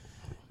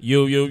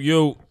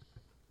Yo.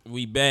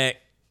 We back.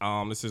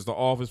 This is the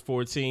Office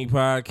 14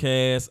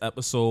 podcast,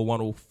 episode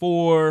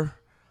 104.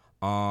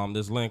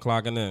 This Lynn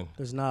clocking in.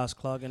 This Nas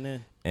clocking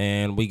in.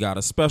 And we got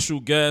a special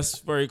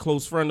guest, very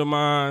close friend of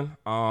mine.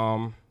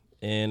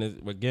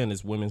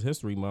 It's Women's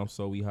History Month,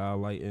 so we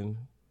highlighting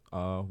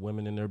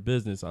women in their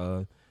business.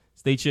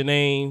 State your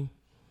name,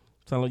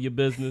 tell them your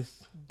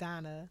business.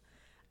 Donna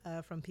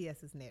from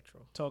PS is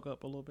Natural. Talk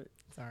up a little bit.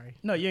 Sorry.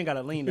 No, you ain't got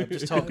to lean up.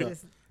 Just talk up.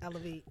 Just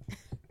elevate.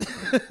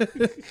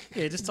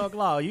 Yeah, just talk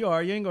loud. You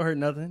ain't going to hurt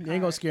nothing. You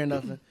ain't going to scare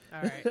nothing.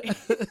 All right.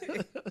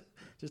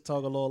 Just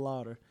talk a little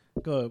louder.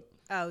 Go ahead.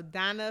 Oh,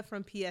 Donna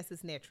from PS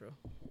is Natural.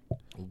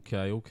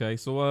 Okay.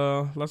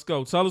 So let's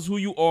go. Tell us who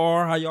you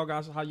are, how you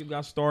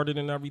got started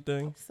and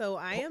everything. So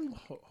I am.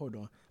 Hold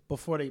on.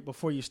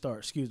 Before you start,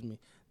 excuse me.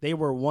 They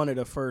were one of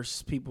the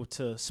first people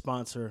to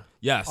sponsor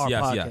our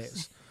podcast.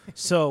 Yes.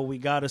 So we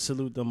got to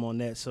salute them on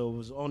that. So it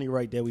was only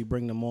right that we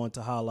bring them on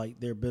to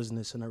highlight their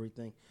business and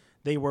everything.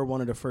 They were one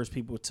of the first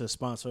people to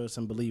sponsor us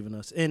and believe in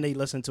us. And they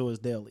listen to us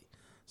daily.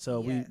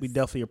 So Yes. we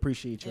definitely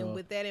appreciate y'all. And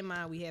with that in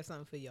mind, we have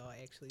something for y'all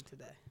actually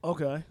today.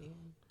 Okay.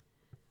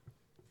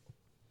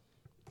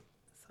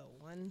 So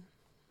one.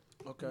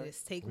 Okay.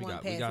 Just take one,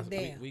 pass it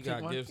down. We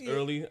got one. gifts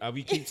early.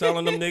 We keep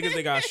telling them niggas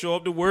they got to show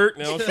up to work.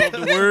 They don't show up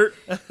to work.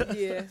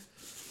 Yeah.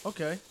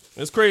 Okay.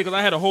 It's crazy because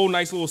I had a whole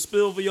nice little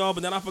spill for y'all,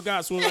 but then I forgot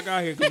as soon as I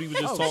got here because we were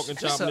just talking,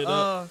 chopping it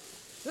up.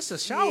 This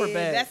is a shower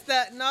bag.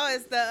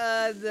 It's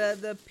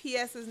the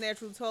PS's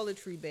natural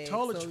toiletry bag.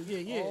 Toiletry, so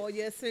yeah. All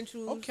your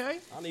essentials. Okay.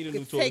 I need a You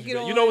new can take toiletry it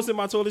bag. You on. know what's in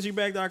my toiletry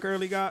bag that I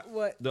currently got?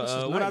 What? This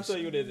is What I nice. tell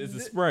you is the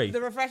spray.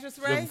 The refresher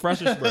spray. The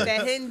refresher spray.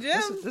 That hidden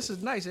gem. This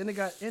is nice, and it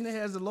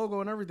has the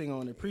logo and everything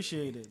on it.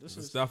 Appreciate it. This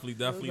It's is definitely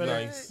better-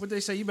 nice. What they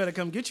say, you better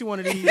come get you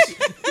one of these. Yep,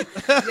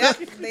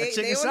 they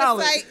Chicken on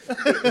salad. the site.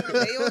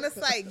 They on the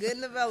site, good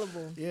and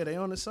available. Yeah, they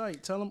on the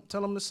site. Tell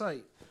them the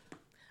site.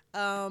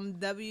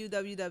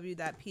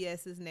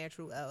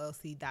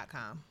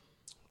 www.pssnaturalllc.com.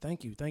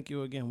 Thank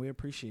you again. We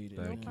appreciate it.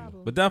 Thank you.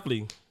 problem. But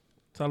definitely,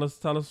 tell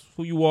us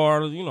who you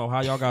are. You know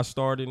how y'all got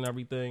started and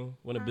everything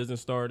when the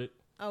business started.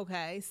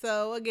 Okay,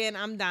 so again,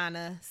 I'm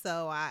Donna.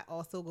 So I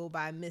also go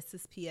by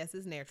Mrs. PS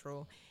is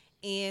Natural,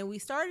 and we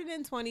started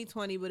in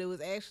 2020, but it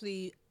was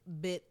actually a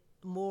bit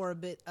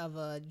of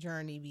a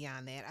journey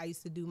beyond that. I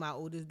used to do my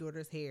oldest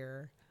daughter's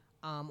hair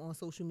on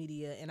social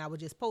media, and I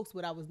would just post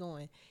what I was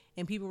doing,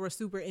 and people were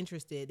super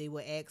interested. They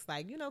would ask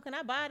like, can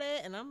I buy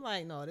that? And I'm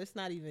like, no, that's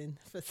not even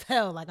for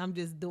sale. Like, I'm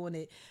just doing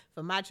it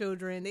for my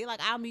children. They like,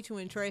 I'll meet you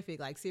in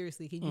traffic. Like,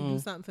 seriously, can you do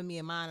something for me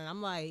and mine? And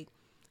I'm like,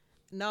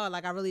 no,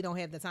 like I really don't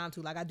have the time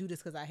to. Like, I do this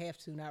because I have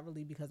to, not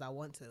really because I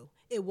want to.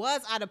 It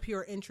was out of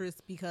pure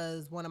interest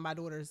because one of my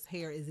daughter's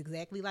hair is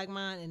exactly like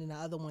mine, and then the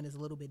other one is a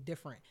little bit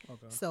different.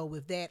 Okay. So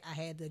with that, I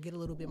had to get a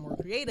little bit more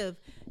creative.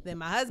 Then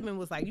my husband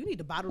was like, you need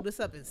to bottle this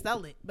up and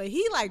sell it. But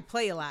he like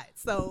play a lot.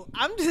 So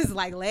I'm just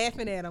like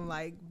laughing at him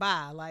like,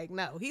 bye. Like,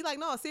 no. He like,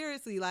 no,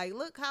 seriously. Like,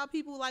 look how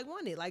people like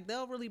want it. Like,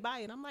 they'll really buy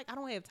it. I'm like, I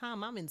don't have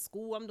time. I'm in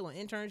school. I'm doing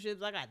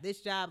internships. I got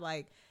this job.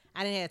 Like,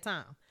 I didn't have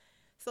time.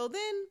 So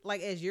then,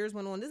 like, as years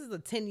went on, this is a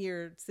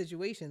 10-year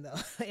situation, though.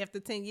 After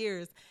 10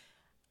 years,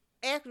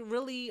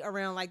 really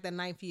around, like, the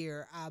 9th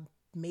year, I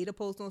made a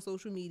post on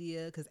social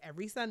media because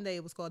every Sunday,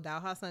 it was called Dow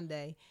House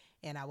Sunday,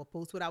 and I would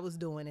post what I was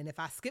doing. And if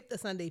I skipped a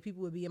Sunday,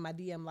 people would be in my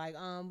DM like,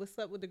 what's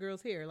up with the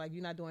girl's hair? Like,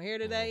 you not doing hair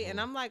today? And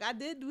I'm like, I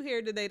did do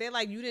hair today. They're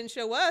like, you didn't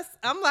show us?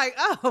 I'm like,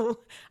 oh,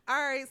 all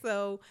right.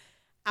 So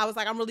I was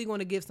like, I'm really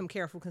going to give some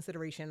careful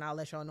consideration. I'll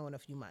let y'all know in a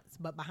few months.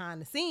 But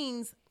behind the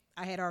scenes,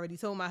 I had already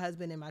told my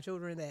husband and my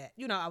children that,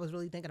 I was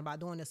really thinking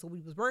about doing this. So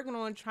we was working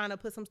on trying to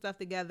put some stuff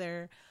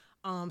together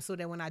so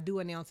that when I do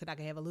announce it, I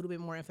can have a little bit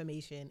more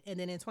information. And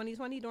then in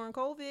 2020 during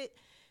COVID,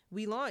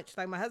 we launched.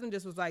 Like, my husband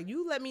just was like,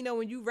 you let me know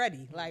when you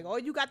ready. Like, all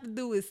you got to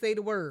do is say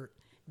the word.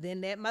 Then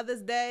that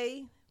Mother's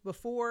Day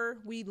before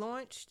we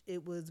launched, he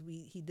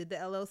did the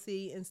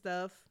LLC and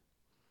stuff.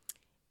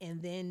 And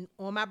then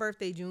on my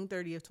birthday, June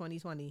 30th,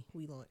 2020,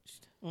 we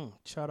launched.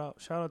 Shout out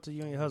to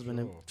you and your husband,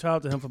 and shout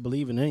out to him for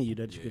believing in you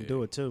that you can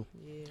do it too.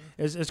 Yeah.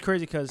 It's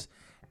crazy because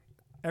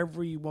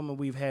every woman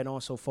we've had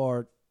on so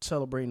far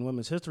celebrating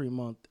Women's History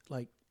Month,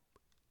 like,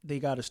 they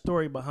got a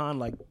story behind,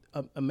 like,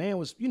 a man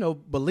was,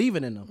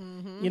 believing in them.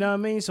 Mm-hmm. You know what I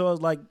mean? So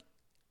it's like,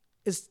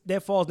 it's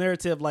that false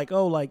narrative, like,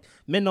 oh, like,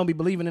 men don't be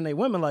believing in their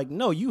women. Like,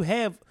 no,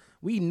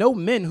 we know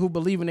men who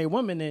believe in their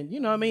women, and you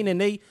know what I mean? And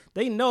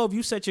they know if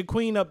you set your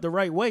queen up the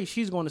right way,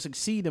 she's going to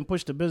succeed and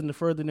push the business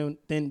further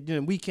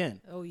than we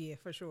can. Oh, yeah,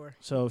 for sure.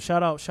 So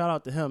shout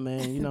out to him,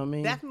 man. You know what I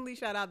mean? Definitely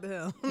shout out to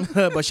him.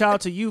 But shout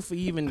out to you for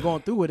even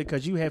going through with it,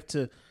 because you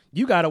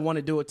got to want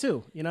to do it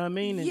too. You know what I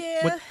mean? And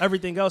yeah. with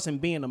everything else and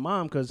being a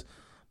mom, because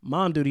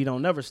mom duty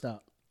don't never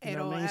stop. You At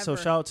know what all, I mean? ever. So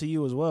shout out to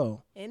you as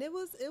well. And it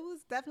was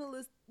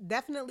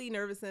definitely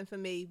nerve-wracking for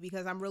me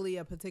because I'm really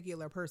a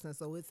particular person.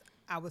 So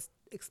I was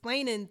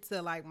explaining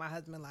to like my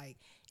husband, like,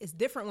 it's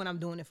different when I'm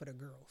doing it for the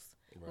girls.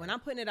 When I'm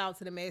putting it out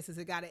to the masses,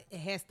 it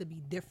has to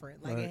be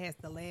different. Like, it has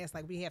to last.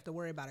 Like, we have to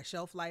worry about a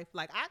shelf life.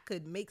 Like, I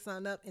could make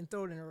something up and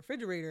throw it in the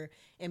refrigerator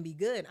and be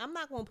good. I'm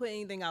not going to put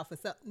anything out for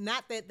sale.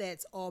 Not that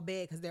that's all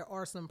bad, because there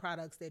are some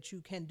products that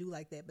you can do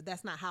like that, but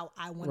that's not how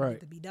I wanted it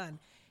to be done.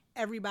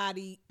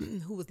 Everybody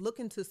who was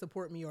looking to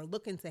support me or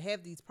looking to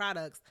have these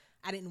products,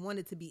 I didn't want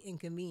it to be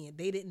inconvenient.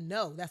 They didn't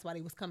know. That's why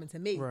they was coming to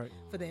me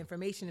for the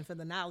information and for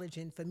the knowledge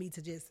and for me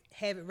to just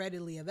have it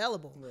readily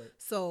available.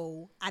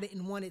 So I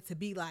didn't want it to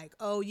be like,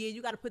 oh yeah,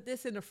 you got to put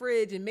this in the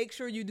fridge and make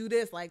sure you do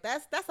this. Like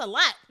that's a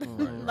lot.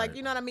 Like,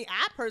 you know what I mean?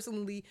 I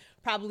personally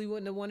probably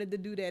wouldn't have wanted to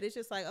do that. It's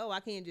just like, oh, I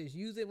can't just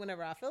use it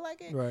whenever I feel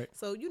like it. Right.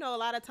 So, you know, a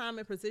lot of time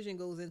and precision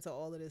goes into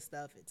all of this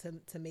stuff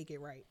to make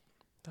it right.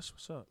 That's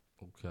what's up.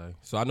 Okay,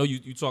 so I know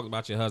you talked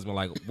about your husband.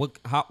 Like, what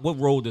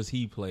role does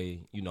he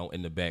play? You know,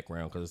 in the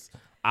background, because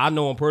I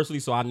know him personally,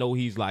 so I know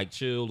he's like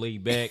chill,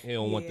 laid back. He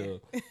don't want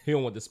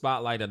the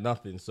spotlight or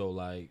nothing. So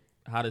like,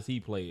 how does he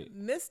play it?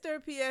 Mr.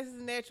 PS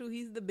is natural.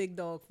 He's the big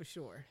dog for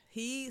sure.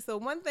 So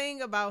one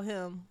thing about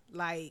him,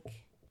 like,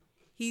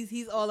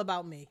 he's all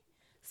about me.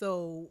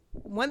 So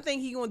one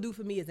thing he gonna do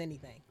for me is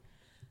anything.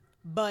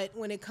 But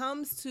when it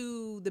comes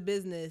to the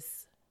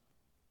business,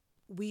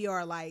 we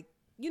are like,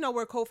 you know,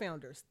 we're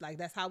co-founders. Like,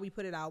 that's how we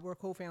put it out. We're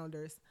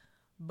co-founders.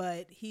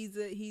 But he's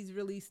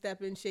really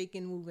stepping,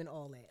 shaking, moving,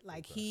 all that.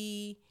 Like,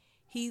 he's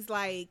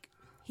like,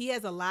 he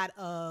has a lot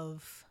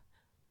of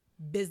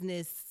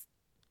business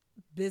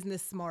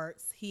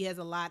smarts. He has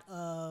a lot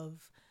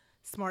of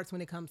smarts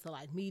when it comes to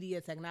like media,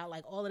 technology,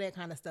 like all of that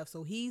kind of stuff.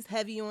 So he's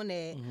heavy on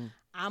that.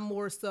 I'm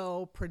more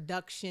so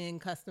production,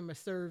 customer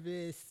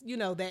service, you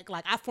know, that,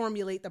 like, I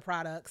formulate the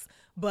products,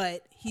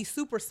 but he's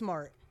super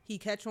smart. He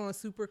catch on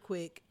super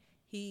quick.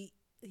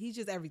 He's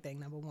just everything,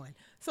 number one.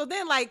 So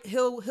then, like,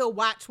 he'll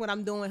watch what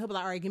I'm doing. He'll be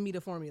like, all right, give me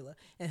the formula.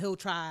 And he'll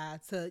try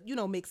to, you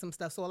know, make some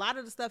stuff. So a lot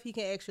of the stuff he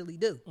can actually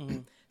do.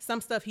 Some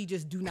stuff he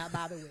just do not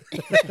bother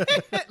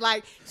with.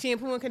 Like,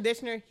 shampoo and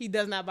conditioner, he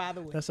does not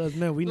bother with. That's us,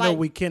 man. We like, know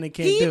we can and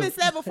can't do. He even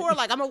said before,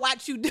 like, I'm going to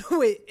watch you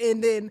do it.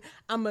 And then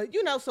I'm going to,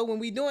 you know, so when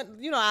we doing,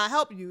 you know, I'll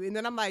help you. And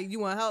then I'm like, you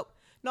want help?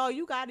 No,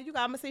 you got it. I'm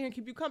going to sit here and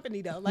keep you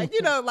company, though. Like,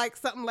 you know, like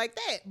something like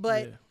that.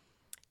 But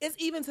it's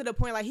even to the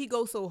point, like, he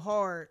goes so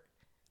hard.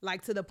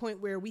 Like, to the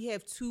point where we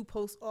have 2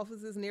 post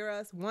offices near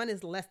us. One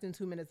is less than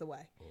 2 minutes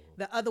away.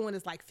 The other one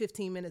is like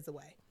 15 minutes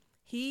away.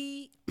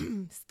 He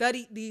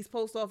studied these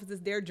post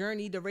offices, their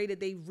journey, the way that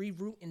they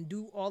reroute and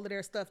do all of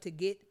their stuff to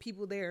get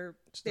people their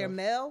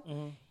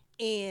mail.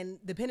 And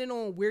depending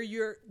on where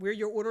you're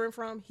ordering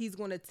from, he's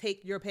going to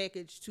take your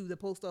package to the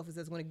post office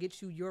that's going to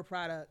get you your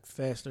products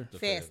fastest.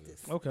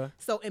 Okay.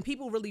 So, and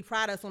people really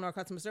pride us on our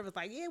customer service.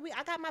 Like, yeah,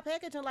 I got my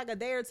package in like a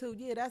day or two.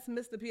 Yeah, that's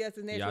Mr.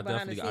 PS's natural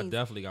behind the scenes. I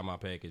definitely got my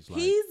package. Like,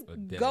 he's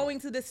going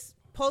to this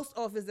post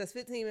office that's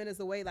 15 minutes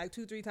away like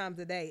 2-3 times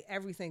a day,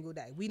 every single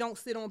day. We don't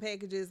sit on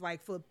packages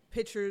like for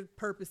picture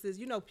purposes.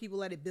 You know, people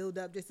let it build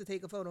up just to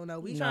take a photo. No,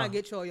 we trying to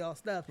get y'all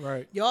stuff.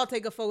 Right. Y'all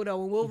take a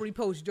photo and we'll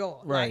repost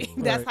y'all. Right.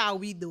 Like, that's how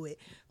we do it.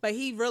 But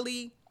he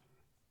really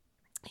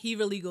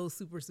goes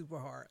super, super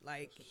hard.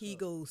 Like, he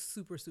goes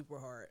super, super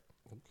hard.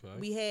 Okay.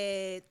 We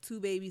had 2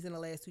 babies in the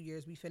last 2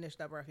 years. We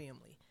finished up our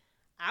family.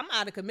 I'm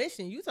out of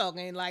commission. You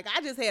talking like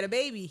I just had a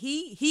baby.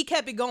 He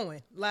kept it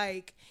going.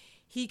 Like,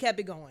 he kept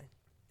it going.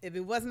 If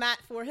it was not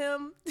for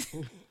him,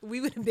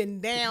 we would have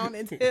been down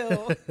until, you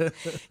know,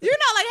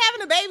 like,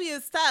 having a baby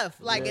is tough.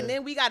 Like, and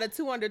then we got a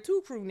 2 under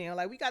 2 crew now.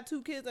 Like, we got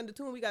 2 kids under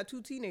 2 and we got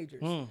 2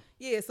 teenagers.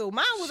 Yeah, so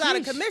mine was out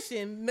of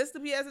commission.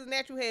 Mr. PS's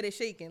natural head is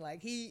shaking.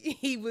 Like,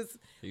 he was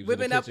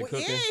whipping up.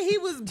 He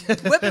was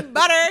whipping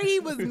butter. He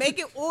was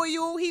making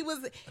oil.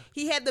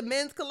 He had the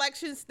men's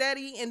collection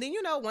steady. And then,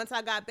 you know, once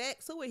I got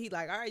back to it, he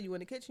like, all right, you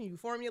in the kitchen, you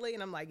formulate.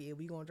 And I'm like, yeah,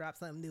 we gonna drop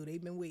something new.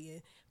 They've been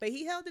waiting. But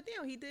he held it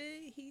down. He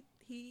did.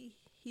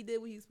 He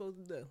did what he was supposed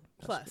to do.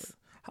 Plus,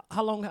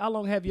 how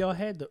long have y'all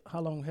had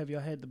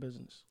the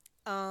business?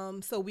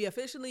 So we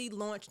officially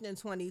launched in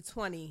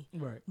 2020.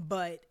 Right.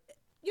 But,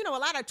 you know, a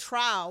lot of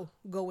trial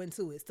go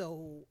into it.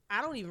 So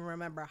I don't even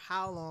remember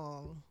how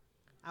long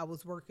I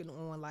was working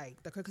on,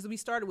 like, because we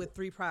started with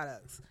 3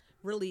 products.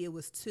 Really, it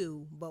was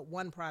 2, but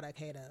one product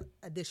had a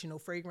additional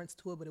fragrance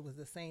to it, but it was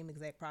the same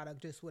exact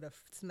product, just with a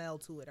smell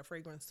to it, a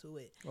fragrance to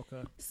it.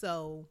 Okay.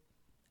 So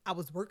I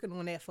was working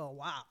on that for a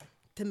while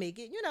to make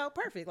it, you know,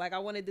 perfect. Like, I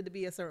wanted it to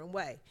be a certain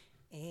way.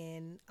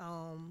 And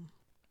I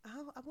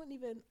would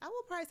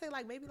probably say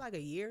like maybe like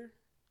a year.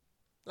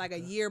 Like a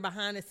year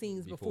behind the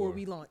scenes before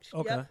we launched.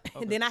 Okay. Yep.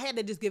 And then I had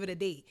to just give it a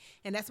date.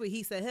 And that's what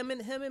he said. Him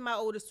and my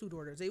oldest 2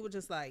 daughters, they were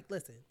just like,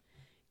 listen,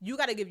 you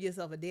got to give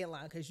yourself a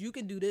deadline because you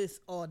can do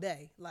this all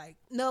day. Like,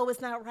 no, it's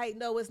not right.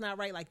 No, it's not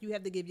right. Like, you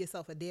have to give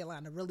yourself a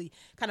deadline to really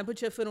kind of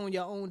put your foot on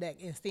your own deck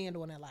and stand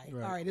on it. Like, all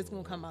right, it's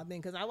going to come out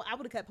then. Because I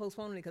would have kept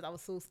postponing it because I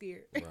was so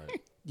scared.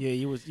 Right. Yeah,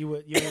 you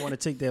didn't want to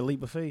take that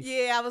leap of faith.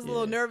 Yeah, I was a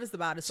little nervous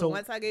about it. So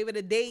once I gave it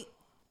a date,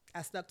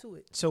 I stuck to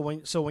it. So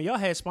when y'all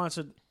had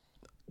sponsored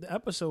the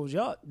episodes,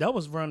 that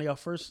was around y'all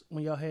first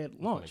when y'all had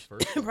launched.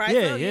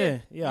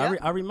 Right? Yeah.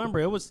 I remember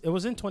it was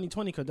in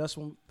 2020 because that's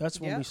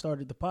when we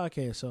started the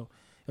podcast. So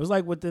it was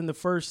like within the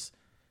first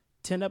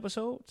 10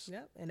 episodes.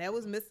 Yep. And that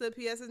was Mr.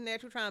 PS's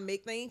natural, trying to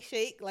make things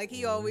shake like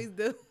he always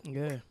do.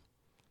 Yeah.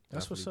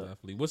 That's what's up.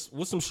 Definitely.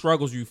 What's some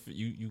struggles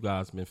you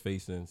guys been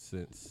facing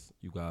since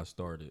you guys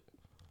started?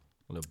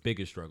 One of the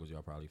biggest struggles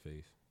y'all probably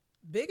face.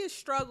 Biggest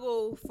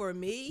struggle for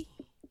me,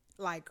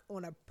 like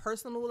on a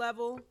personal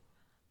level.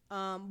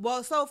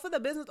 Well, so for the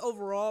business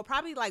overall,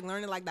 probably like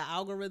learning like the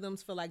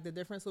algorithms for like the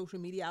different social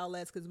media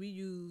outlets, because we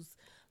use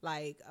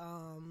like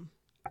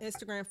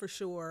Instagram for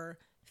sure,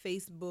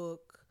 Facebook.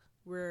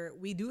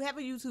 We do have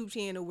a YouTube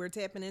channel. We're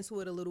tapping into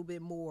it a little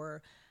bit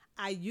more.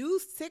 I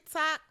use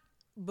TikTok,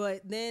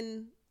 but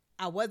then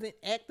I wasn't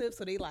active,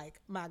 so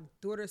my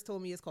daughters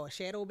told me it's called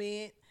shadow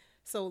ban.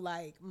 So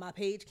like my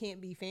page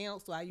can't be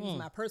found, so I use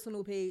my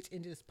personal page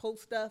and just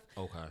post stuff.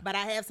 Okay. But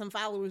I have some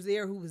followers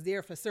there who was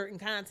there for certain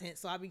content,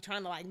 so I be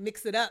trying to like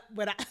mix it up.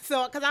 But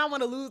because I don't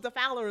want to lose the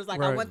followers,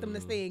 like I want them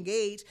to stay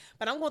engaged.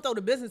 But I'm gonna throw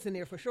the business in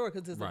there for sure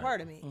because it's a part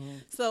of me.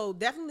 So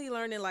definitely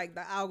learning like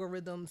the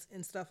algorithms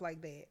and stuff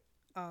like that.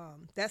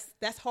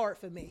 That's hard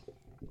for me.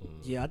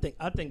 Yeah,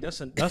 I think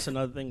that's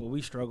another thing that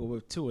we struggle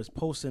with too, is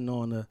posting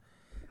on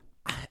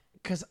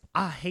because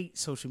I hate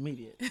social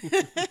media.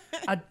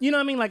 You know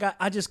what I mean? Like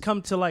I just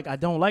come to like I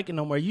don't like it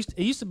no more. It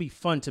used to be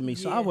fun to me,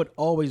 so I would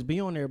always be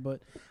on there,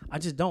 but I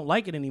just don't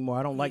like it anymore.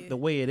 I don't like the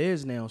way it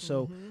is now.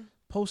 So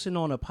posting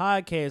on a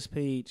podcast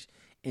page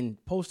and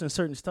posting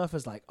certain stuff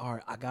is like, all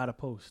right, I gotta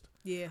post.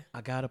 Yeah,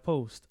 I gotta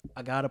post.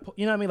 You know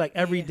what I mean? Like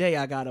every day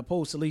I gotta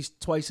post at least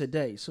twice a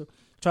day. So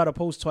try to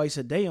post twice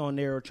a day on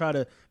there, or try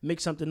to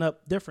mix something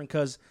up different,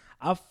 because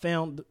I've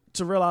found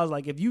to realize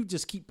like if you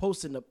just keep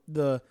posting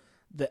the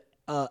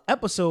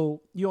episode,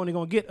 you're only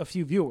gonna get a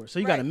few viewers, so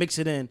you got to mix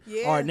it in.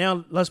 All right,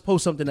 now let's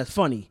post something that's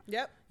funny.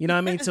 Yep. You know what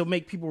I mean? So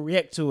make people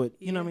react to it.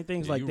 You know what I mean?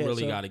 Things like that. You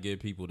really got to give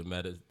people the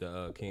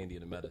candy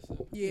and the medicine.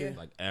 Yeah.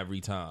 Like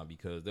every time,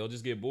 because they'll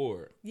just get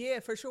bored. Yeah,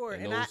 for sure.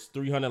 And those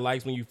 300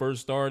 likes when you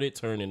first started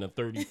turn into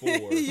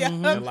 34.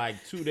 In like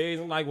 2 days,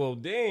 I'm like, well,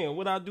 damn,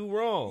 what I do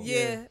wrong?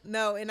 Yeah.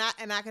 No, and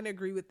I can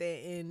agree with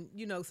that. And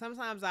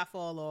sometimes I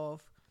fall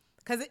off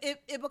because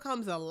it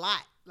becomes a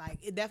lot. Like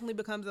it definitely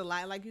becomes a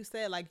lot. Like you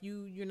said, like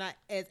you're not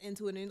as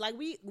into it, and like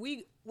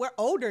we're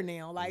older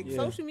now. Like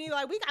social media,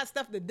 like we got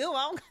stuff to do.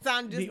 I don't got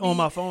time to just be on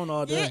my phone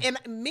all day. Yeah,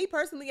 and me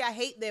personally, I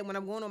hate that when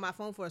I'm going on my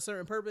phone for a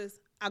certain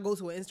purpose, I go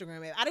to an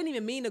Instagram app. I didn't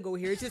even mean to go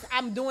here. It's just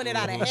I'm doing it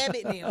out of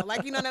habit now.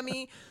 Like, you know what I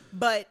mean?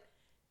 But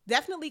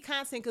definitely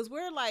content, because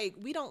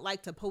we don't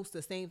like to post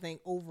the same thing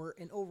over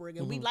and over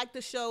again. We like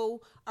to show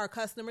our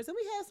customers, and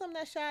we have some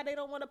that shy. They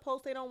don't want to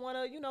post. They don't want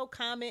to,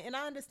 comment. And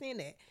I understand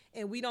that.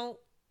 And we don't,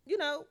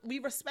 we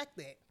respect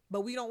that.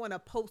 But we don't want to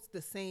post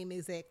the same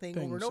exact thing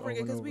over and over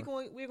again, because we're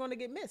going to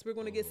get missed. We're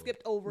going to get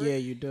skipped over. Yeah,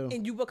 you do.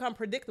 And you become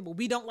predictable.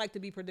 We don't like to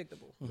be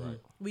predictable. Right.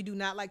 We do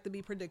not like to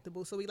be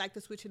predictable. So we like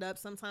to switch it up.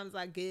 Sometimes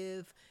I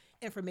give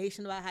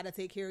information about how to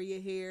take care of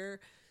your hair.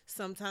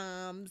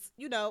 Sometimes,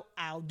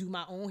 I'll do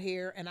my own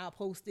hair and I'll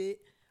post it.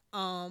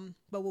 But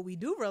what we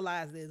do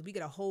realize is we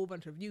get a whole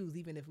bunch of views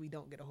even if we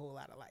don't get a whole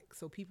lot of likes.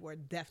 So people are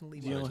definitely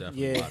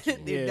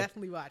watching. They're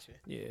definitely watching.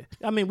 Yeah.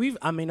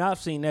 I've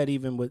seen that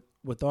even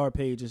with our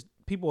pages.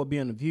 People are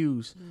being the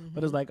views,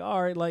 but it's like,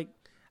 all right, like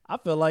I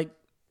feel like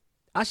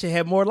I should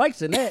have more likes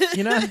than that.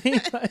 You know what I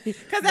mean?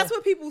 Because that's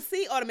what people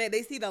see automatically.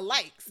 They see the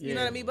likes. You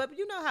know what I mean? But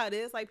you know how it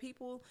is. Like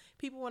people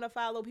want to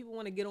follow. People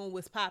want to get on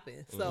what's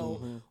popping.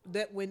 So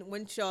that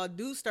when y'all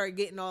do start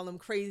getting all them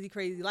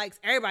crazy likes,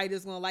 everybody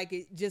just gonna like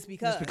it just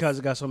because. Just because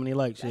it got so many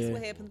likes. That's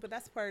what happens. But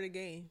that's part of the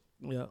game.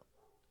 Yeah.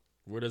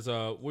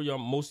 Where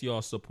most of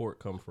y'all support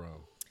come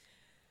from?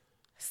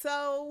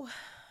 So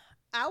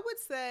I would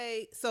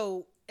say,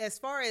 as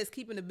far as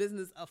keeping the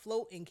business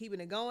afloat and keeping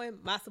it going,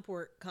 my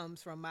support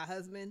comes from my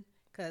husband,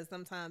 because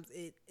sometimes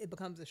it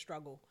becomes a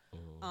struggle.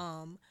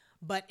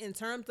 But in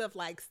terms of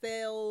like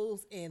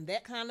sales and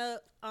that kind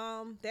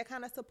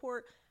of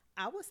support,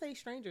 I would say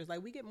strangers.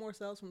 Like we get more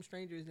sales from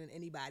strangers than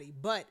anybody,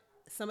 but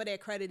some of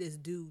that credit is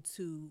due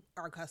to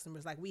our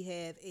customers. Like we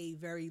have a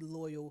very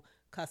loyal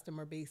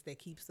customer base that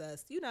keeps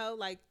us,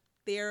 like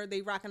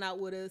they rocking out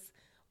with us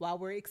while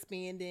we're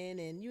expanding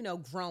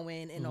and,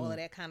 growing and all of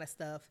that kind of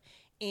stuff.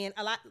 And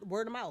a lot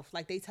word of mouth,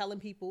 like they telling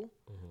people.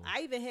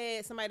 I even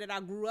had somebody that I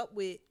grew up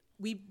with.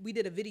 We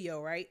did a video,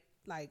 right?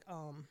 Like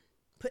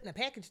putting a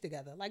package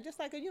together, like just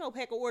like a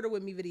pack an order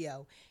with me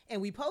video,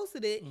 and we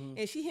posted it.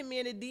 And she hit me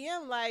in the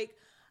DM like,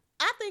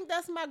 I think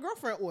that's my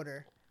girlfriend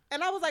order.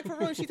 And I was like, for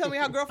real? She told me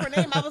her girlfriend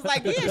name. I was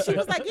like, yeah. She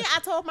was like, yeah.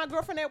 I told my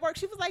girlfriend at work.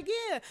 She was like,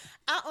 yeah.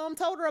 I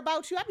told her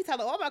about you. I be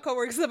telling all my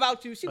coworkers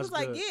about you. She was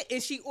like, yeah.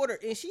 And she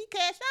ordered and she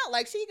cashed out.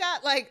 Like she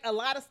got like a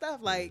lot of stuff,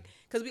 like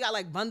because we got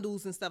like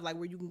bundles and stuff like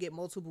where you can get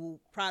multiple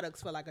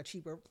products for like a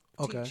cheaper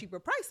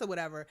price or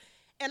whatever.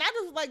 And I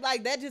just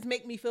like that just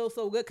make me feel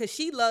so good, because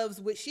she loves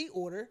what she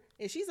order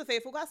and she's a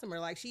faithful customer.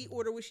 Like she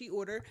order what she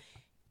order,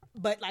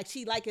 but like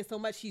she like it so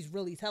much she's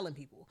really telling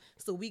people.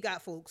 So we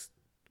got folks.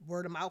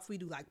 Word of mouth. We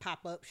do like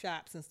pop-up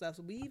shops and stuff.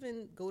 So we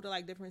even go to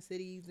like different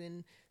cities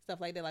and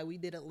stuff like that. Like we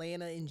did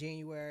Atlanta in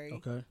January.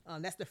 Okay.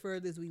 That's the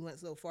furthest we went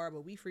so far,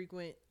 but we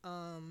frequent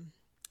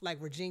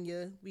like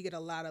Virginia. We get a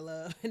lot of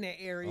love in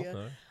that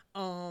area.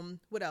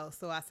 What else?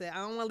 So I said, I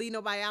don't want to leave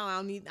nobody out. I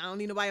don't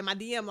need nobody in my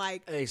DM.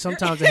 Like, Hey,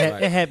 sometimes it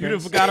You happens. done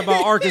forgot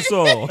about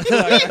Arkansas.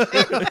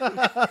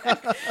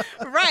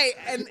 right.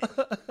 And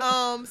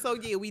so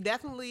yeah, we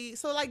definitely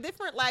like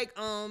different like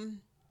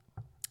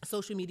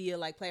social media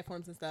like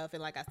platforms and stuff.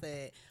 And like I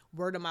said,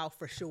 word of mouth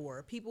for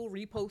sure. People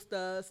repost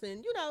us,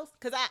 and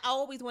because I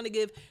always want to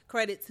give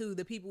credit to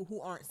the people who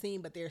aren't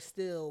seen, but they're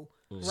still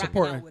rocking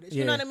Supporting. out with us. Yeah.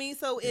 You know what I mean?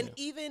 So and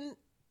even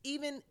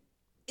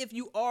if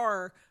you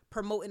are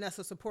promoting us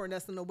or supporting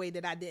us in a way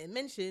that I didn't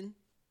mention,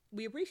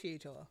 we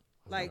appreciate y'all.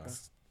 Like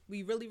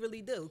we really,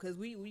 really do, because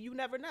you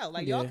never know.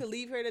 Like y'all can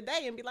leave here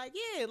today and be like,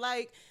 yeah,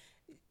 like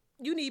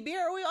you need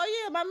beer. Oh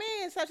yeah, my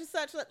man, such and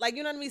such. Like,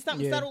 you know what I mean?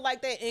 Something subtle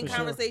like that in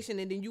conversation,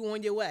 and then you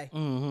on your way.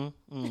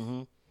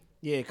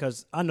 Yeah,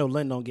 because I know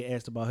Len don't get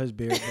asked about his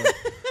beard,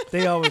 but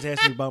they always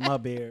ask me about my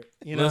beard.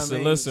 You know what I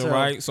mean? Listen, So-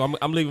 right? So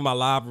I'm leaving my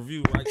live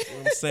review, right? You know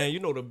what I'm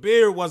saying? The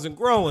beard wasn't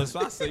growing.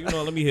 So I said,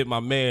 let me hit my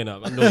man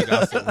up. I know he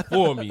got something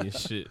for me and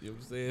shit. You know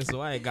what I'm saying?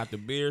 So I ain't got the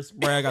beard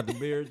spray. I got the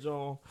beard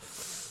on.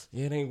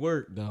 Yeah, it ain't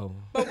work, though.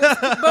 But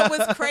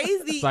what's crazy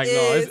It's like, is...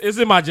 no, it's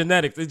in my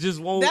genetics. It just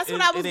won't. That's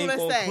what I was going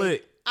to say.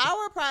 click.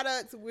 Our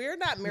products, we're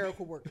not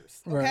miracle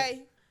workers, okay?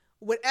 Right.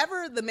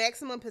 Whatever the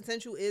maximum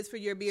potential is for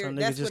your beard, Some niggas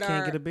that's just what can't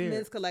our get a beard.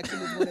 men's collection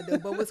is going to do.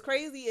 But what's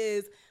crazy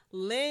is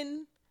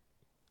Lynn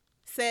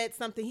said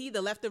something. He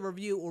either left a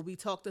review or we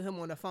talked to him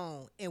on the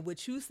phone. And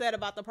what you said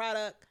about the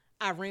product,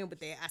 I ran with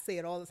that. I say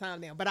it all the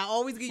time now. But I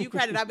always give you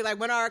credit. I'll be like,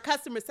 when our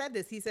customer said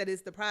this, he said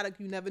it's the product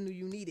you never knew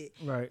you needed.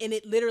 Right. And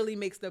it literally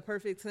makes the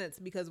perfect sense,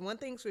 because one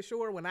thing's for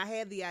sure, when I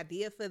had the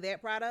idea for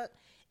that product,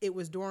 it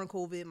was during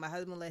COVID. My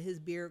husband let his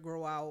beard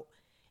grow out.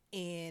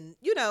 And,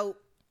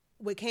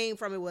 what came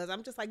from it was,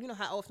 I'm just like,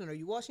 how often are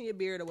you washing your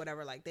beard or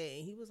whatever like that?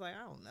 And he was like,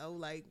 I don't know.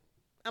 Like,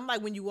 I'm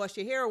like, when you wash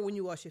your hair or when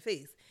you wash your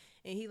face?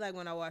 And he like,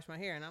 when I wash my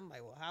hair. And I'm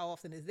like, well, how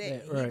often is that? Yeah,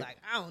 and right. he's like,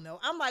 I don't know.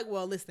 I'm like,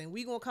 well, listen,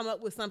 we going to come up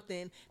with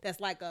something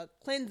that's like a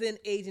cleansing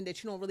agent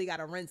that you don't really got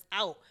to rinse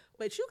out.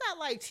 But you got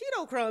like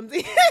Cheeto crumbs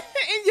in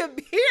your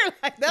beard.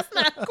 Like, that's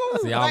not cool.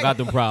 See, I don't got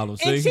them problems.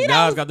 and See, Cheetos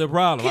guys got the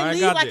problem. Can I ain't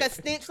leave got like that. a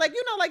stench, like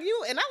like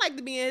you, and I like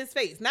to be in his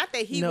face. Not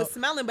that he No. was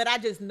smelling, but I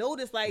just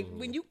noticed like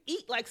when you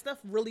eat, like stuff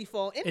really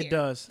fall in there. It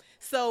does.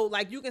 So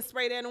like you can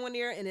spray that on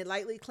there and it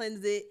lightly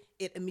cleanses it.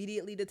 It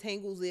immediately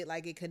detangles it,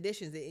 like it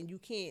conditions it, and you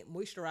can't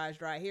moisturize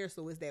dry hair.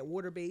 So it's that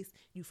water base.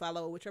 You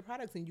follow it with your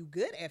products, and you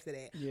good after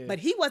that. Yeah. But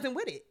he wasn't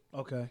with it.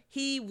 Okay.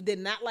 He did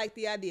not like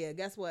the idea.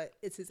 Guess what?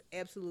 It's his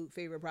absolute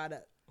favorite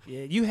product.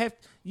 Yeah,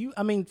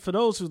 I mean, for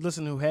those who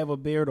listen who have a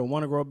beard or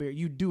want to grow a beard,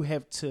 you do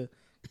have to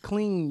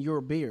clean your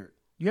beard.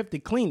 You have to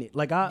clean it.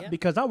 Like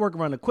because I work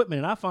around equipment,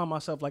 and I find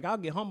myself like, I'll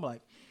get home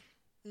like,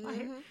 my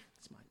hair,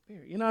 it's my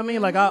beard. You know what I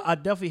mean? Like I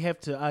definitely have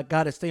to, I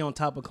got to stay on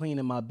top of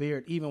cleaning my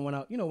beard. Even when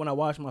when I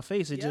wash my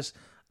face, it just,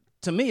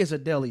 to me, it's a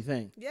daily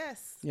thing.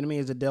 Yes. You know what I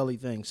mean? It's a daily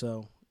thing.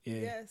 So yeah.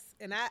 Yes,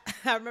 and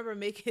I remember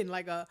making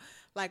like a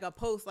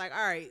post like,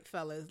 all right,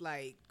 fellas,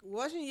 like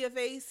washing your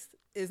face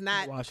is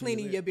not Washing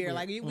cleaning your your beard.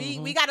 beard.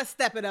 Like we got to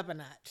step it up a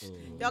notch.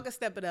 Y'all can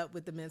step it up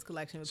with the men's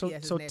collection with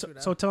PS So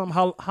Natural. so tell them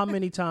how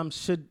many times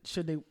should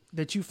they,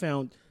 that you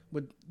found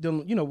with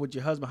them, with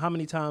your husband, how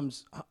many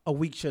times a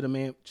week should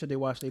they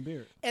wash their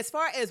beard? As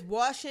far as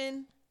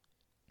washing,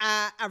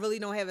 I really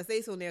don't have a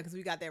say so in there because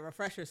we got that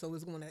refresher, so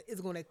it's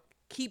gonna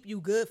keep you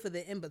good for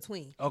the in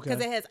between. Okay.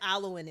 Because it has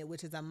aloe in it,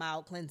 which is a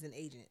mild cleansing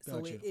agent. So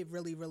Gotcha. it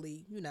really,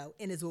 really,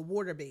 and it's a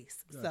water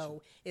base. Gotcha.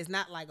 So it's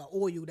not like an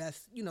oil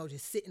that's,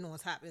 just sitting on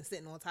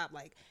top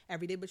like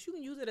every day. But you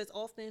can use it as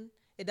often.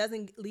 It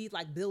doesn't leave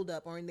like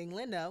buildup or anything,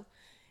 Lindo.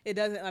 It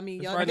doesn't. I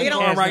mean, y'all, Right they in the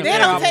don't. car right they there.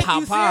 don't take Pow,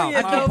 you pow,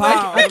 serious. pow, though, pow. but-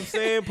 You know what I'm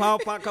saying? Pow,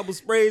 pow, couple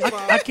sprays.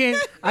 Pow. I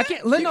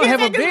can't. Lynn don't You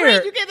have can't a take his beard.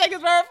 word- You can't take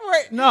his word for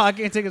it. No, I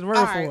can't take his word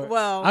All for right, it.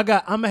 well- I'm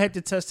gonna have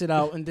to test it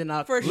out, and then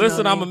I'll. For sure.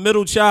 Listen, I'm a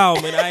middle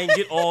child, man. I ain't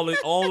get all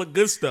the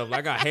good stuff.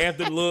 I got half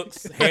the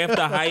looks, half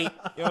the height. You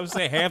know what I'm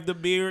saying? Half the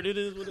beard. It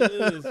is what it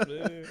is,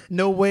 man.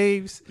 No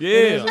waves. It Yeah,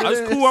 is what it that's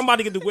is. cool. I'm about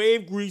to get the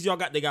wave grease.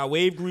 They got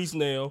wave grease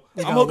now.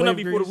 I'm got hooking up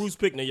wave before the grease. Roots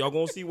picnic. Y'all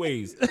gonna see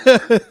waves.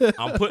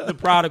 I'm putting the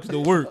products to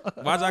work.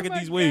 Why'd I get my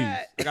these waves? God.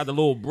 I got the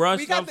little brush.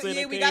 We you know got what the I'm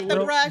saying? we that got came the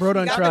with it. brush. Bro We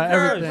done got tried the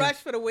everything. brush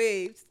for the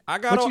waves. I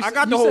got But I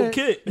got the you whole said-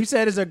 kit. You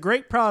said it's a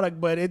great product,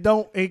 but it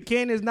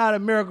is not a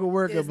miracle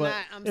worker. It's but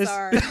not. I'm it's-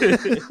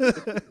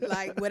 sorry.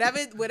 Like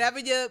whatever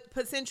your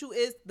potential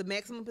is, the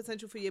maximum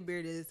potential for your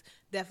beard is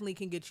definitely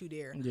can get you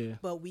there. Yeah.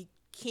 But we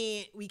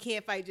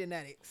can't fight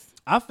genetics.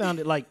 I found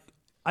it like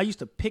I used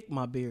to pick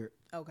my beard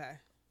Okay.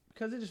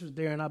 because it just was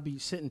there, and I'd be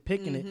sitting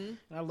picking it, and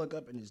I look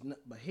up and it's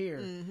nothing but hair,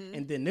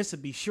 and then this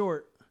would be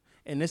short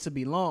and this would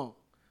be long.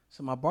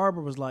 So my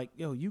barber was like,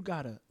 "Yo, you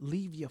gotta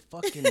leave your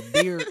fucking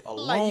beard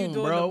alone,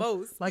 doing bro. the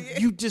most. Like Yeah.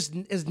 you just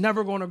is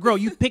never gonna grow.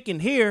 You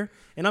picking hair,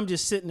 and I'm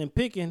just sitting and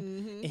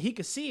picking, and he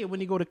could see it when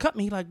he go to cut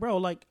me. He like, bro,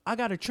 like I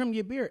gotta trim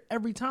your beard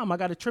every time. I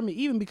gotta trim it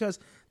even because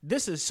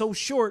this is so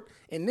short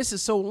and this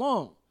is so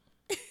long.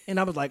 And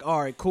I was like,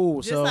 all right,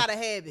 cool. Just so out of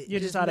habit. You're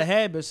just out of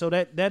habit. So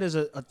that is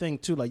a thing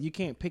too. Like you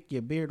can't pick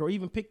your beard or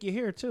even pick your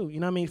hair too. You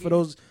know what I mean? For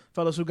those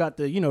fellas who got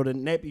the, the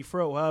nappy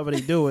fro, however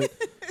they do it.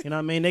 You know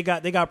what I mean? They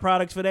got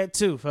products for that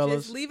too,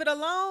 fellas. Just leave it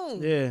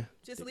alone. Yeah.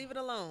 Just leave it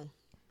alone.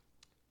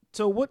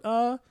 So what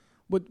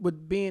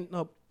with being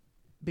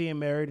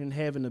married and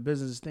having a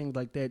business, things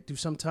like that, do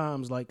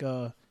sometimes like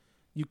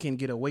you can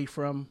get away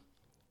from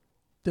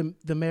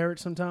the marriage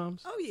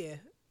sometimes? Oh yeah.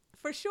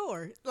 For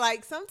sure.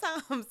 Like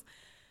sometimes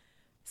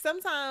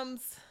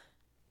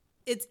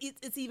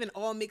it's even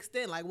all mixed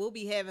in. Like we'll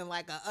be having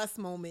like a us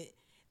moment,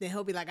 then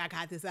he'll be like, I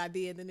got this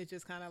idea, and then it's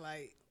just kind of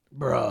like,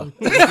 bruh.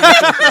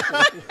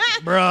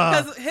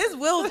 Because his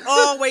wheel's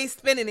always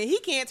spinning and he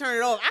can't turn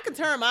it off. I can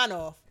turn mine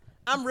off.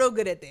 I'm real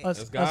good at that.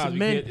 Us guys,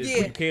 men,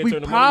 you can't we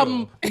turn the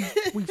problem, money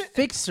off. we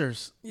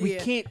fixers. We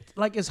Yeah. can't,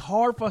 like, it's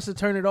hard for us to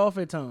turn it off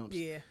at times.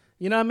 Yeah.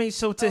 You know what I mean?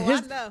 So I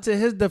know. to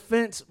his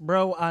defense,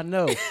 bro, I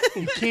know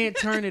you can't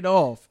turn it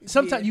off.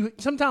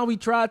 Sometimes we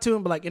try to,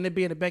 and be like, and it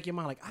be in the back of your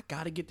mind, like, I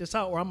gotta get this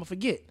out, or I'm gonna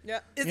forget. Yeah.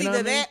 It's You know either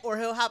what I mean? that or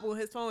he'll hop on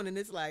his phone and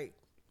it's like,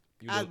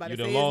 I was about to you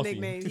say done his lost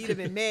nickname. him. He'd have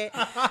been mad.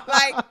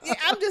 Like,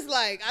 I'm just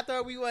like, I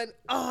thought we went,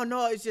 oh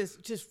no, it's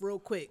just real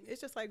quick. It's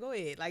just like, go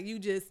ahead. Like you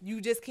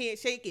just can't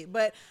shake it.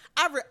 But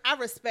I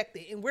respect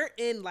it. And we're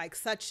in like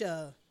such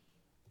a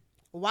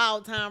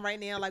wild time right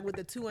now, like with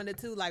the 2 under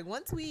 2. Like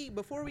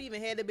before we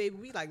even had the baby,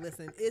 we like,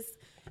 listen, it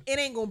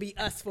ain't gonna be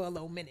us for a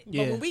little minute.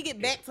 Yeah. But when we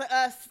get back to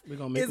us, we're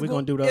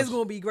gonna do that. It's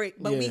gonna be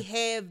great. But Yeah. we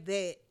have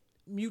that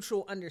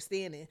mutual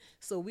understanding,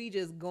 so we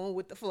just going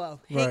with the flow,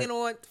 Right. hanging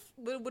on.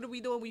 What are we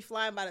doing? We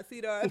flying by the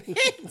seat of our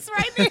pants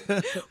right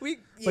now.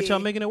 But y'all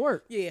making it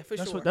work. Yeah, for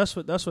That's sure. That's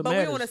what But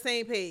matters. we're on the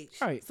same page,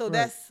 Right, so right.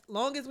 that's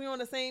long as we're on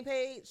the same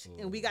page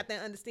and we got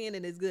that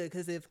understanding, is good.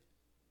 Because if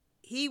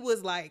he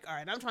was like, all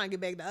right, I'm trying to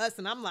get back to us,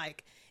 and I'm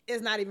like,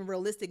 it's not even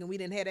realistic, and we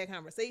didn't have that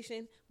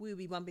conversation, we would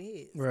be bumping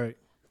heads. Right.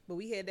 But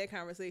we had that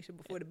conversation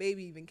before the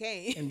baby even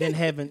came. And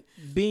then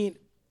being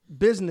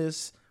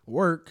business,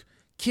 work,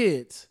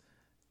 kids,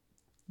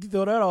 you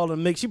throw that all in the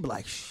mix, you be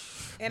like, shh.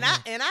 And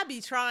I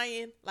be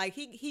trying, like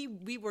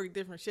we work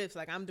different shifts.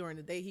 Like I'm during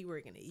the day, he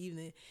work in the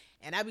evening,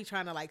 and I be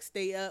trying to like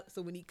stay up.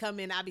 So when he come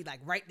in, I be like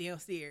right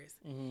downstairs,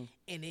 and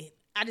then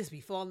I just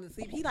be falling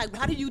asleep. He like,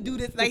 why do you do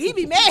this? Like he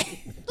be mad,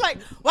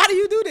 like why do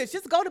you do this?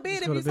 Just go to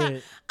bed every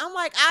time. I'm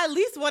like, I at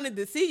least wanted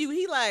to see you.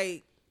 He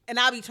like, and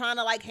I be trying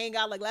to like hang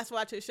out, like let's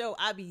watch a show.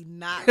 I be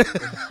not.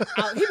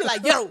 He be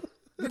like, yo,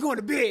 we're going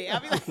to bed. I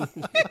be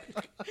like.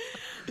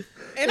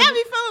 And I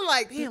be feeling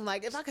like, damn,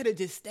 like if I could have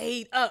just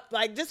stayed up,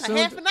 like just a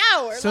half an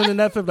hour. So then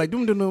that feel like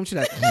doom doom doom. She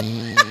like,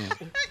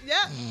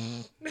 Yeah.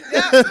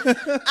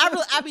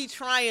 I be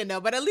trying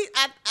though, but at least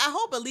I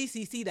hope at least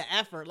he see the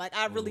effort. Like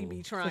I really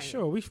be trying. for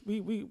sure.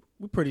 We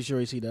pretty sure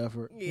you see the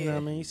effort. You know Yeah. what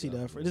I mean? You see the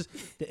effort.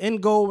 The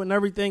end goal and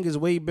everything is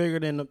way bigger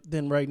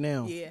than right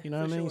now. Yeah, You know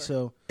what for I mean?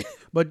 sure. So,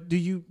 but do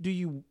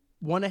you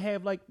want to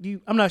have like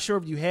I'm not sure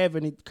if you have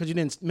any because you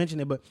didn't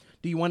mention it, but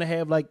do you want to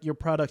have like your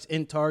products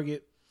in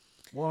Target,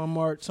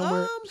 Walmart,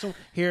 somewhere, some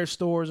hair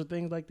stores or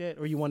things like that,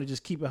 or you want to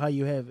just keep it how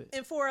you have it?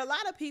 And for a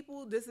lot of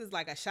people, this is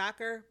like a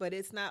shocker, but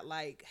it's not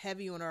like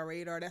heavy on our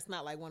radar. That's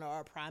not like one of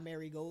our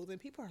primary goals. And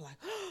people are like,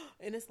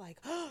 and it's like,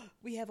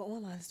 we have an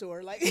online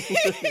store. Like,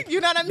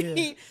 you know what I mean?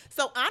 Yeah.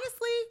 So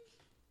honestly,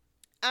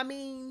 I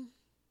mean,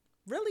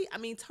 really,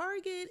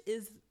 Target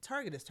is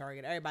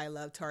Target. Everybody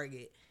loves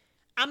Target.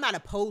 I'm not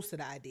opposed to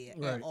the idea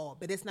at all,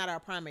 but it's not our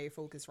primary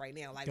focus right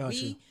now. Like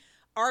Gotcha.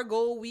 our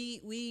goal,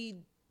 we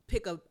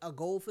pick a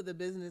goal for the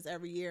business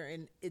every year,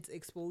 and it's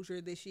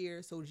exposure this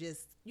year. So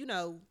just,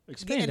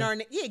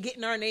 Expanding.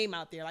 getting our name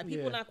out there. Like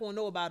people Yeah. not going to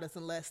know about us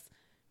unless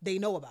they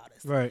know about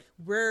us. Right.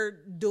 We're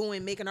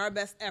making our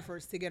best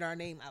efforts to get our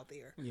name out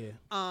there. Yeah.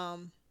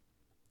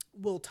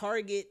 Will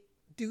Target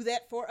do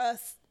that for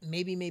us?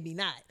 Maybe, maybe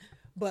not.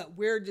 But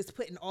we're just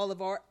putting all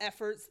of our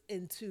efforts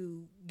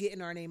into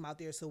getting our name out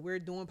there. So we're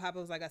doing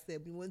pop-ups. Like I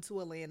said, we went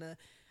to Atlanta.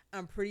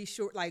 I'm pretty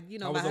sure, like,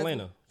 How was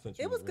Atlanta?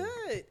 It was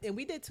good. And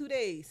we did 2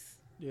 days.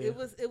 Yeah. It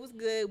was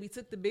good. We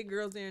took the big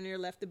girls in there,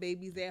 left the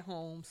babies at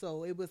home.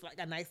 So it was like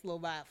a nice little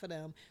vibe for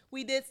them.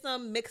 We did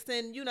some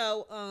mixing,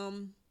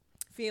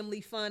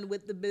 family fun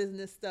with the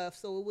business stuff.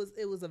 So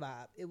it was a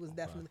vibe. It was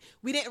definitely,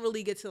 we didn't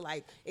really get to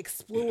like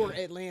explore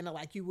Atlanta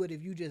like you would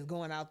if you just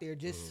going out there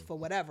just for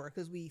whatever.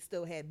 Cause we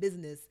still had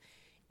business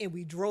and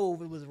we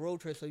drove. It was a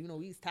road trip. So, we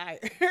was tired.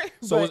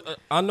 So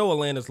I know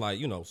Atlanta's like,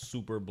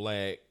 super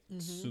black,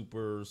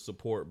 super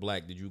support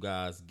black. Did you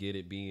guys get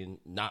it being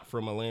not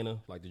from Atlanta?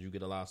 Like, did you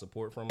get a lot of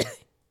support from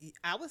it?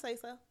 I would say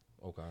so.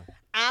 Okay.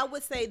 I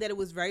would say that it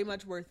was very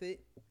much worth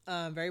it.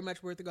 Very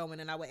much worth it going,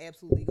 and I would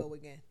absolutely go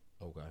again.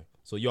 Okay.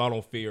 So y'all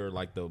don't fear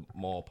like the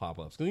mall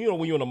pop-ups. Because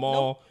when you're in the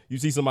mall, you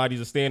see somebody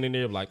just standing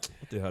there like,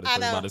 what the hell this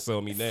person about to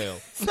sell me now?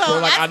 So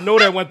like I know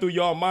that went through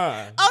y'all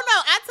mind. Oh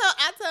no, I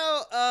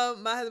tell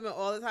my husband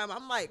all the time.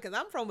 I'm like, because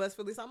I'm from West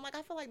Philly, so I'm like,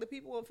 I feel like the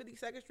people on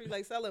 52nd Street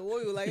like selling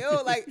oil, like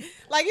yo, like you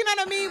know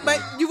what I mean? But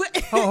you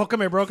Oh, come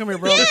here, bro. Yeah,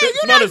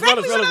 you know Smell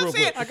exactly this what real I'm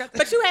saying. quick.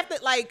 But you have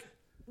to like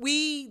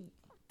we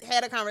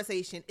had a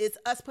conversation. It's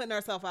us putting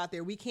ourselves out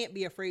there. We can't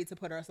be afraid to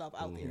put ourselves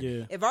out there.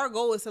 Yeah. If our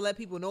goal is to let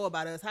people know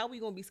about us, how are we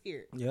gonna be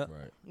scared? Yeah.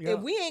 Right. Yeah. If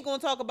we ain't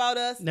gonna talk about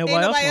us, Nobody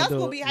ain't else nobody gonna else do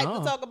gonna it. be hyped No.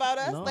 to talk about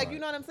us. No. Like, you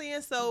know what I'm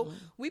saying? So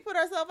we put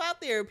ourselves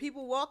out there.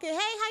 People walking, hey,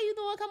 how you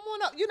doing? Come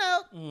on up. You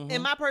know,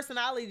 and my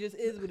personality just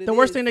is what it is. The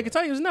worst thing they can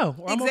tell you is no.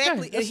 Or I'm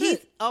exactly. okay. That's and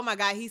it. oh my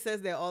God, he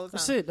says that all the time.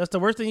 That's it. That's the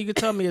worst thing you can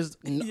tell me is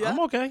Yeah. I'm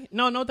okay.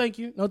 No, thank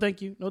you. No,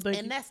 thank you. No, thank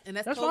you. And that's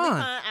That's totally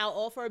fine. fine. I'll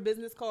offer a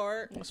business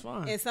card. That's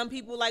fine. And some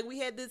people, like, we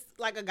had this,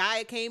 like, a guy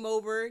that came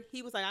over.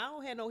 He was like, I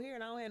don't have no hair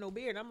and I don't have no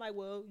beard. I'm like,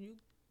 well,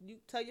 you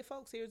tell your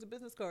folks, here's a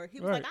business card. He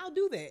was Right. like, I'll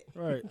do that.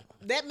 Right.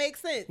 That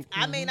makes sense.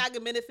 I may not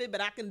get benefit,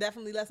 but I can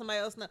definitely let somebody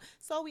else know.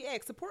 So we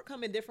ask. Support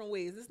come in different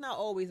ways. It's not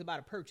always about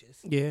a purchase.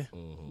 Yeah.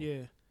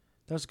 Yeah.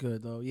 That's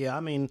good though. Yeah, I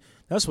mean,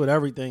 that's what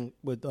everything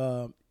with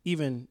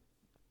even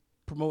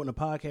promoting a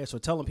podcast or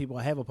telling people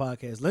I have a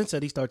podcast. Lynn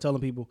said he started telling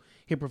people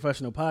he's a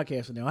professional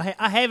podcaster now.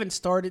 I haven't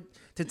started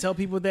to tell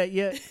people that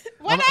yet.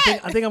 Why not?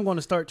 I think I'm going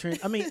to start training.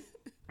 I mean,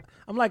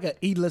 I'm like an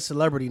E-list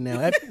celebrity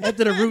now.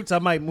 After the Roots, I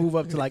might move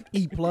up to like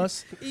E+.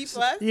 E+?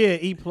 Yeah,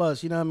 E+. You know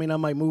what I mean? I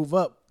might move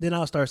up. Then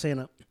I'll start saying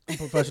I'm a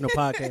professional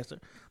podcaster.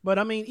 But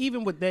I mean,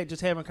 even with that,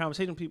 just having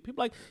conversation with people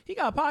like, he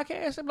got a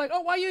podcast. I'm like, oh,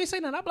 why you ain't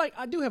saying that? I'm like,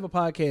 I do have a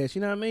podcast. You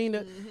know what I mean?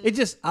 It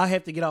just, I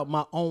have to get out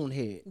my own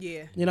head.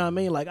 Yeah. You know what I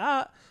mean? Like,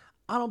 I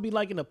don't be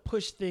liking to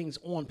push things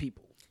on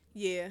people.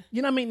 Yeah.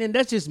 You know what I mean? And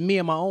that's just me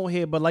in my own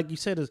head. But like you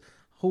said, is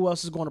who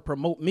else is going to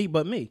promote me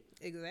but me?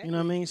 Exactly. You know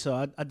what I mean? So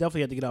I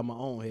definitely have to get out my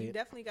own You head.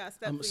 definitely got to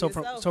step for So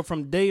yourself.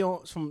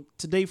 from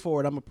today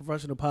forward, I'm a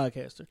professional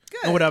podcaster.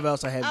 Good. And whatever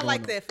else I have I going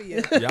like on. that for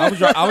you. Yeah, I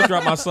was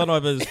dropping my son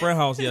off at his friend's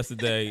house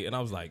yesterday, and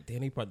I was like, "Damn,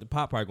 the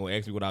pop probably gonna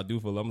ask me what I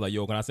do for him." I'm like,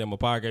 "Yo, can I say I'm a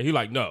podcast?" He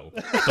like, "No,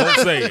 don't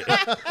say it."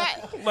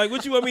 I'm like,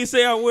 what you want me to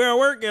say? Where I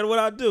work and what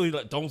I do? He's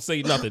like, "Don't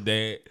say nothing,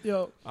 Dad."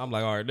 Yo, I'm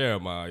like, "All right, never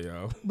mind,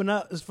 yo." but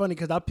now it's funny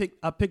because I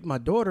picked my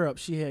daughter up.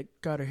 She had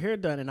got her hair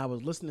done, and I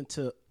was listening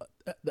to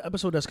the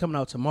episode that's coming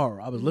out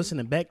tomorrow. I was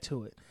listening back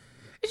to it,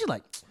 and she's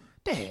like,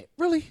 "Dad,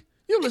 really?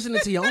 You're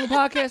listening to your own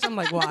podcast?" I'm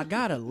like, "Well, I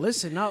gotta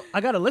listen.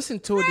 I gotta listen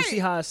to it to see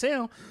how it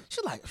sounds."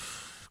 She's like,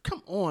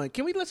 "Come on,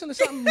 can we listen to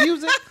something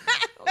music?"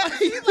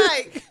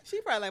 She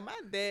probably like, my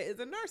dad is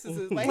a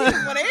narcissist. Like, he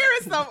just want to hear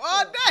it something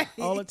all day.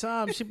 all the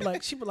time. She'd be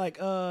like,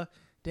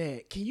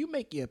 Dad, can you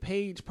make your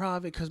page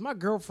private? Because my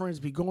girlfriends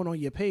be going on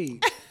your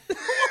page.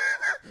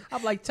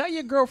 I'm like, tell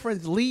your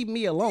girlfriends leave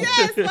me alone.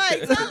 Yes,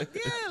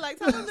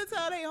 tell them to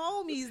tell their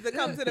homies to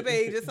come to the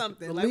page or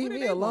something. Like, leave what do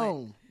me they alone.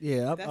 want?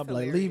 Yeah, That's I'm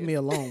like, leave me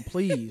alone,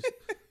 please.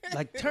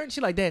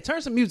 She like, Dad,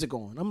 turn some music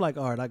on. I'm like,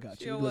 all right, I got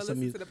you. She don't want to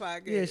listen to the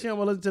podcast. Yeah, she don't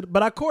want to listen to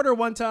but I caught her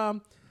one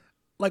time,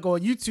 like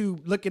on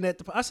YouTube, looking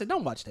at I said,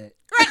 don't watch that.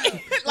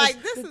 Right.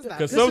 Like, this is not.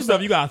 Because some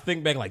stuff you gotta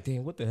think back, like,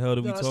 damn, what the hell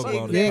did we No, talk about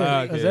on exactly. the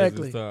podcast?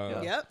 Exactly. this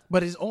time? Yep.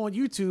 But it's on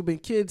YouTube,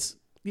 and kids,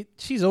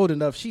 she's old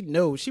enough. She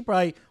knows. She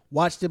probably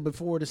watched it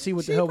before to see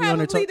what She the hell we on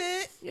there probably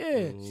talking.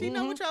 did. Yeah. She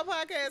know what your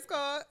podcast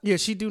called. Yeah,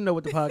 she do know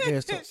what the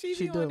podcast is. she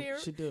She be on do. there.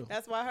 She do.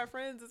 That's why her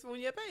friends is on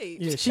your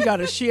page. Yeah,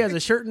 she has a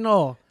shirt and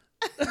all.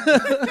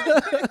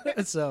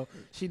 So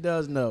she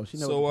does know. She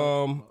knows.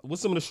 So,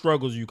 what's some of the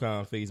struggles you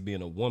kind of face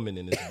being a woman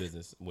in this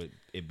business, with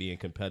it being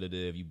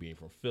competitive, you being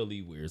from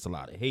Philly, where it's a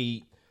lot of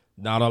hate,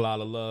 not a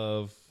lot of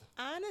love?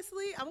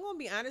 Honestly, I'm gonna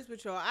be honest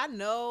with y'all. I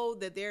know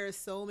that there are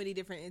so many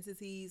different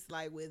entities,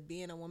 like with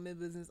being a woman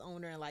business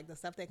owner and like the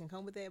stuff that can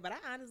come with that. But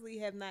I honestly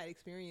have not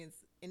experienced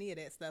any of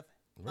that stuff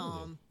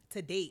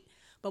to date.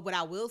 But what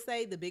I will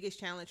say, the biggest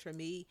challenge for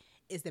me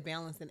is the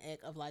balancing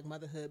act of like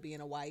motherhood,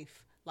 being a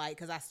wife. Like,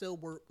 cause I still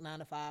work 9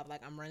 to 5.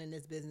 Like, I'm running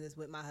this business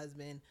with my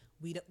husband.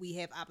 We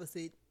have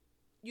opposite,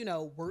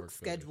 work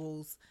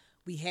schedules.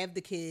 We have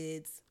the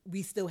kids.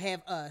 We still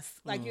have us.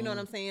 Like, you know what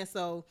I'm saying?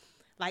 So,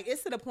 like,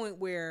 it's to the point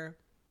where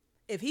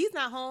if he's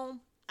not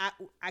home,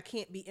 I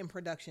can't be in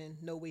production,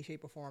 no way,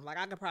 shape, or form. Like,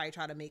 I could probably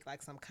try to make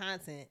like some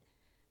content.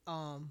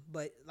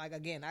 But like,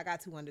 again, I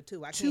got 2 under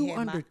 2. I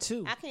can't have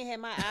 2. I can't have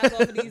my eyes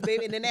off of these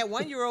babies. And then that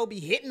 1-year-old be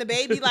hitting the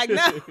baby like,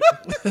 no.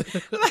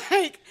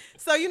 Like,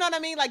 so you know what I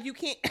mean? Like, you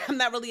can't, I'm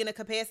not really in a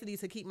capacity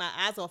to keep my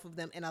eyes off of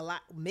them, and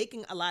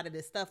making a lot of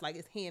this stuff, like,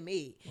 it's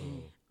handmade.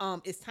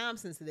 It's time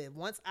sensitive.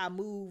 Once I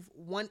move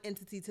one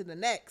entity to the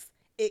next,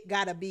 it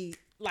gotta be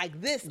like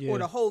this, or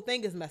the whole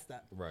thing is messed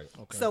up. Right.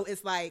 Okay. So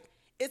it's like,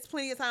 it's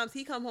plenty of times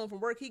he come home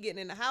from work, he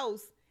getting in the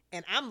house,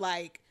 and I'm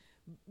like,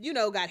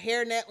 got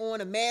hairnet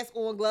on, a mask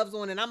on, gloves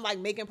on, and I'm like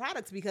making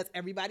products because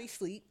everybody's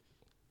asleep.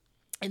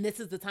 And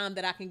this is the time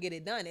that I can get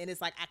it done. And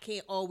it's like, I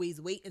can't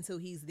always wait until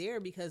he's there,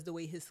 because the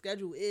way his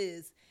schedule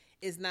is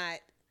not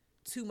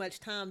too much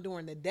time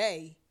during the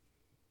day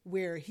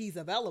where he's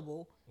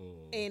available.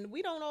 And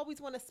we don't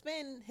always want to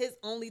spend his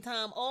only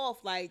time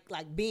off like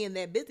being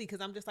that busy, because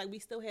I'm just like, we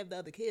still have the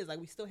other kids. Like,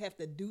 we still have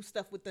to do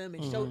stuff with them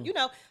and show,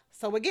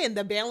 So again,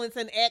 the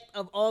balancing act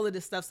of all of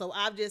this stuff. So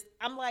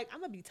I'm like, I'm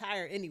going to be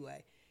tired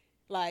anyway.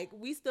 Like,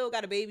 we still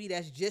got a baby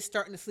that's just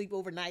starting to sleep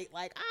overnight.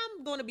 Like,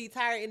 I'm going to be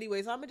tired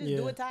anyway, so I'm going to just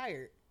do it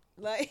tired.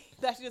 Like,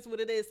 that's just what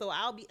it is. So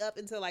I'll be up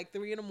until like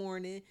 3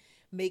 a.m,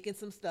 making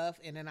some stuff,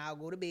 and then I'll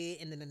go to bed,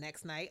 and then the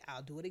next night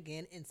I'll do it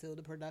again until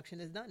the production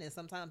is done. And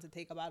sometimes it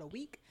take about a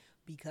week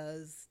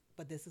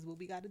but this is what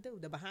we got to do.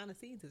 The behind the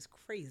scenes is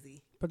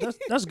crazy. But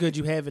that's good.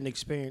 You haven't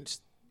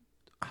experienced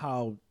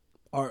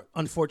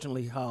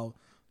unfortunately how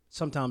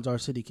sometimes our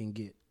city can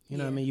get. You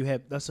know what I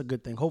mean? That's a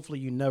good thing. Hopefully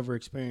you never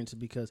experience it,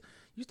 because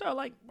you start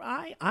like,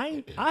 I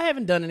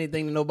haven't done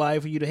anything to nobody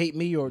for you to hate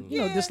me, or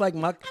you know, just like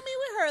my. I mean,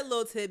 we heard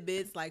little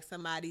tidbits like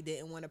somebody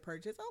didn't want to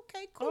purchase.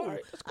 Okay, cool.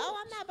 Right, cool.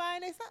 Oh, I'm not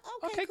buying it.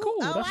 Okay, cool.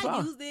 cool. Oh, That's I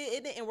fine. used it.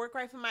 It didn't work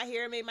right for my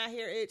hair. It made my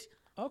hair itch.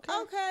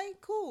 Okay,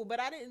 cool. But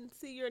I didn't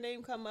see your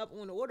name come up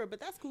on the order. But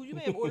that's cool. You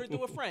may have ordered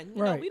through a friend.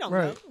 You know, we don't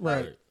know.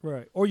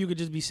 Right. Or you could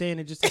just be saying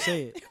it just to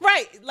say it.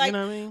 Right. Like, you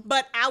know what I mean?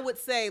 But I would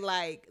say,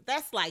 like,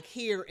 that's like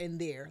here and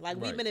there.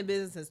 Like, we've been in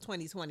business since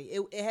 2020.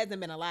 It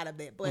hasn't been a lot of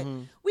that. But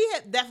we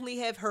definitely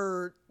have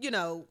heard, you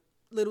know,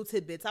 little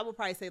tidbits. I would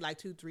probably say like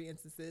 2-3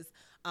 instances.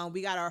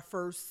 We got our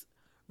first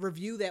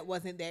review that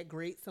wasn't that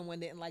great.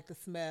 Someone didn't like the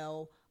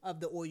smell of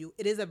the oil.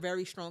 It is a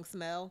very strong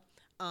smell.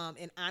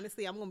 And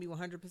honestly, I'm going to be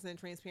 100%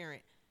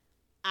 transparent.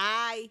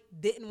 I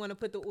didn't want to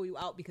put the oil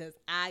out because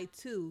I,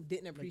 too,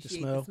 didn't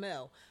appreciate the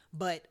smell.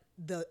 But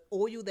the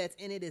oil that's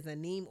in it is a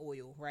neem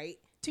oil, right?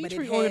 Tea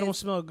tree oil don't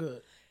smell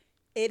good.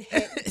 It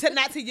had,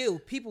 not to you.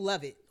 People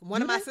love it.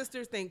 One of my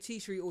sisters think tea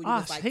tree oil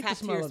is like top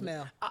tier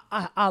smell.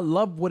 I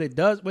love what it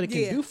does, what it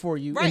can do for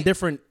you in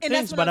different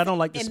things, but I don't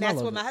like the smell of it. And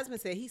that's what my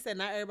husband said. He said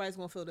not everybody's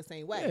going to feel the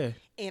same way.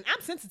 Yeah. And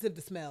I'm sensitive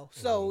to smell.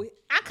 So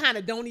I kind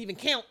of don't even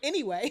count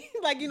anyway.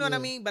 Like, you know what I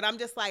mean? But I'm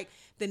just like,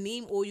 the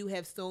neem oil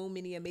have so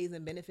many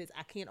amazing benefits.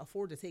 I can't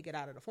afford to take it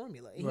out of the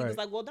formula. And he was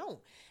like, well, don't.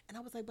 And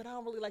I was like, but I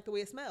don't really like the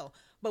way it smells.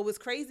 But what's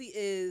crazy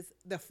is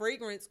the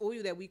fragrance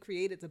oil that we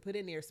created to put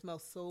in there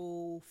smells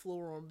so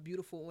floral and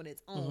beautiful on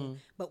its own.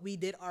 But we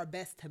did our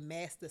best to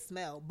mask the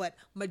smell. But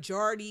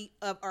majority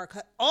of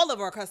all of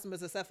our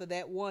customers, except for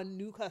that one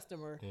new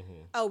customer,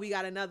 we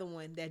got another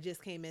one that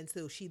just came in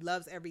too. She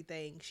loves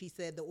everything. She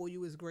said the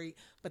oil is great,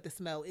 but the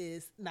smell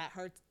is not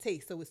her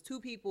taste. So it's two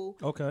people.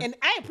 Okay. And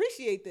I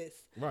appreciate this.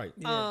 Right.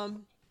 Yeah.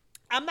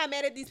 I'm not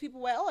mad at these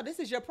people at all. This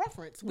is your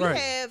preference. We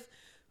have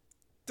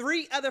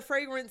 3 other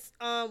fragrance.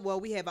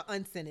 We have an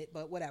unscented,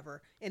 but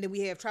whatever. And then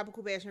we have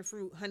tropical passion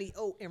fruit, honey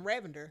oat, and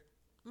lavender.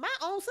 My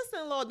own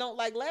sister-in-law don't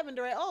like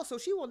lavender at all, so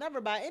she will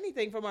never buy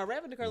anything from our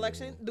lavender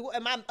collection.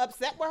 Am I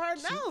upset with her?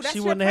 No, that's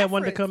she wouldn't have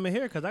one to come in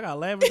here because I got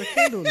lavender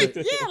candle.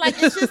 Yeah,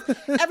 like it's just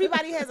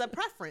everybody has a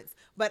preference.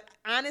 But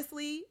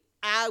honestly,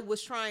 I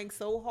was trying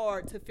so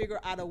hard to figure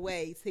out a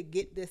way to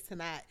get this to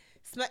not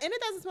smell, and it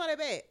doesn't smell that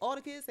bad. All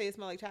the kids say it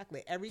smells like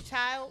chocolate. Every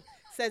child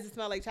says it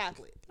smells like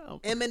chocolate.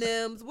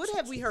 M&M's. What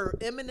have we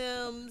heard?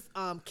 M&M's,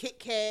 Kit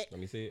Kat. Let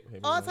me see it.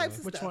 All types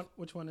of stuff.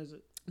 Which one is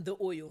it? The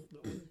oil.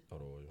 The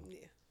oil. Yeah.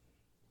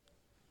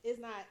 It's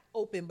not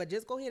open, but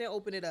just go ahead and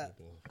open it up.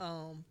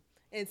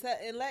 And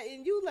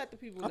you let the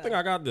people know. I think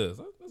I got this.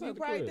 You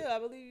probably did. I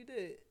believe you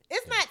did.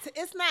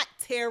 It's not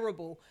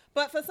terrible,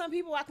 but for some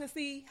people, I can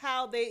see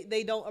how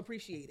they don't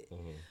appreciate it.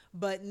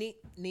 But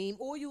neem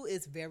oil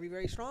is very,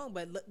 very strong.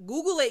 But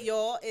Google it,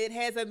 y'all. It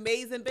has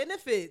amazing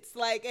benefits.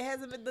 Like it has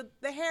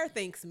the hair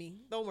thanks me.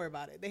 Don't worry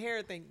about it. The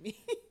hair thanks me.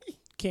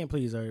 Can't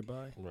please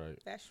everybody. Right.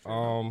 That's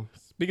true.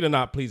 Speaking of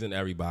not pleasing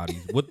everybody,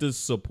 what does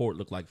support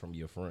look like from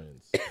your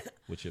friends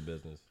with your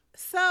business?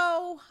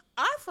 So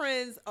our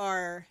friends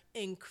are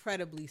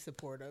incredibly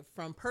supportive,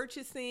 from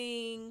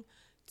purchasing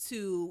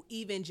to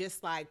even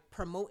just like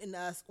promoting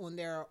us on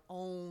their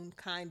own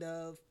kind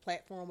of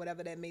platform,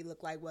 whatever that may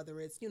look like, whether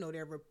it's,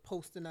 they're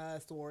posting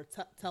us or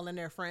telling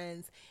their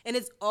friends. And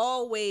it's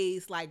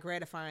always like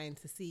gratifying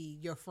to see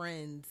your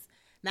friends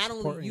not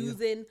only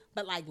using,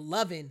 but like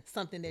loving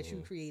something that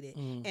you created.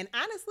 And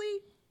honestly,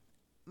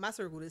 my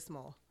circle is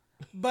small,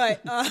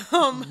 but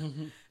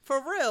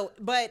for real,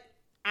 but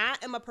I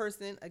am a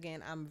person,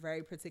 again, I'm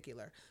very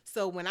particular.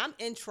 So when I'm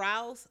in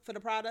trials for the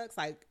products,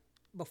 like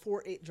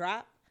before it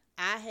dropped,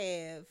 I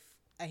have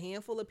a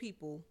handful of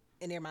people,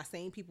 and they're my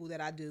same people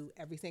that I do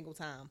every single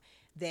time,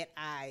 that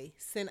I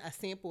send a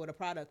sample of the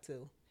product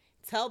to.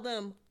 Tell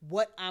them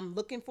what I'm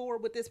looking for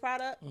with this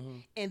product,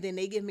 and then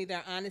they give me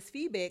their honest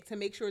feedback to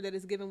make sure that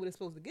it's giving what it's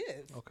supposed to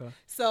give. Okay.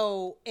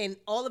 So, and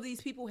all of these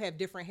people have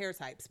different hair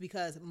types,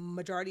 because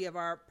majority of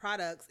our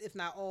products, if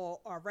not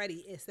all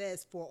already, it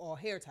says for all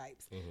hair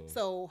types.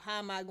 So how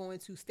am I going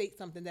to state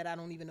something that I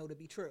don't even know to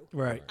be true?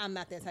 Right. I'm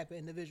not that type of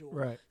individual.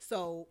 Right.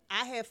 So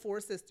I have 4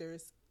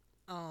 sisters,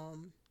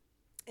 and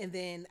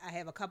then I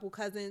have a couple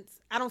cousins.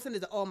 I don't send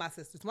it to all my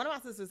sisters. One of my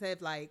sisters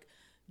have like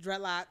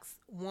dreadlocks,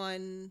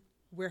 one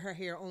wear her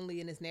hair only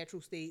in its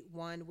natural state,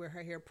 one wear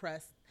her hair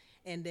pressed,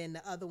 and then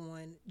the other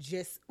one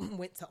just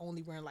went to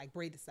only wearing like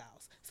braided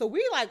styles. So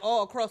we like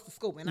all across the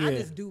scope, and I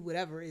just do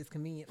whatever is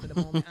convenient for the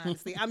moment,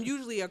 honestly. I'm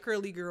usually a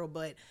curly girl,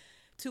 but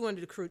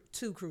 200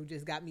 crew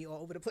just got me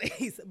all over the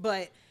place.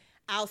 But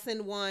I'll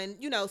send one,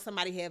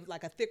 somebody have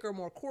like a thicker,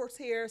 more coarse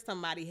hair.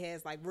 Somebody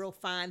has like real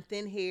fine,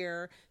 thin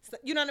hair. So,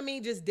 you know what I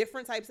mean? Just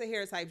different types of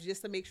hair types,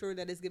 just to make sure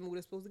that it's giving what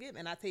it's supposed to give.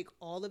 And I take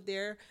all of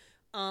their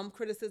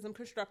criticism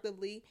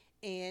constructively,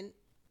 and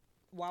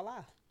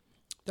voila.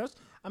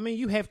 I mean,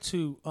 you have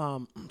to.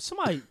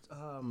 Somebody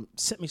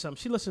sent me something.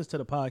 She listens to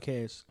the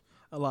podcast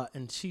a lot,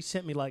 and she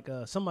sent me like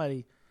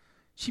somebody.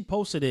 She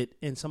posted it,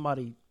 and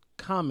somebody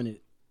commented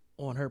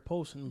on her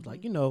post, and was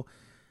like,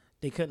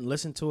 they couldn't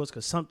listen to us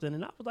because something,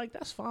 and I was like,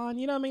 that's fine.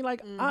 You know what I mean?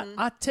 Like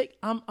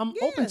I'm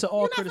open to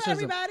all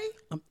criticism. Not for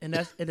everybody. And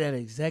that's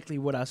exactly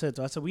what I said.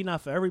 So I said, we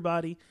not for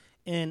everybody.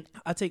 And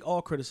I take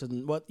all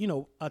criticism. But,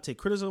 I take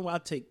criticism. I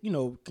take,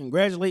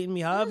 congratulating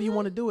me, however you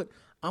want to do it.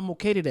 I'm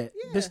okay to that.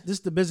 Yeah. This is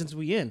the business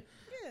we in.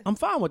 Yeah. I'm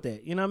fine with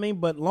that. You know what I mean?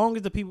 But long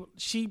as the people,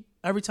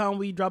 every time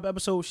we drop an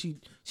episode, she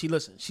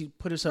listens. She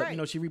put us up,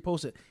 Right. she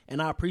reposts it.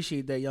 And I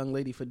appreciate that young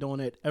lady for doing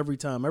that every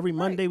time. Every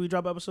Monday we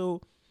drop an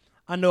episode.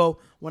 I know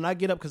when I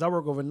get up, because I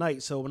work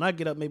overnight. So when I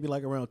get up maybe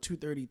like around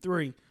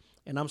 2:33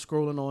 and I'm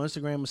scrolling on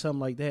Instagram or something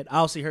like that,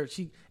 I'll see her.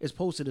 She is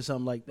posted or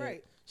something like that.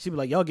 Right. She'll be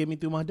like, y'all get me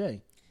through my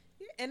day.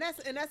 And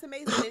that's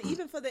amazing. And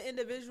even for the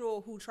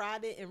individual who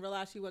tried it and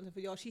realized she wasn't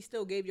for y'all, she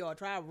still gave y'all a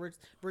try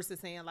versus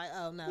saying like,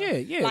 oh no.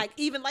 Yeah. Like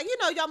even like,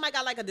 y'all might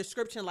got like a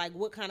description like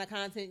what kind of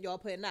content y'all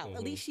putting out.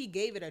 At least she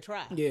gave it a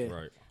try. Yeah.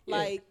 Right.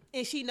 Like,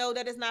 and she know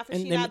that it's not for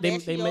And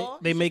y'all.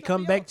 they may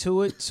come back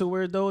to it to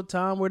where though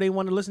time where they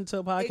want to listen to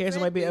a podcast. It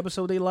might be an Exactly.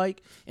 episode they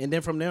like, and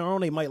then from there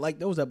on they might like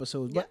those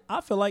episodes. But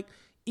I feel like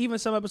even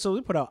some episodes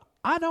we put out,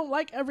 I don't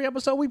like every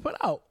episode we put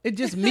out. It's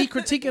just me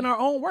critiquing our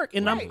own work,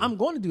 and Right. I'm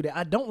going to do that.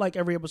 I don't like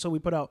every episode we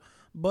put out,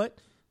 but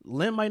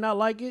Lynn might not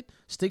like it.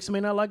 Sticks may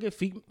not like it.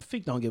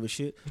 Feek don't give a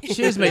shit.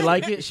 Shiz may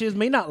like it. Shiz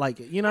may not like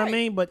it. You know what I Right.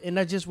 mean? But and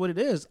that's just what it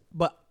is.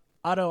 But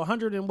out of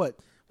 100 and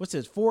what's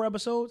this? 4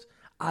 episodes.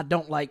 I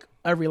don't like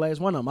every last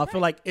one of them. I feel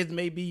like it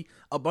may be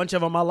a bunch of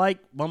them I like.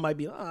 One might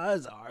be,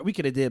 that's all right. We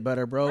could have did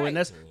better, bro. Right.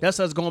 And that's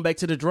us going back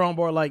to the drawing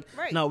board. Like,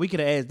 Right. no, we could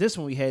have asked this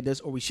when we had this,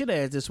 or we should have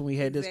asked this when we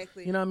had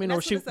Exactly. this. You know what I mean? And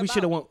Or that's what it's we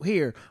should have about. went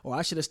here, or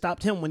I should have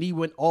stopped him when he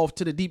went off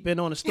to the deep end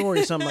on a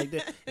story or something like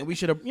that. And we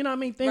should have, you know what I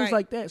mean? Things Right.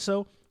 like that.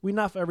 So we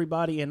not for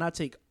everybody, and I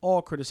take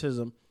all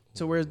criticism.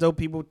 To whereas though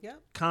people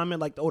Yep.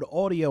 comment like, the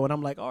audio, and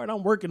I'm like, all right,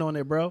 I'm working on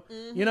it, bro.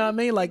 You know what I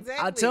mean? Like I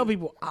Exactly. tell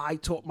people, I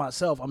taught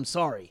myself. I'm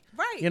sorry.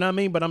 Right. You know what I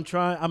mean? But I'm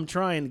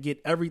trying to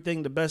get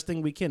everything the best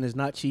thing we can. It's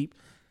not cheap.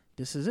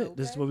 This is it.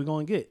 This is Okay. what we're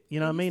gonna get. You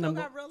know what I mean? You I'm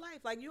still got real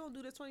life. Like you don't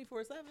do this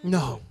 24/7.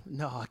 no,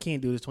 I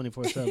can't do this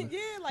 24/7. Yeah,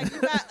 like you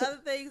got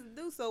other things to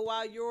do. So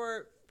while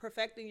you're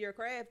perfecting your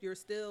craft, you're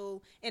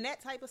still, and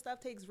that type of stuff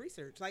takes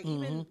research. Like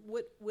even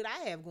what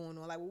I have going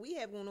on, like what we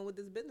have going on with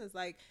this business,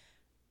 like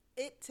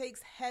it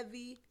takes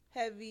heavy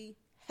It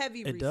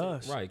research.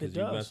 does. Right, It because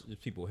you does. mess with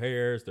people's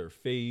hairs, their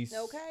face.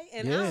 Okay,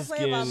 and Yeah. I don't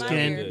play about my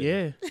Skin,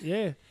 hair.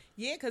 Yeah.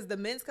 Yeah, because the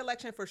men's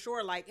collection for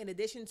sure, like in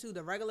addition to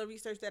the regular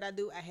research that I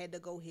do, I had to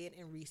go ahead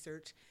and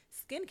research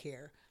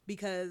skincare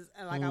because,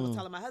 like I was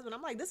telling my husband,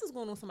 I'm like, this is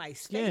going on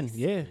somebody's Skin. face.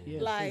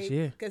 Yeah. Like,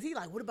 yeah. because he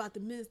like, what about the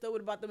men's though?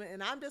 What about the men?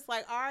 And I'm just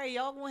like, all right,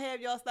 y'all gonna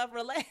have y'all stuff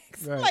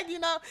relaxed, Right. like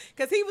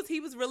because he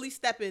was really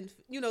stepping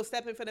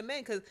for the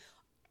men because.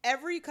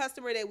 Every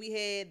customer that we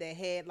had that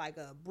had like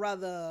a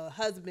brother,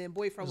 husband,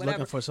 boyfriend, Was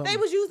whatever, looking for something. they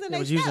was using They their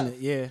was stuff. using it,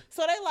 yeah.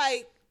 So they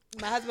like,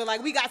 my husband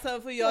like, we got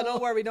something for y'all.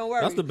 Don't worry.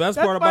 That's the best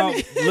That's part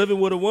funny. about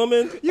living with a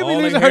woman. You all be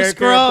them using her hair care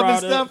scrub and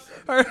products.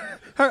 stuff.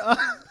 Her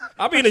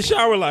I be in the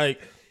shower like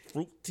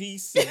fruit tea,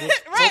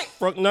 Right.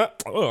 fruit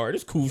nut. Oh, all right,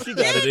 it's cool. She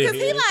got Yeah, it in because he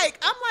here. like,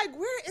 I'm like,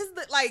 where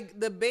is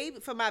the baby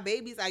for my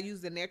babies? I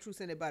use the natural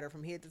scented butter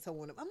from head to toe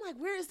on them. I'm like,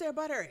 where is their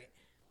butter at?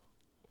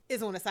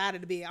 It's on the side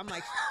of the bed. I'm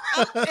like,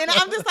 and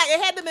I'm just like, it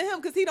had to be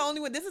him because he the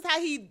only one. This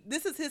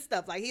is his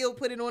stuff. Like he'll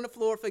put it on the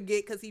floor,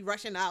 forget because he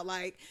rushing out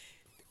like.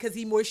 Because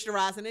he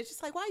moisturizing. It's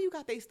just like, why you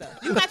got their stuff?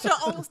 You got your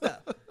own stuff.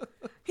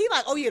 He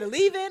like, oh yeah, the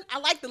leave-in. I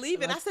like the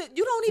leave-in. I said,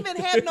 you don't even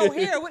have no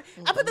hair.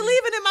 I put the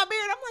leave-in in my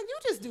beard. I'm like, you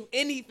just do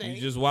anything.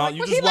 You just wild.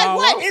 You But just he like, wild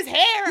what? out. His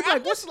hair. He's I'm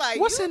like, just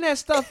like, what's you- in that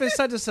stuff is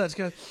such and such?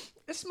 Cause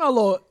it smell a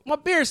little. My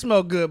beard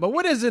smell good, but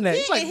what is in that? Yeah,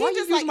 He's like, and why he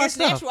you just use like, my it's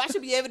stuff? natural. I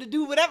should be able to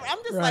do whatever. I'm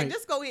just Right. like,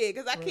 just go ahead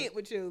because I can't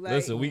with you. Like,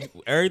 Listen,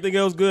 everything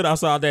else good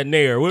outside that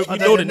nair. We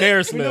know the nair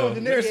We smell. know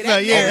the nair Yeah, smell.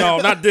 that- Yeah. Oh,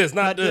 no, not this,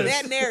 not this.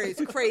 that nair is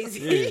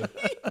crazy. Yeah.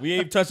 We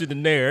ain't touching the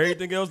nair.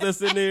 Everything else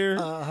that's in there.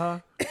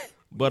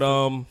 But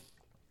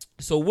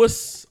so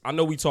I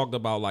know we talked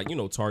about like,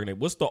 targeting.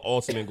 What's the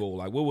ultimate goal?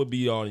 Like what would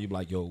be on you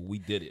like, yo, we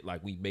did it.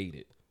 Like we made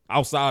it.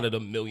 Outside of the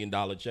 $1 million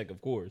check,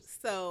 of course.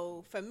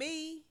 So for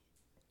me,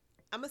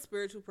 I'm a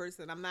spiritual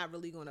person. I'm not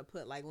really going to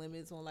put like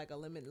limits on like a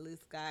limitless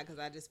guy because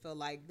I just feel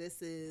like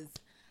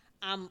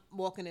I'm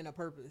walking in a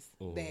purpose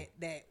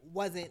that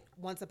wasn't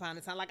once upon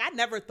a time. Like I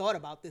never thought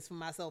about this for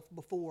myself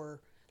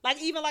before.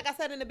 Like even like I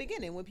said in the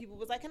beginning when people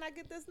was like, can I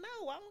get this?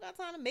 No, I don't got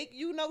time to make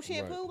you no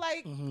shampoo.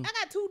 Right. Like I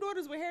got 2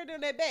 daughters with hair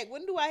down their back.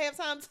 When do I have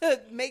time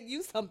to make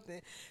you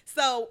something?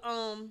 So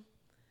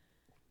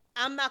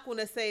I'm not going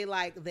to say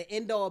like the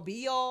end all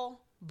be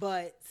all,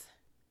 but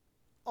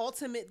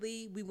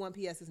ultimately we want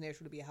PS is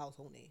Natural to be a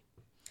household name.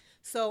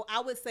 So I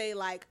would say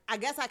like, I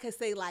guess I could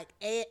say like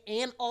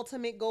an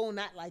ultimate goal,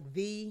 not like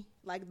the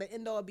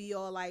end all be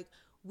all. Like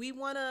we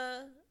want,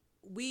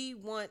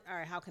 all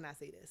right, how can I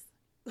say this?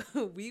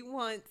 We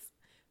want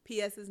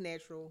PS is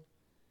Natural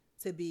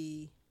to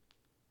be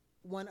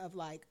one of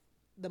like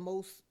the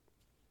most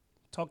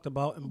talked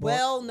about and bought.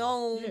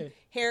 well-known Yeah.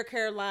 hair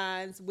care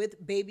lines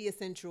with baby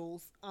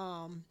essentials,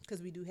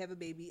 because we do have a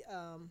baby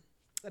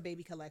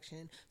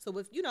collection. So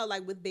with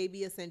like with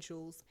baby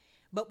essentials,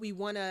 but we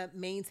want to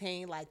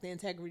maintain like the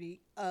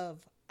integrity of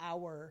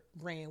our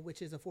brand,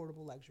 which is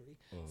affordable luxury.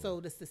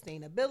 So the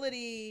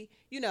sustainability,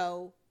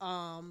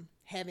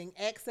 having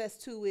access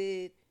to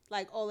it,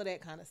 like all of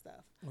that kind of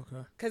stuff.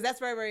 Okay. Because that's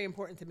very, very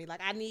important to me.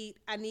 Like I need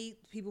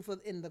people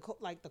in the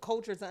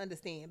culture to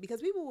understand,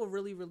 because people will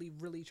really, really,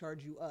 really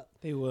charge you up.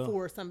 They will.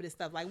 For some of this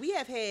stuff. Like we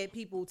have had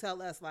people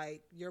tell us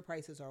like your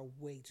prices are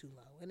way too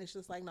low, and it's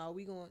just like, no,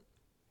 we going.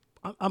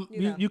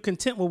 You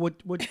content with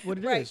what it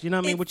Right. is. You know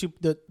what I mean? What you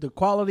the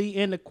quality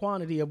and the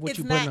quantity of what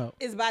you put out.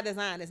 It's by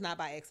design. It's not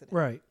by accident.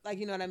 Right. Like,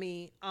 you know what I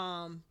mean?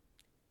 And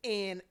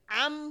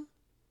and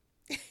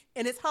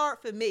it's hard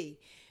for me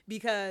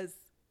because,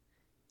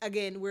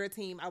 again, we're a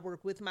team. I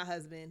work with my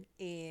husband,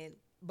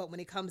 but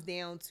when it comes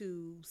down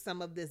to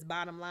some of this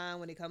bottom line,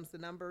 when it comes to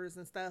numbers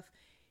and stuff,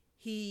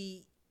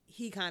 he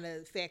kind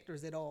of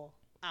factors it all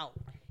out.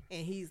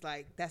 And he's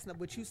like, that's not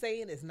what you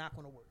saying. It's not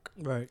going to work.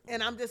 Right.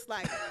 And I'm just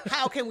like,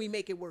 how can we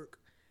make it work?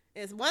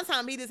 And one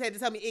time he just had to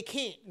tell me it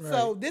can't. Right.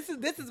 So this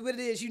is what it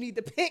is. You need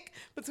to pick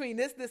between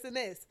this, and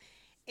this.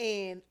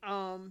 And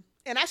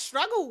I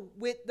struggle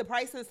with the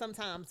pricing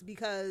sometimes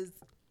because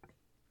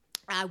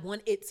I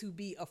want it to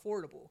be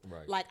affordable.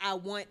 Right. Like I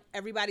want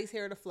everybody's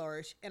hair to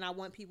flourish, and I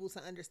want people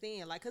to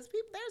understand, like, because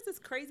there's this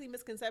crazy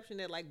misconception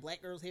that like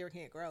black girls' hair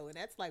can't grow, and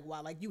that's like why,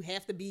 like, you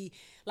have to be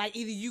like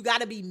either you got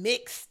to be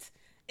mixed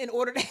in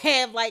order to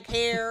have like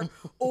hair,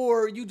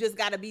 or you just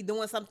got to be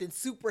doing something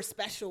super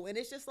special, and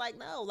it's just like,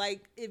 no,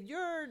 like if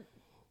you're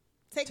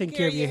taking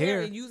care of your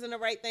hair and using the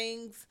right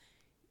things.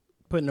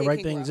 Putting the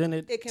right things in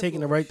it, taking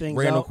the right things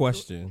Random out.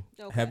 question.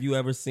 Okay. Have you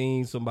ever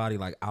seen somebody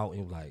like out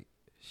and like,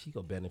 she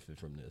gonna benefit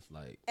from this?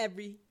 Like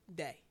Every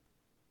day.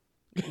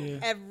 Yeah.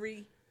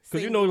 Every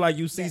because like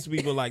you see some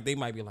people like they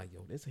might be like,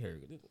 yo, this hair,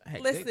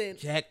 Listen,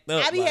 jacked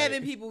up. I be like,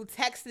 having people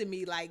texting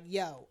me like,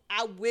 yo,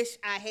 I wish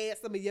I had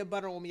some of your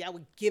butter on me. I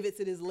would give it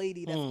to this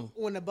lady that's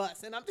on the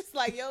bus. And I'm just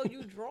like, yo,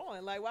 you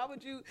drawing. Like, why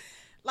would you?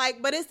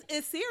 Like, but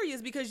it's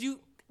serious because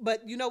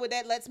but you know what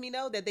that lets me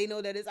know? That they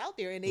know that it's out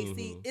there and they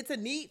see it's a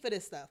need for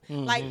this stuff.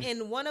 Like,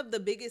 and one of the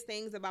biggest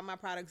things about my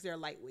products, they're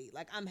lightweight.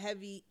 Like, I'm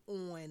heavy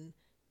on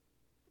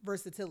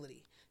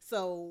versatility.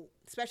 So,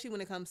 especially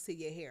when it comes to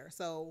your hair.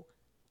 So,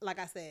 like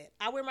I said,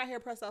 I wear my hair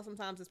pressed out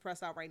sometimes. It's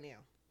pressed out right now.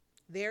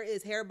 There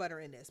is hair butter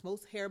in this.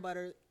 Most hair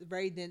butter,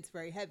 very dense,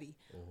 very heavy.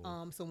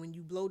 So when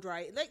you blow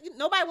dry, like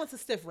nobody wants a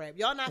stiff wrap.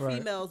 Y'all not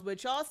females,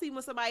 but y'all see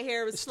when somebody's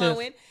hair is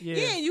flowing. Yeah,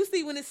 and you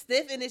see when it's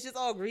stiff and it's just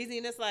all greasy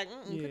and it's like,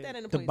 put that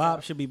in the ponytail. The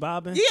bob should be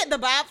bobbing. Yeah, the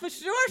bob for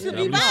sure should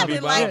be should be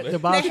bobbing. Like bobbing. The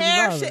bob the should be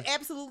hair bobbing. should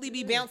absolutely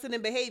be bouncing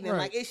and behaving. Right.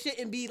 Like it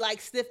shouldn't be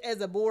like stiff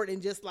as a board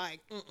and just like,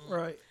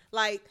 Right.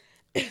 Like,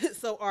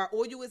 so our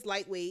oil is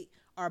lightweight.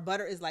 Our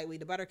butter is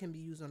lightweight. The butter can be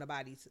used on the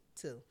body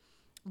too.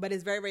 But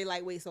it's very, very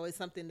lightweight, so it's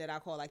something that I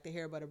call like the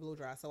hair butter blow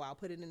dry. So I'll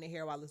put it in the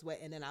hair while it's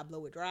wet, and then I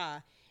blow it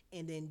dry.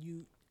 And then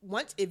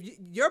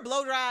your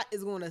blow dry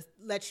is going to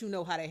let you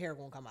know how that hair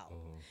going to come out.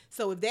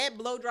 So if that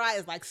blow dry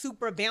is like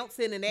super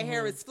bouncing and that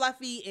hair is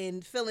fluffy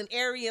and feeling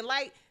airy and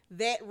light,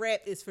 that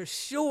wrap is for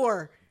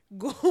sure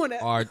going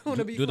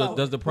to be flowing.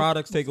 Does the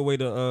products take away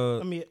the?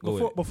 I mean, go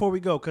ahead. before we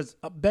go, because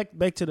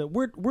back to the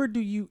where do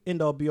you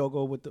end all be all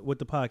go with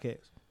the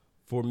podcast?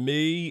 For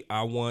me,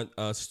 I want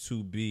us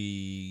to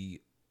be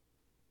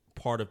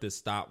part of this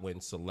stop when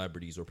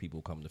celebrities or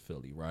people come to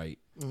Philly, right?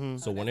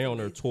 So when they're on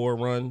their tour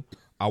run,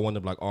 I want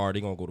them like, all right,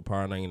 they're going to go to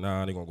Power 99,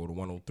 they're going to go to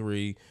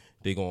 103,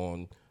 they're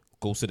going to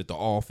go sit at the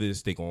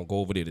office, they're going to go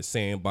over there to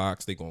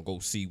Sandbox, they're going to go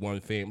see One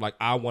Fam. Like,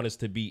 I want us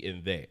to be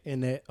in that.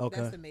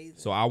 Okay. That's amazing.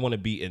 So I want to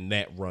be in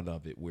that run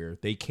of it where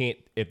they can't,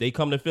 if they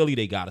come to Philly,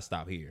 they got to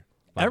stop here.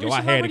 Like, Every yo,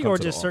 I had to celebrity come or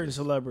to the just certain office.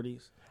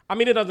 celebrities? I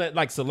mean, it doesn't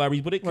like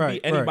celebrities, but it could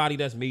Right, be anybody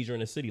that's major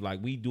in the city.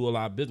 Like, we do a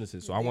lot of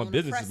businesses. So I They want on the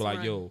businesses to be press like,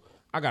 run. yo,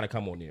 I got to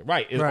come on there.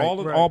 Right. It's Right,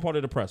 all part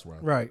of the press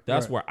run. Right,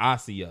 That's right. where I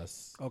see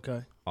us.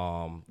 Okay.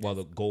 Well,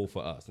 the goal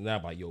for us. And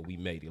now like, yo, we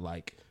made it.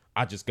 Like,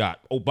 I just got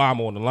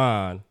Obama on the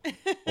line.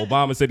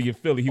 Obama said he in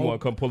Philly. He want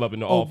to come pull up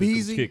in the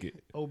office and kick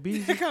it.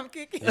 Obese. Come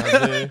kick it. You know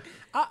what I'm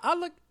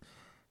saying?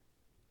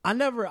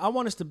 I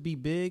want us to be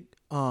big,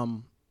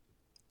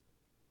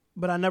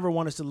 but I never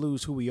want us to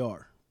lose who we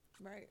are.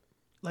 Right.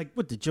 Like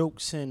with the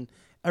jokes and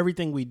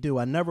everything we do,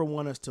 I never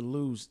want us to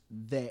lose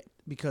that,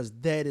 because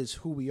that is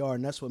who we are,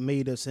 and that's what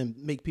made us and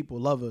make people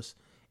love us.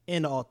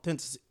 And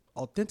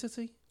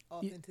authenticity.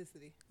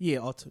 Authenticity.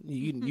 Yeah,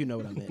 you know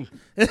what I meant.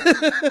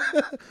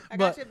 I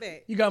got your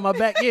back. You got my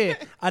back. Yeah,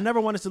 I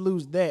never want us to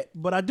lose that,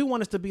 but I do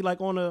want us to be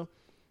like on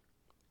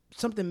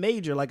something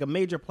major, like a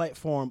major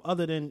platform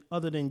other than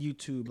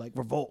YouTube, like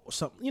Revolt or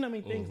something. You know what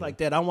I mean? Things like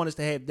that. I want us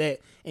to have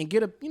that and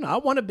get I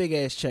want a big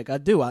ass check. I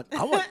do. I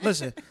want.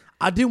 Listen,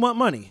 I do want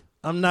money.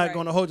 I'm not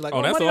going to hold you like,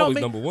 that's money always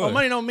don't mean, number one.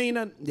 money don't mean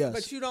nothing. Yes.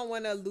 But you don't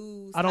want to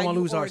lose. I don't want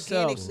to lose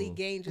ourselves. organically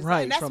gain yourself.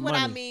 Right, And that's from what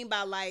I money. mean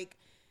by like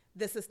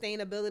the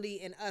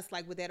sustainability in us,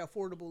 like with that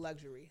affordable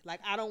luxury.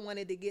 Like I don't want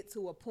it to get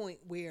to a point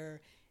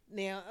where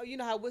now. You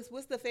know how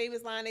what's the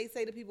famous line they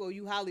say to people? Oh,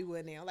 you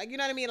Hollywood now. Like, you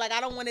know what I mean? Like,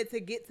 I don't want it to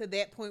get to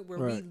that point where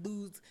we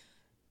lose.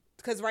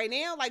 Because right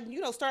now, like, you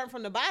know, starting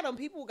from the bottom,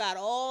 people got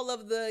all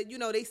of the, you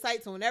know, they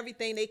sites on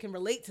everything. They can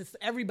relate to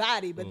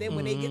everybody. But then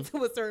when they get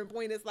to a certain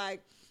point, it's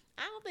like,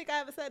 I don't think I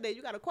ever said that.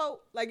 You got a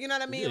quote, like, you know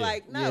what I mean?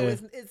 Like, no,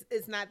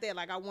 it's not that.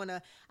 Like, I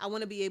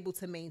wanna be able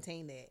to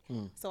maintain that.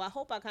 So I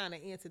hope I kind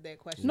of answered that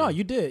question. No,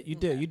 you did.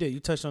 You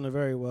touched on it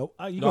very well.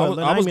 I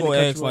was gonna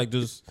ask, like,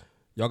 just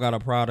y'all got a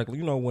product,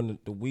 you know, when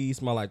the weed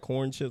smell like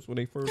corn chips when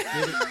they first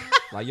get it.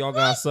 Like, y'all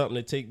got something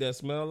to take that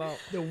smell out?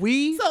 The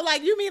weed? So,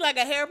 like, you mean like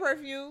a hair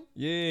perfume?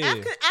 Yeah.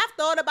 I've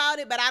thought about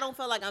it, but I don't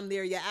feel like I'm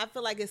there yet. I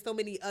feel like there's so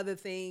many other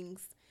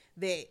things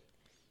that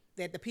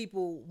the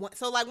people want.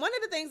 So, like, one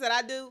of the things that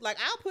I do, like,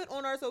 I'll put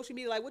on our social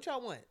media, like, what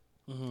y'all want?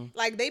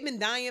 Like, they've been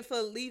dying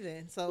for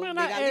leaving, so they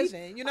got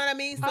leaving. You know what I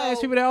mean? So, I ask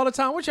people that all the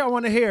time. What y'all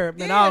want to hear?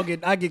 Man,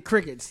 I get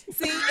crickets.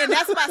 See, and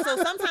that's why.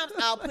 So sometimes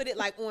I'll put it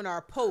like on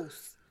our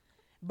posts.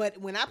 But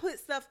when I put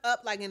stuff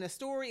up like in a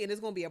story and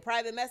it's going to be a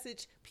private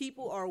message,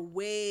 people are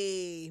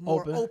way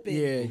more open.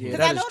 Yeah,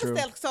 because I noticed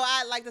that. So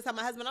I like to tell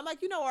my husband, I'm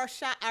like, you know, our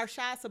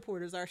shy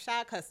supporters, our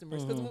shy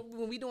customers. Because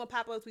when we doing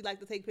pop-ups, we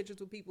like to take pictures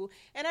with people.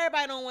 And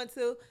everybody don't want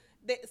to.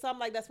 So I'm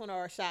like, that's one of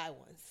our shy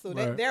ones. So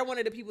they're one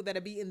of the people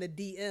that'll be in the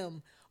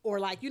DM or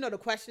like, you know, the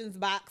questions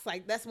box.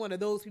 Like, that's one of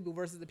those people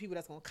versus the people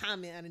that's going to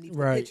comment underneath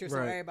the picture so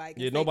everybody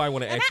can see. Nobody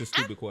want to ask a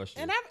stupid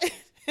question.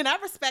 And I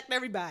respect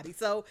everybody.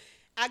 So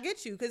I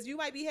get you, because you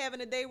might be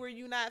having a day where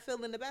you're not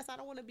feeling the best. I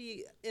don't want to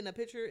be in a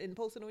picture and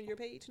post it on your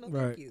page. No,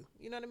 thank you.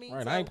 You know what I mean?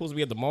 Right. So, I ain't supposed to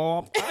be at the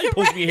mall. I ain't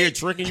supposed to be here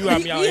tricking you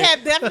out. We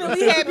have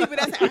definitely had people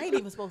that say, I ain't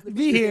even supposed to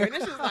be here. And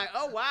it's just like,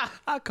 oh, wow.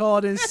 I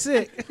called in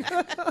sick.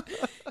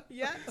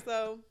 Yeah,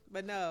 so,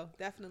 but no,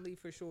 definitely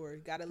for sure.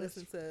 Got to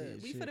listen to,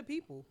 we for the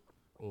people.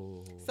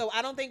 Oh. So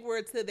I don't think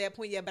we're to that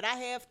point yet, but I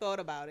have thought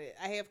about it.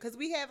 Because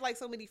we have like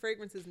so many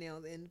fragrances now,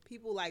 and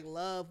people like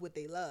love what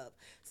they love.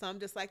 So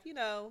I'm just like, you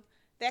know,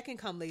 that can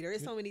come later.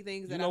 There's so many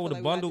things that I feel the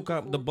like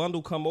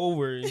bundle come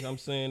over. You know what I'm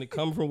saying? It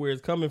come from where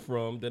it's coming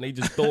from. Then they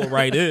just throw it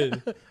right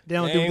in. They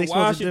don't do what they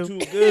wash supposed to it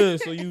do. too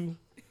good. So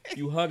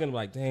you hugging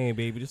like, dang,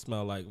 baby, this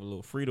smell like a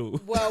little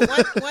Frito. Well,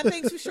 one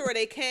thing's for sure,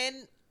 they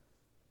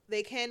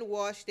can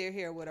wash their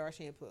hair with our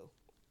shampoo.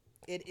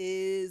 It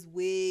is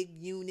wig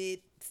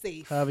unit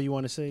safe. However you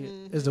want to say it.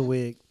 It's a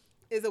wig.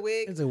 Is a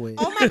wig? It's a wig.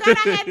 Oh my God,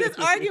 I had this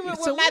argument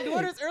with my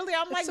daughters earlier.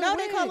 I'm like, no,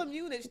 they call them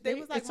units. They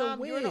was like,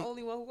 Mom, you're the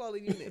only one who call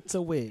it unit. It's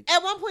a wig.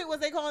 At one point, was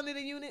they calling it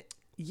a unit?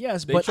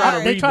 Yes, they but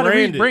try to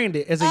rebrand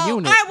it as a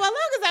unit. All right, well,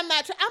 long as I'm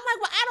not, I'm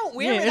like, well, I don't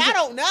wear it. I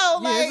don't know.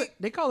 Like,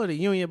 they call it a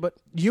unit,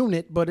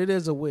 but it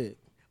is a wig.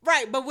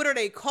 Right, but what are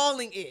they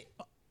calling it?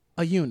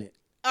 A unit.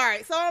 All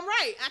right, so I'm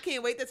right. I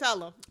can't wait to tell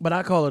them. But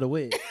I call it a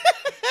wig.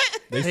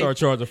 They start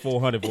charging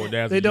 $400 for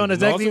it. They doing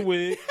exactly. A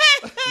wig.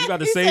 You got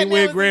the same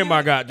wig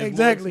grandma got. Just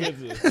exactly.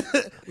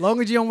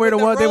 Long as you don't wear the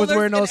ones they was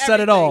wearing on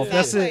Set It Off. Yeah.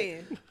 That's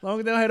it. Long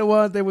as they don't have the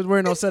ones they was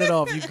wearing on Set It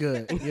Off, you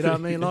good. You know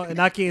what I mean? And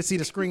I can't see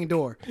the screen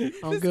door.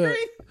 I'm good.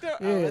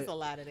 Oh, that's a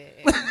lot of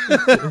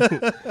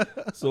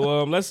that.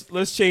 So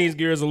let's change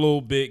gears a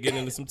little bit, get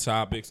into some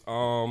topics.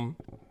 Do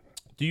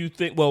you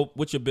think? Well,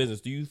 what's your business?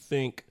 Do you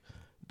think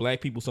black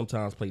people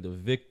sometimes play the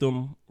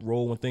victim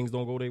role when things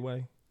don't go their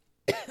way?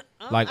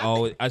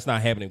 It's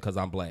not happening because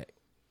I'm black.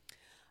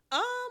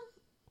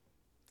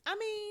 I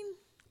mean,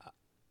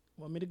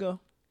 want me to go?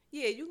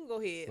 Yeah, you can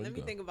go ahead. Let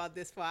me think about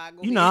this before I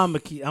go. You know, I'm a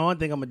key. One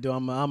thing I'm gonna do.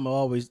 I'm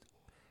always.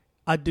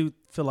 I do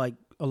feel like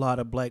a lot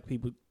of black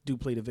people do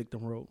play the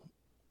victim role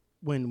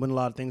when a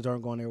lot of things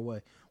aren't going their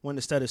way. When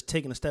instead of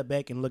taking a step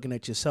back and looking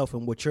at yourself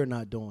and what you're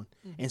not doing,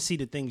 and see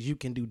the things you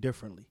can do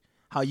differently,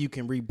 how you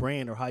can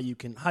rebrand, or how you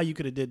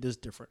could have did this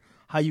different,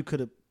 how you could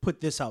have put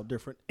this out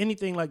different,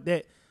 anything like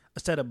that.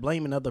 Instead of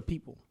blaming other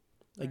people,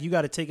 like you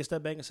got to take a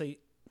step back and say,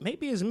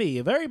 maybe it's me.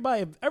 If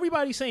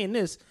everybody's saying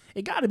this,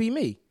 it got to be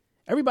me.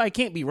 Everybody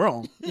can't be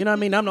wrong. You know what I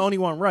mean? I'm the only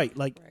one right.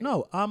 Like,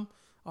 no, I'm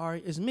all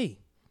right. It's me.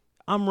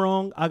 I'm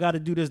wrong. I got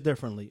to do this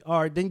differently. All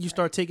right. Then you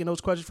start taking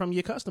those questions from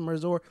your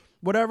customers or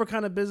whatever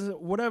kind of business,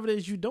 whatever it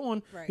is you're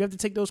doing. Right. You have to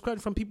take those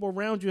questions from people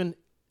around you and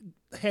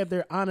have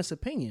their honest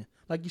opinion.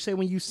 Like you say,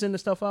 when you send the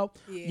stuff out,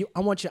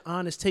 I want your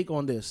honest take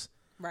on this.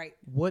 Right.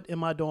 What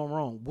am I doing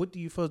wrong? What do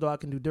you feel as though I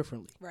can do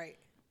differently? Right.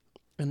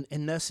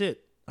 And that's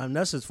it.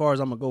 That's as far as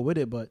I'm going to go with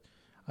it, but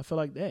I feel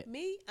like that.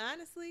 Me,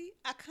 honestly,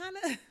 I kind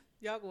of,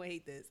 y'all going to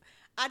hate this.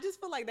 I just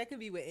feel like that could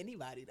be with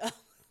anybody, though.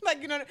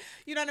 Like, you know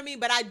what I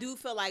mean? But I do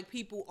feel like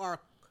people are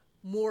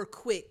more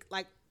quick.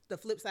 Like, the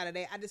flip side of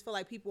that, I just feel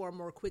like people are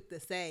more quick to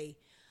say,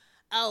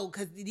 oh,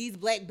 because these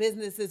black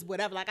businesses,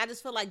 whatever. Like, I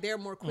just feel like they're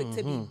more quick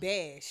to be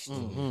bashed.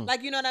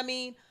 Like, you know what I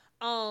mean?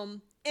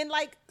 And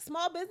like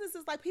small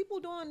businesses, like people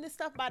doing this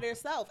stuff by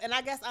themselves. And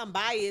I guess I'm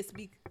biased,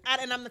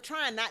 and I'm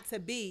trying not to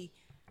be.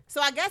 So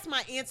I guess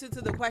my answer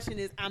to the question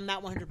is I'm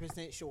not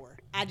 100% sure.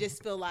 I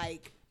just feel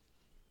like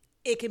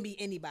it can be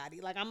anybody.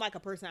 Like I'm like a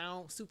person, I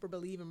don't super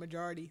believe in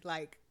majority.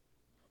 Like,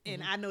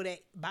 and I know that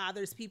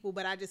bothers people,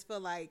 but I just feel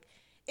like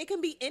it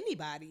can be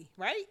anybody,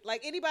 right?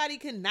 Like anybody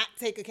can not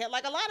take account.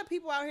 Like a lot of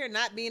people out here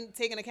not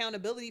taking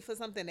accountability for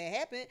something that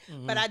happened.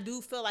 But I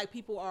do feel like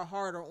people are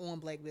harder on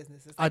black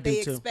businesses. Like they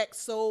expect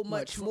so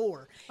much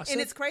more, and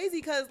it's crazy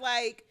because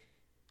like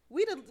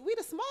we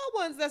the small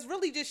ones that's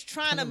really just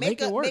trying to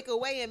make a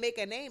way and make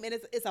a name, and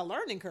it's a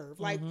learning curve.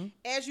 Like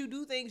as you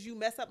do things, you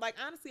mess up. Like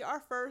honestly, our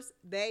first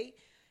day,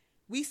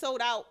 we sold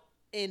out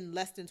in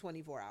less than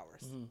 24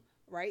 hours,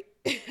 right?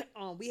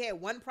 We had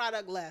one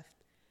product left.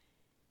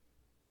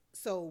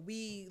 So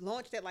we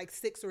launched at like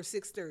 6 or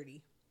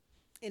 6:30,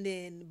 and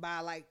then by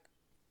like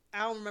I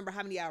don't remember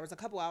how many hours, a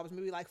couple hours,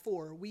 maybe like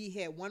 4, we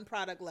had one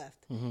product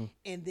left,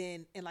 and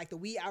then in like the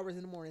wee hours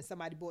in the morning,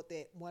 somebody bought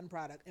that one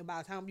product, and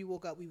by the time we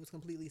woke up, we was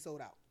completely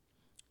sold out.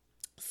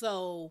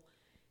 So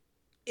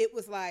it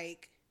was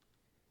like,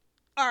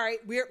 all right,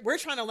 we're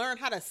trying to learn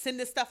how to send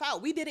this stuff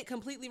out. We did it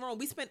completely wrong.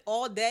 We spent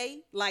all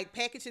day like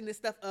packaging this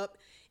stuff up,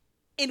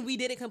 and we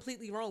did it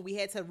completely wrong. We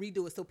had to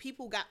redo it. So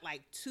people got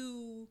like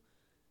 2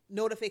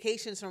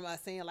 notifications from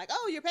us saying like,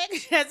 oh, your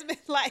package has been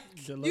like,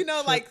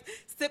 like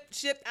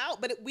shipped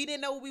out, but we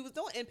didn't know what we was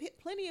doing. And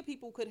plenty of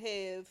people could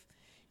have,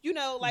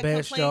 like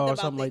complained about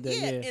something like that.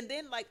 Yeah. And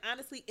then like,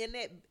 honestly, in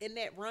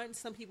that run,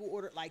 some people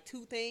ordered like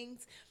 2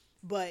 things,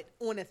 but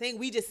on the thing,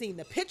 we just seen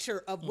the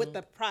picture of what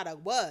the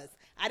product was.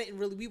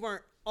 We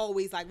weren't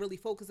always like really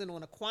focusing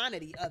on the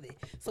quantity of it.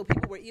 So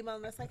people were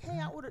emailing us like, hey,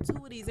 I ordered 2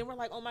 of these. And we're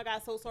like, oh my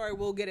God, so sorry,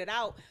 we'll get it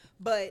out.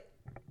 But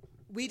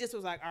we just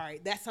was like, all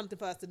right, that's something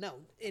for us to know.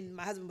 And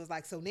my husband was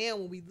like, so now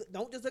when we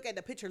don't just look at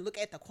the picture, look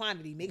at the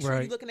quantity. Make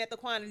sure you're looking at the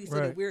quantity so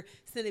that we're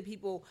sending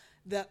people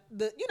the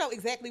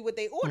exactly what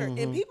they ordered.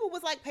 And people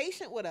was like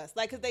patient with us,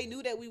 like because they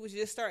knew that we was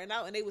just starting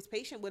out and they was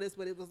patient with us.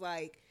 But it was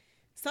like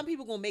some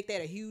people gonna make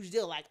that a huge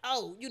deal, like,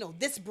 oh,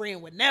 this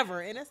brand would never.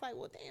 And it's like,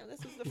 well, damn,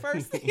 this was the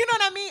first thing. You know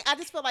what I mean? I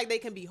just feel like they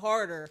can be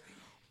harder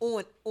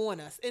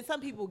on us, and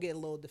some people get a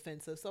little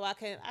defensive, so I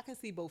can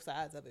see both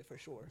sides of it for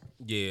sure.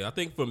 Yeah, I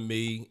think for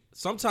me,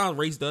 sometimes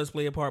race does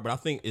play a part, but I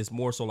think it's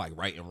more so like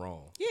right and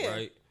wrong. Yeah.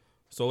 Right?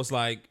 So it's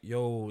like,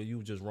 yo,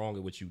 you just wrong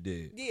at what you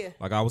did. Yeah.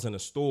 Like I was in a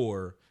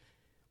store,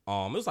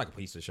 it was like a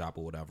pizza shop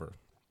or whatever.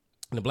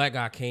 And the black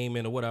guy came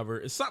in or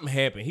whatever. Something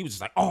happened. He was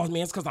just like, oh,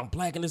 man, it's because I'm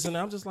black and this and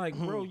that. I'm just like,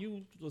 bro,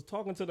 you was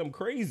talking to them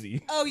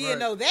crazy. Oh, yeah,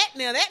 no, that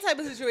type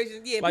of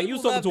situation, yeah, like,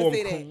 you talking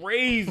to them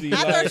crazy. I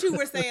thought you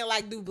were saying,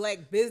 like, do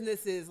black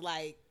businesses,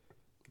 like,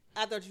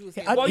 I thought you were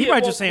saying. You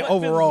might just saying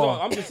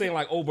overall. I'm just saying,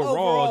 like,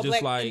 overall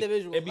just like,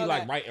 it'd be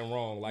like right and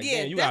wrong. Like,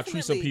 yeah, you got to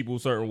treat some people a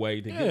certain way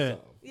to get something.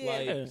 Yeah.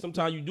 Like,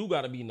 sometimes you do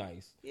got to be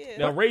nice. Yeah.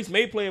 Now, race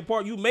may play a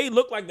part. You may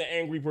look like the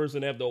angry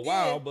person after a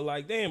while, but,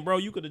 like, damn, bro,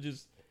 you could have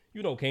just...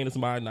 came to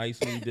somebody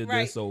nicely, did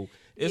this, so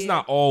it's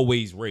not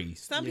always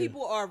race. Some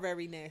people are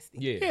very nasty.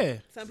 Yeah.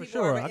 Some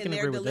people are in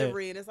their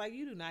delivery, and it's like,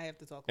 you do not have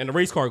to talk. And the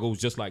race card goes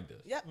just like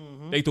this. Yep.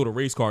 They throw the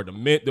race card. The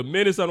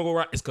minute something go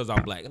right, it's because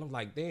I'm black. And I'm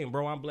like, damn,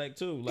 bro, I'm black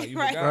too. Like, you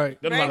forgot? Right.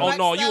 Then I'm like,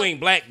 oh, no, you ain't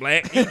black.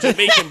 You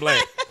Jamaican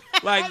black.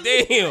 Like,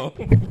 damn.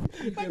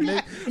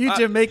 You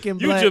Jamaican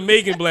black. You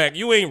Jamaican black.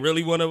 You ain't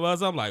really one of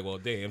us. I'm like, well,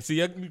 damn. See,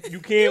 you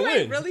can't win.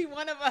 Ain't really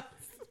one of us.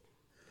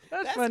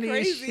 That's funny.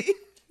 Crazy.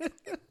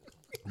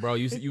 Bro,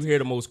 you hear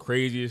the most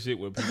craziest shit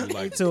with people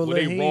like when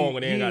they wrong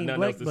and they ain't got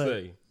nothing else to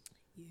say.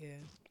 Yeah.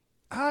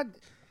 I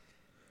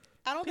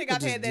don't think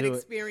I've had that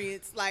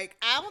experience. Like,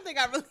 I don't think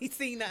I've really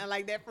seen nothing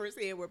like that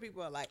firsthand where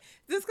people are like,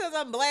 just because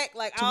I'm black,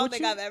 like, I don't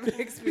think I've ever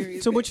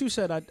experienced So what you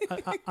said,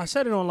 I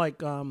said it on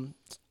like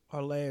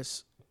our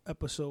last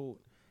episode.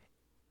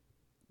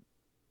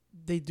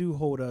 They do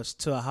hold us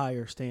to a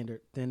higher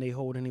standard than they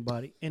hold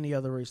any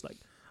other race. Like,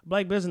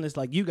 black business,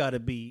 like, you got to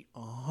be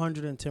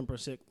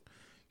 110%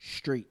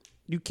 straight.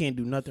 You can't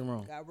do nothing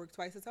wrong. Gotta work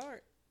twice as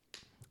hard.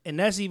 And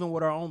that's even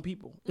with our own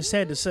people. It's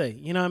sad to say.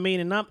 You know what I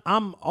mean? And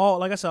I'm all,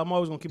 like I said, I'm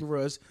always going to keep it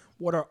real. It's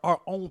what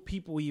our own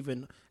people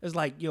even, it's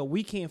like, yo,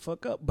 we can't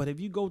fuck up. But if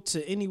you go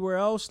to anywhere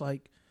else,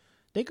 like,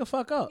 they could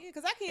fuck up. Yeah,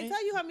 because I can't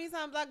tell you how many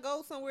times I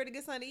go somewhere to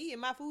get something to eat and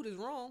my food is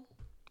wrong.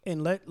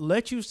 And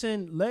let you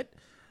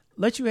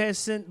have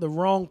sent the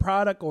wrong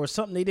product or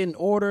something they didn't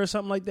order or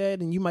something like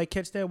that. And you might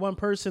catch that one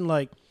person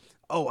like,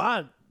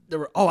 I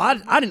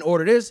didn't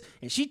order this,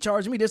 and she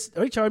charged me this.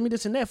 They charged me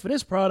this and that for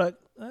this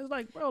product. I was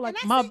like, bro, like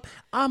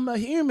I'm a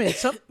human.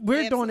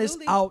 We're doing this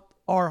out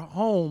our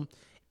home,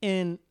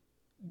 and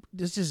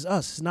this is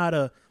us. It's not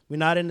we're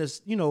not in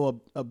this,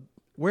 a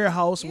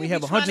warehouse. And we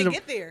have 100.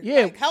 Get there.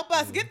 Yeah, like, help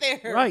us get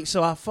there. Right.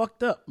 So I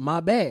fucked up. My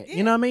bad. Yeah.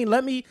 You know what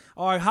I mean?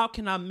 All right. How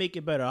can I make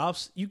it better?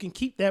 You can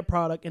keep that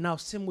product, and I'll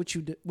send what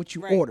you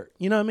ordered.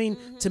 You know what I mean?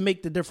 To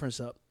make the difference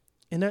up.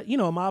 And that,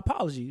 my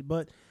apology,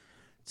 but.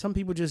 Some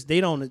people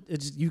they don't.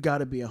 It's you got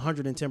to be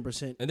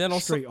 110% and then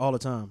straight all the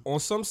time.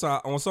 Sometimes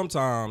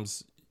our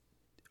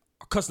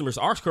customer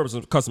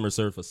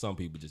service for some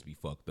people just be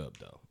fucked up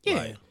though. Yeah,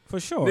 like, for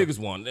sure. Niggas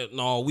want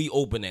no. We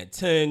open at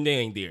 10. They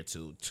ain't there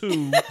till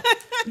 2.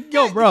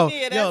 Yo, bro.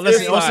 Yeah,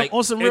 listen.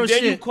 On some real shit.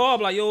 And then you call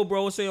like, yo,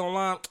 bro, say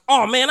online.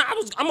 Oh man,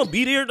 I'm gonna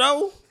be there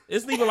though.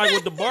 It's even like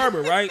with the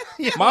barber, right?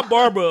 My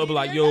barber will be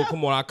like, yo,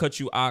 come on, I'll cut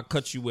you at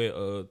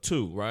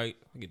 2, right?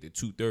 I get there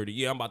 2:30.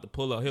 Yeah, I'm about to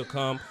pull up. He'll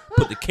come,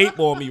 put the cape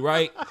on me,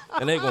 right?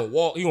 And they gonna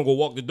walk. He gonna go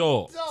walk the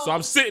dog. So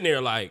I'm sitting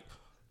there like,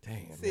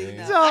 damn,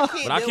 man.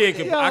 But I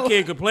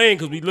can't complain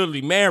because we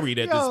literally married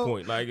at this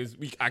point. Like,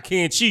 I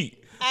can't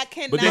cheat. I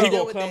cannot. But then he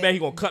gonna come back. He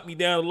gonna cut me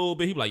down a little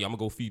bit. He be like, yeah, I'm gonna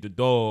go feed the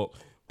dog.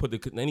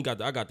 Then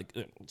I got the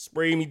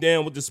spray me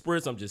down with the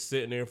spritz. I'm just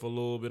sitting there for a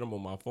little bit. I'm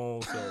on my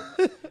phone.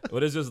 So,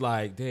 but it's just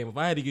like, damn, if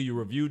I had to give you a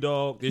review,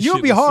 dog, this you'll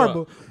shit be would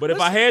horrible. Suck. But if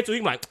I had to, he'd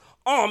be like,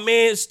 oh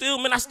man,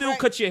 I still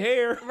cut your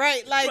hair.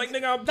 Right, like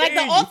nigga, I'm like the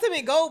paying you.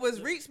 ultimate goal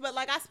was reached, but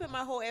like I spent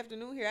my whole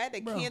afternoon here. I had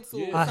to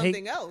cancel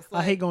something else.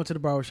 Like, I hate going to the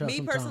barbershop. Me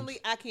sometimes. personally,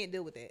 I can't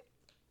deal with that.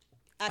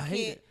 I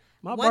hate can't. it.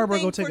 My One barber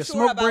thing gonna take for a sure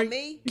smoke about break.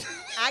 me,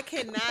 I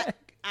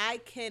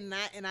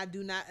cannot, and I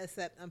do not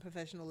accept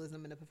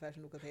unprofessionalism in a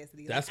professional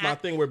capacity. That's like, my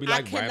thing where it be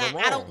like right or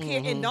wrong. I don't care,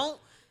 and don't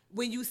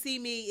when you see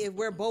me if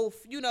we're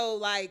both,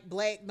 like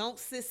black, don't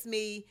sis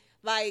me,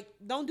 like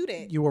don't do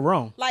that. You were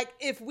wrong. Like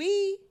if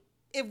we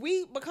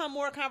become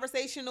more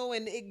conversational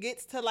and it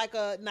gets to like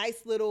a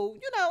nice little,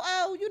 all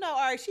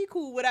right, she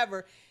cool,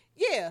 whatever.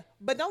 Yeah,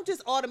 but don't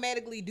just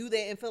automatically do that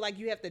and feel like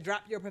you have to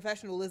drop your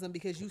professionalism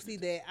because you see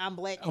that I'm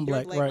black and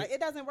you're black. Right. Like, it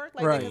doesn't work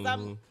like Right. that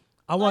because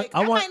I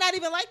might not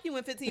even like you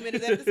in 15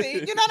 minutes after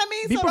seeing. You know what I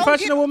mean? Be So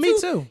professional don't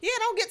with get me too. Yeah,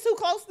 don't get too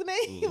close to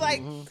me.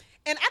 Like,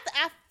 and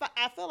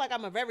I feel like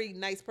I'm a very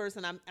nice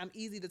person. I'm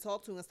easy to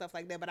talk to and stuff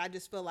like that. But I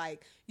just feel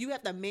like you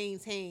have to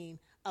maintain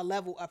a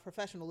level of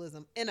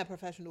professionalism in a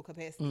professional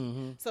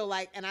capacity. So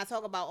like, and I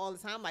talk about all the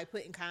time, like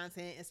putting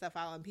content and stuff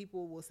out, and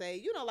people will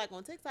say, like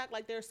on TikTok,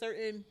 like there's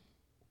certain.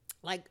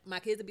 Like my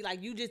kids would be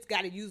like, you just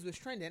got to use what's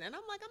trending. And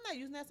I'm like, I'm not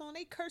using that song.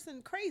 They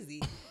cursing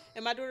crazy.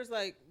 And my daughter's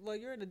like, well,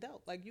 you're an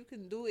adult. Like you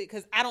can do it.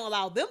 Cause I don't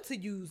allow them to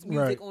use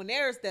music on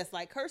theirs that's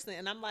like cursing.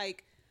 And I'm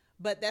like,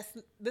 but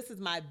this is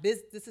my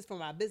business. This is for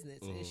my business.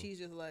 And she's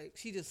just like,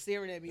 she just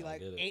staring at me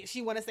like,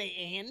 she want to say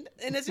and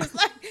it's just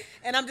like,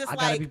 and I'm just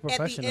like,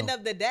 at the end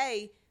of the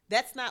day,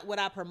 that's not what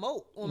I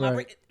promote on my, even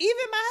my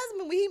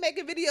husband, when he make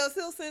a video,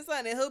 he'll send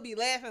something and he'll be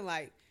laughing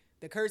like,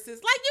 the curses,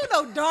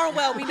 like darn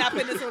well we not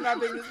putting this on our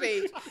business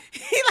page.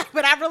 He like,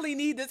 but I really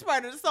need this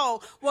part of the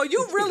song. Well,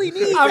 you really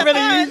need. I really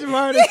need this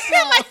part of the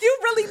song. Like you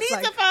really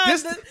need to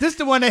find this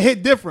the one that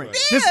hit different.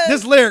 Yeah.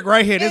 This lyric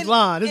right here, this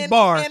line, this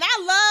bar. And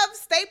I love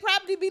State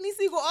Property, Beanie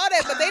Siegel, all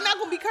that, but they not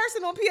gonna be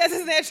cursing on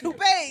PS's actual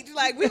page.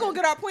 Like we gonna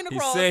get our point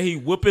across. He said he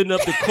whipping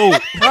up the coat.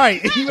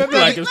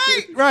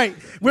 Right,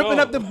 whipping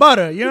up the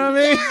butter. You know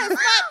what I mean?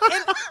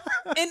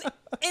 Yes,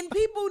 and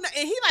people,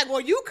 and he like, well,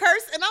 you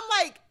curse, and I'm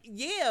like,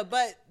 yeah,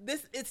 but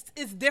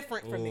it's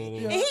different for me.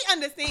 And he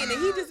understand,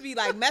 and he just be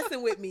like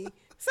messing with me.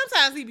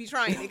 Sometimes he be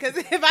trying it because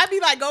if I be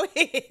like, go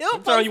ahead,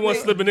 sometimes you want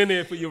slipping in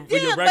there for your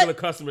regular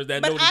customers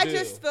that know the deal. But I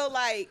just feel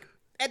like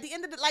at the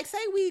end of the, like, say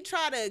we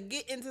try to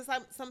get into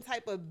some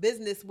type of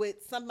business with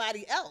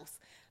somebody else,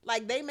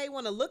 like they may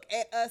want to look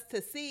at us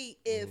to see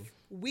if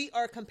we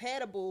are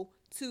compatible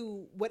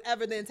to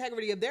whatever the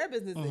integrity of their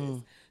business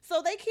is.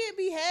 So they can't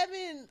be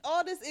having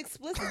all this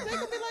explicit. They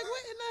could be like,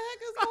 what in the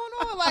heck is going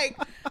on? Like,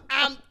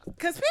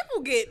 because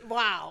people get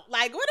wild.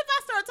 Like, what if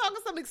I start talking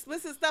some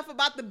explicit stuff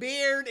about the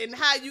beard and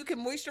how you can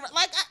moisturize?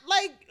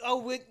 You know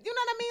what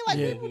I mean? Like,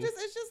 people just,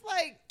 it's just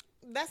like,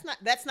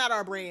 that's not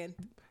our brand.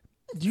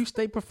 You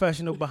stay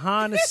professional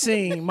behind the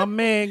scene. My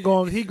man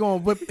he gonna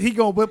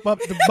whip up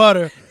the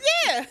butter.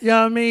 Yeah. You know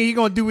what I mean? He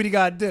gonna do what he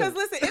gotta do. Because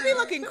listen, it be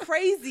looking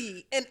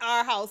crazy in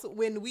our house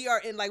when we are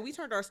in, like, we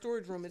turned our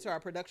storage room into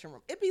our production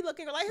room. It be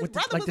looking like his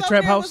brother was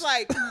over there was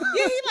like,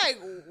 yeah, he like,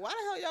 why the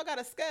hell y'all got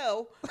a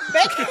scale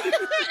back? And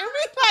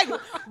we like,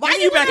 why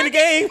you back in the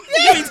game?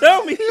 Yeah. You didn't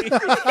tell me.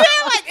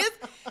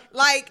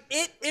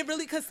 It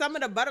really, because some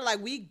of the butter,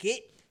 like, we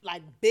get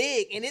like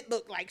big, and it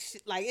looked like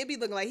it be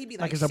looking like he be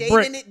like it's a shaving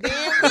brick. it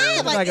down,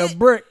 yeah, like a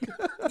brick.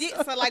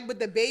 Yeah, so like with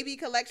the baby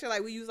collection,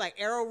 like we use like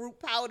arrowroot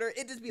powder.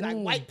 It just be like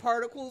white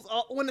particles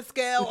all on the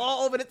scale,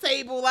 all over the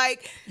table.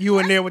 Like you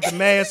in there with the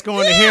mask on,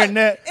 the hair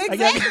net,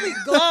 exactly,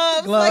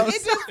 gloves. Like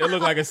it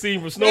looked like a scene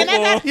from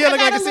Snowfall. Look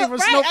like a scene from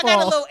Snowfall. I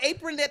got a little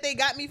apron that they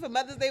got me for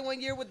Mother's Day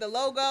one year with the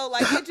logo.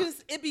 Like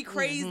it be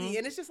crazy,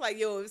 and it's just like,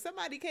 yo, if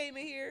somebody came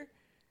in here,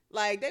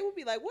 like they would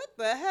be like, what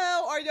the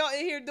hell are y'all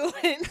in here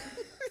doing?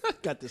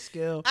 Got the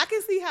scale. I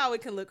can see how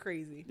it can look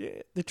crazy.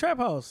 Yeah, the trap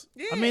house.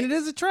 Yeah. I mean, it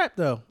is a trap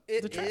though.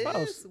 The trap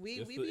house.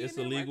 It's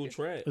a legal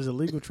trap. It's a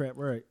legal trap,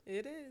 right?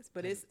 It is,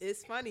 but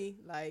it's funny.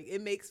 Like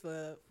it makes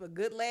for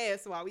good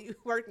laughs while we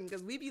working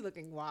because we be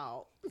looking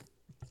wild.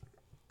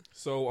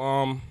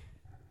 So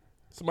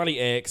somebody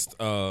asked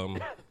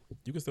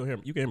you can still hear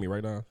me. You can hear me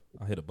right now.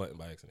 I hit a button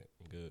by accident.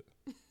 I'm good.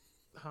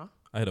 Huh?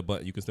 I hit a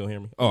button. You can still hear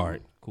me. All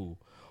right, cool.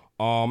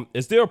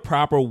 Is there a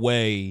proper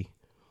way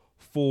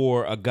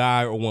for a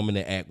guy or woman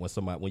to act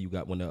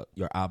when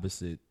your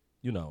opposite,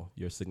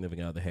 your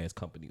significant other has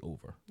company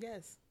over?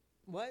 Yes.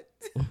 What?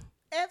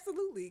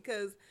 Absolutely,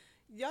 because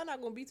y'all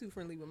not gonna be too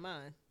friendly with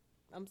mine.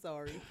 I'm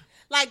sorry.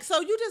 Like, so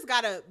you just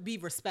gotta be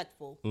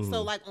respectful.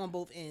 So like on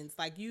both ends,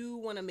 like you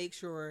want to make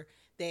sure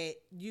that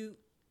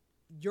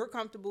you're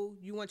comfortable.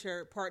 You want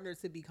your partner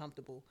to be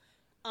comfortable.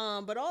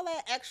 But all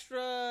that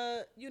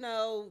extra,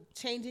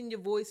 changing your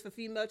voice for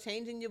female,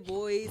 changing your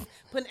voice,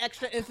 putting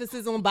extra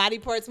emphasis on body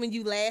parts when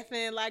you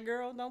laughing, like,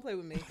 girl, don't play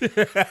with me.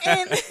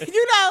 And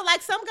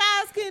like some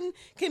guys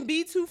can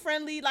be too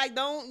friendly. Like, you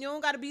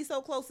don't got to be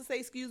so close to say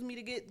excuse me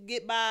to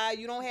get by.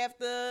 You don't have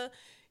to.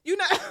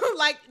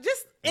 Like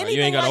just anything.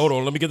 You ain't got to hold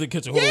on. Let me get to the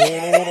kitchen. Hold on.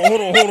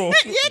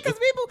 Yeah, because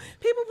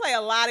people play a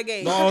lot of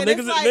games. No,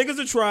 niggas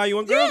will try you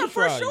and girls will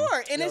try you. Yeah, for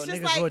sure. And it's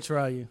just niggas like will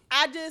try you.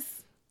 I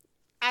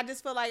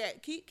just feel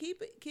like keep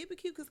it cute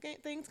because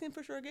things can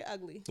for sure get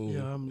ugly.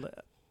 Yeah,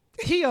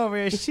 he over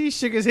here. She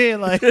shook his head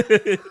like.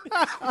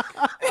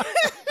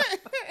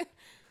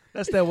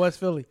 That's that West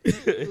Philly.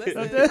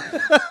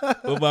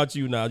 What about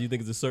you now? Do you think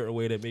it's a certain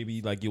way that maybe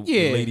like your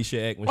lady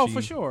should act when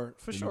for sure.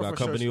 You got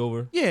company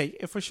over? Yeah,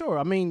 for sure.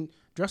 I mean,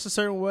 dress a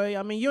certain way.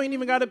 I mean, you ain't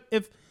even got to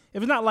if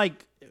it's not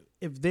like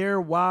if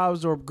their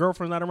wives or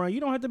girlfriends not around, you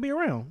don't have to be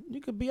around.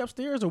 You could be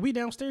upstairs or we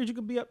downstairs. You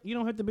could be up. You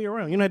don't have to be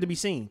around. You don't have to be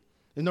seen.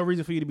 There's no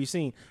reason for you to be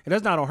seen, and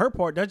that's not on her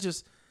part. That's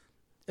just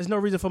there's no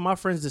reason for my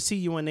friends to see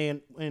you when they in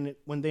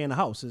the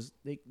house.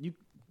 You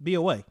be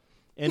away,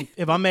 and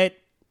if I'm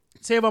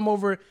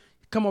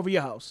come over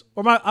your house,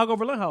 or I'll go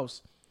over her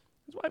house.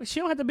 She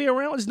don't have to be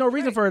around. There's no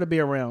reason for her to be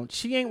around.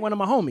 She ain't one of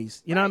my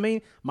homies. You know what I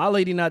mean? My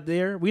lady not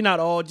there. We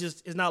not all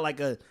just. It's not like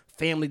a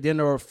family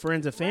dinner or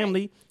friends and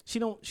family. Right.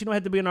 She don't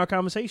have to be in our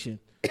conversation.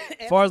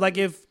 As far as like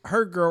if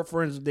her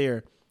girlfriend's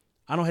there,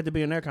 I don't have to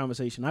be in their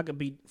conversation. I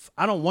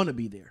don't want to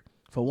be there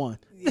for one.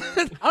 Yeah.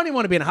 I don't even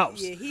want to be in the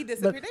house. Yeah, he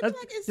disappeared. They be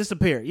like,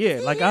 disappear. Yeah,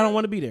 like I don't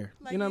want to be there.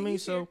 Like, you know what I mean?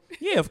 So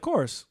yeah, of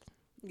course.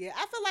 Yeah,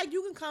 I feel like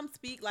you can come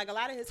speak. Like a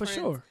lot of his friends. For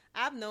sure.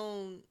 I've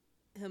known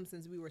him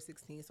since we were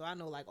 16, so I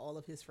know like all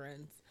of his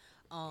friends.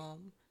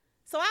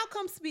 So I'll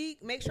come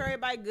speak, make sure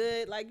everybody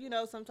good. Like,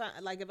 sometimes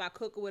like if I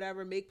cook or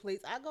whatever, make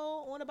plates, I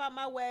go on about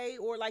my way.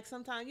 Or like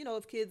sometimes,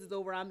 if kids is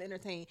over, I'm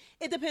entertained.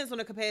 It depends on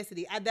the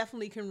capacity. I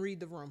definitely can read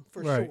the room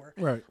for sure.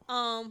 Right.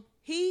 I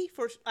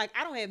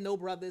don't have no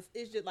brothers.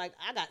 It's just like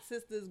I got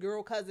sisters,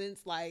 girl cousins,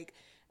 like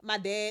my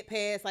dad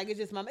passed. Like it's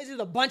just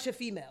a bunch of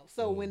females.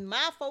 So when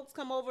my folks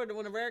come over,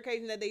 on a rare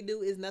occasion that they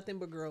do is nothing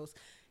but girls.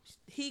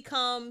 He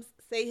comes,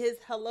 say his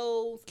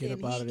hellos,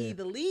 and he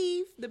either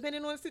leave,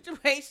 depending on the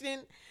situation,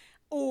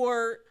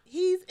 or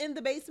he's in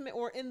the basement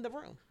or in the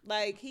room.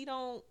 Like he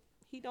don't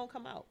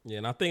come out. Yeah,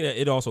 and I think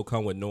that it also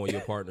comes with knowing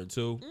your partner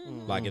too.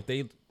 Mm-hmm. Like if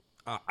they,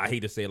 I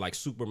hate to say it, like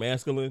super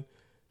masculine,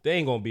 they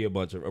ain't gonna be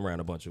around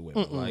a bunch of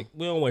women. Mm-mm. Like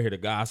we don't want to hear the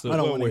gossip. I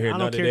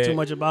don't care too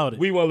much about it.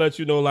 We want to let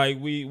you know, like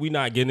we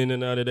not getting into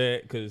none of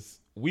that because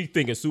we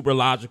think it's super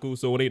logical,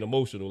 so it ain't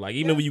emotional. Like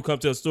even when you come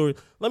to a story,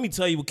 let me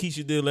tell you what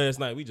Keisha did last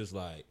night. We just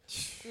like,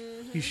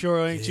 you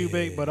sure ain't too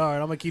big, but all right,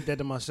 I'm gonna keep that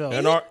to myself.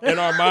 And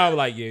our mom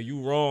like, yeah,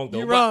 you wrong though.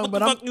 You wrong, what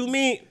the fuck you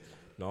mean?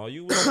 No,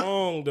 you was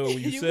wrong though.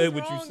 You said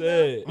what you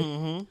said.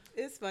 Mm-hmm.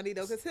 It's funny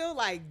though, cause he'll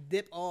like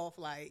dip off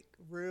like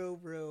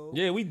real.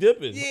 Yeah, we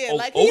dipping. Yeah,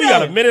 like we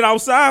got a minute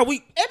outside. It'd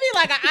be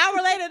like an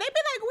hour later. They'd be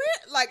like,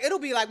 where? Like it'll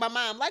be like my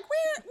mom, like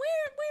where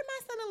my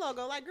son-in-law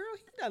go? Like girl,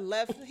 he done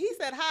left. He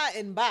said hi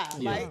and bye.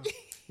 Yeah. Like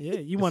yeah,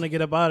 you want to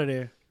get up out of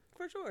there.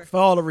 For sure. For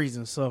all the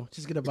reasons. So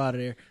just get up out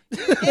of there. and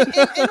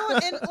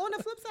on the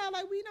flip side,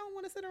 like we don't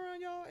want to sit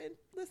around y'all and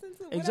listen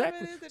to whatever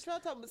it is that y'all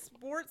talking about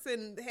sports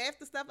and half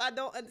the stuff I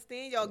don't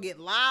understand. Y'all get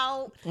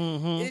loud.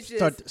 Mm-hmm. It's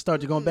just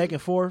start going back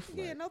and forth.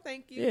 Yeah, no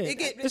thank you. Yeah.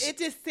 It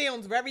just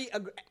sounds very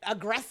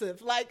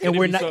aggressive. Like and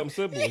we're not something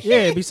simple. Yeah,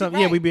 it'd be something.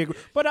 Right. Yeah, we'd be.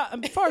 But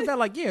as far as that,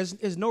 like, yeah,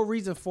 there's no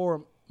reason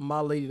for my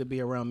lady to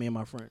be around me and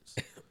my friends.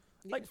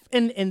 Like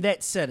in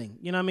that setting,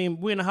 you know what I mean?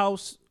 We're in the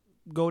house.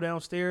 Go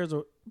downstairs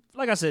or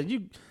like I said,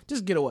 you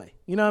just get away.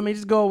 You know what I mean?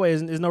 Just go away.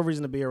 There's no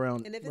reason to be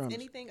around. And if it's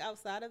anything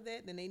outside of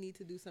that, then they need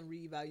to do some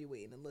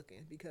reevaluating and looking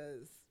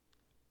because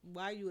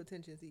why are you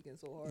attention seeking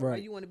so hard? Right. Why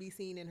you want to be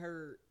seen and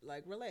heard?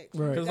 Like relax.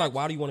 Right. Because like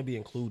why do you want to be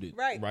included?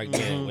 Right.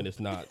 Now when it's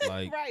not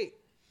like right.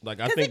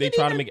 Like I think they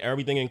try to make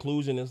everything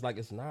inclusion. It's like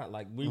it's not.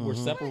 Like we were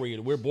separated.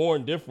 Right. We're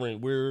born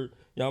different. We're you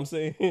know what I'm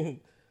saying?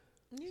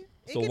 Yeah.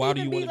 So why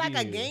do you want to be like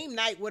a game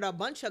night with a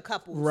bunch of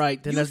couples?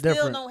 Right, then you that's still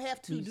different. Don't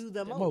have to do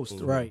the most.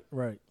 Right.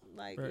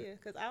 Like yeah,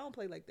 because I don't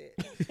play like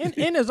that.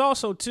 and there's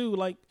also too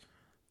like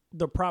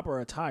the proper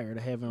attire to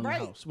have in the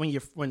house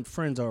when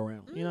friends are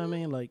around. Mm-hmm. You know what I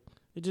mean? Like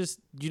it just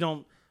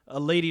a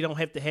lady don't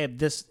have to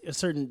have a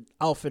certain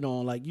outfit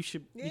on. Like you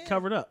should be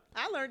covered up.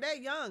 I learned that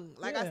young.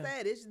 Like I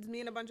said, it's just me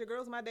and a bunch of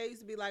girls. My dad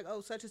used to be like,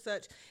 oh, such and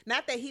such.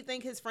 Not that he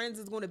think his friends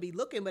is going to be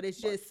looking, but it's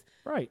just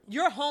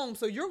you're home,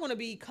 so you're going to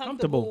be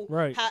comfortable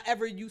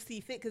however you see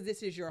fit because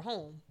this is your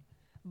home.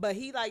 But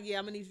he like, yeah,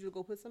 I'm gonna need you to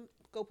go put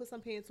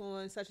some pants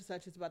on. Such and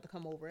such is about to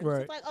come over. And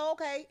it's like, oh,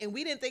 okay. And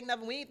we didn't think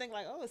nothing. We didn't think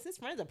like, oh, is his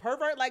friend's a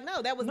pervert? Like,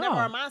 no, that was never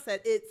our mindset.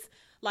 It's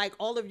like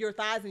all of your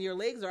thighs and your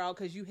legs are out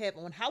because you have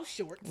on house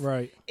shorts.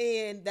 Right.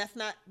 And that's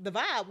not the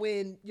vibe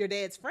when your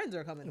dad's friends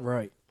are coming over.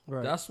 Right.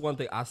 That's one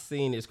thing I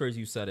seen. It's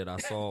crazy you said it. I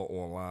saw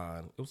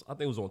online. I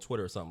think it was on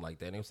Twitter or something like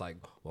that. And it was like,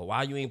 well,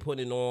 why you ain't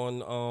putting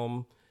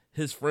on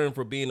his friend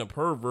for being a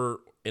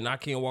pervert? And I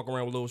can't walk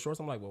around with little shorts.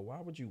 I'm like, well, why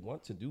would you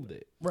want to do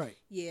that? Right.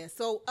 Yeah.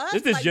 So us,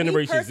 it's this like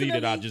Generation Z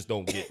that I just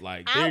don't get.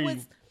 Like,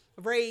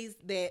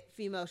 raised that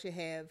female should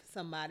have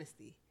some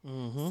modesty.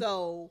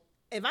 So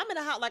if I'm in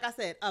a house, like I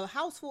said, a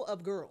house full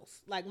of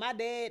girls, like my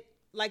dad,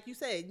 like you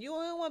said, you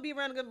don't want to be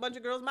around a bunch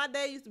of girls. My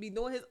dad used to be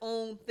doing his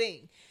own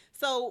thing.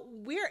 So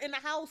we're in the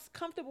house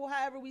comfortable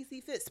however we see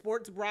fit.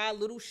 Sports bra,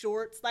 little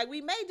shorts. Like we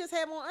may just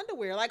have on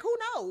underwear. Like who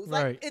knows?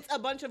 Like Right. it's a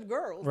bunch of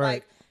girls. Right.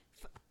 Like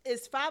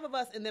it's 5 of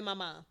us and then my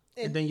mom.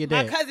 And then your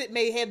my dad. cousin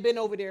may have been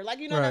over there. Like,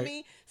 you know what I Right.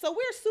 mean? So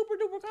we're super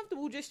duper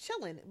comfortable just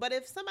chilling. But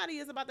if somebody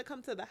is about to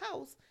come to the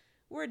house,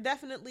 we're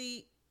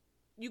definitely,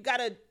 you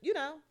gotta,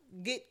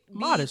 be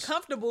Modest.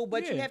 comfortable,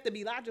 but you Yeah. have to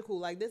be logical.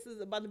 Like this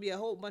is about to be a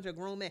whole bunch of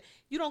grown men.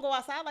 You don't go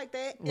outside like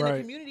that in a Right.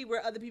 community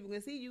where other people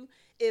can see you.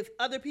 If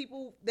other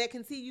people that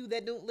can see you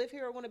that don't live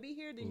here or want to be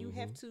here, then you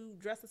have to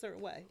dress a certain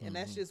way. And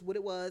that's just what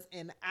it was.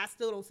 And I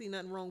still don't see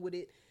nothing wrong with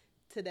it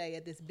today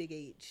at this big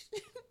age.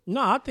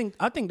 No, I think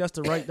that's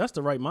the right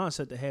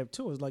mindset to have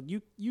too. It's like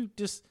you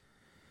just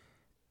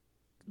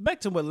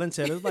back to what Lynn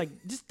said. It's like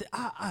just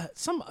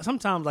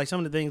sometimes like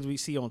some of the things we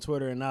see on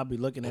Twitter and I'll be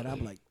looking at,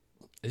 I'm like,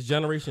 It's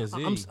Generation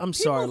Z. I'm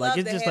sorry, People like love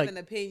it's to just have like an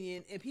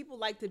opinion, and people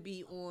like to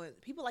be on.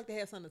 People like to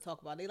have something to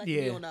talk about. They like to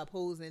be Yeah. on the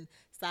opposing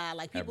side.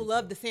 Like people Everything.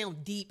 love to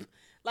sound deep.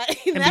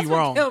 Like And that's be what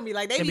wrong. kill me.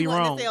 Like they And be be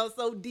wanting wrong. to sound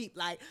so deep.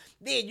 Like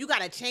then you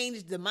gotta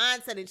change the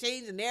mindset and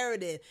change the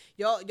narrative.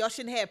 Y'all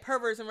shouldn't have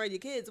perverts around your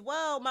kids.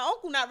 Well, my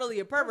uncle not really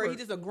a pervert. He's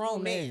just a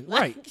grown man. Like,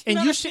 right. know And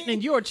what you I shouldn't. mean?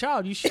 And you're a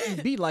child. You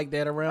shouldn't be like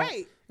that around.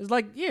 Right. It's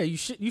like you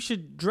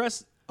should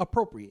dress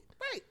appropriate.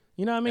 Right.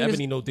 You know what I mean?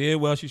 Ebony know dead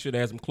well she should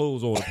have had some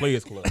clothes on the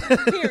Players Club.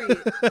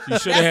 Period. She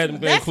should have had them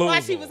damn That's clothes why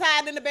she on. was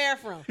hiding in the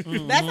bathroom.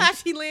 That's how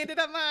she landed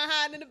up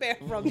hiding in the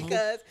bathroom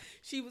because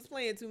she was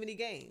playing too many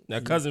games.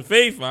 Now, Cousin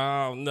Faith,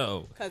 I don't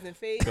know. Cousin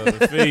Faith.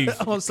 Cousin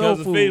Faith. On soul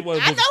Cousin food. Faith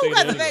wasn't I supposed to know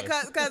stay Cousin there Faith.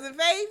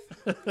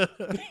 anyway.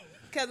 Cousin Faith.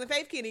 Cousin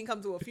Faith can't even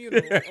come to a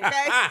funeral.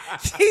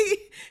 Okay,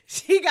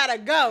 she gotta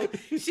go.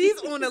 She's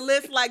on the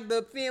list like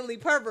the family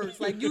perverts.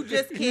 Like you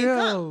just can't Yo.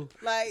 come.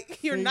 Like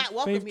you're not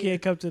welcome Faith here.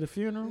 can't come to the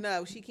funeral.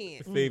 No, she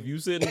can't. Faith, you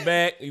sitting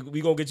back, we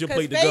gonna get your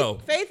Because plate to go.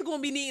 Faith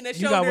gonna be needing a got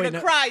shoulder wait to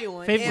now. cry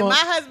on, Faith and gon- my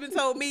husband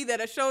told me that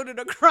a shoulder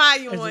to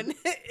cry on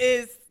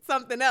is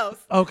something else.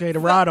 Okay, to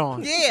ride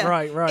on. Yeah,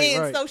 Right.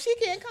 And so she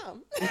can't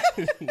come.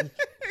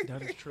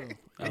 That is true.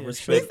 I Yeah,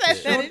 respect He said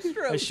that. that is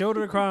true. A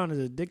shoulder to cry on is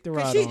a dick to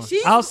ride she- on.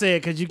 she's- I'll say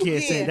it because you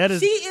can't say it. That is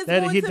she is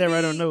that going hit to that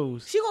right be- on the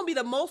nose. She gonna be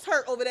the most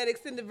hurt over that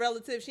extended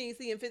relative she ain't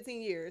seen in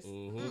 15 years.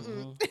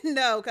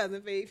 No,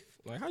 Cousin Faith,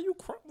 Like, how you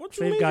cry? What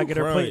you Faith mean gotta you get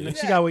her plate. crying?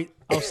 She gotta wait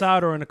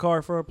outside or in the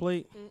car for her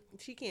plate.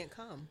 she can't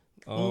come.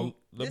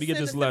 Let me get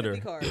send this a letter.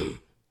 sympathy card.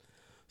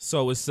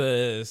 So it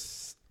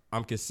says,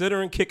 I'm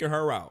considering kicking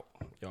her out.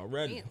 Y'all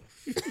ready?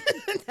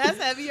 That's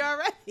heavy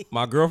already.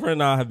 My girlfriend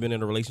and I have been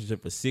in a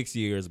relationship for 6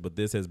 years, but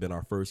this has been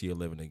our first year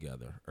living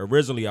together.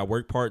 Originally, I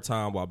worked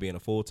part-time while being a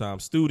full-time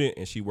student,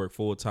 and she worked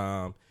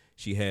full-time.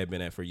 She had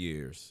been at for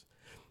years.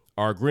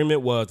 Our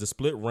agreement was to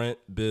split rent,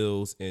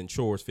 bills, and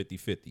chores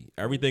 50-50.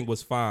 Everything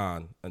was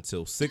fine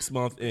until 6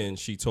 months in,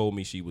 she told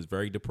me she was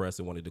very depressed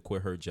and wanted to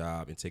quit her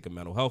job and take a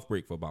mental health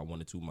break for about 1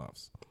 to 2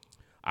 months.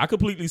 I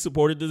completely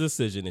supported the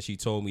decision, and she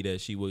told me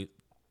that she would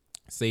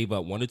save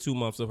up 1 to 2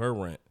 months of her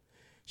rent.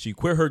 She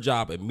quit her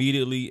job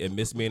immediately and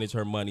mismanaged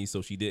her money,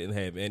 so she didn't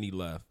have any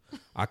left.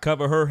 I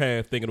covered her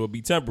half thinking it would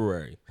be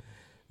temporary.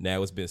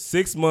 Now it's been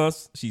 6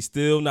 months. She's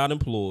still not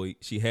employed.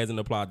 She hasn't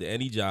applied to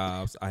any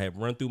jobs. I have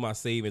run through my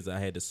savings. I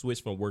had to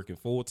switch from working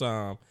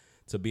full-time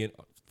to being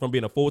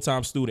a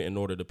full-time student in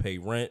order to pay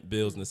rent,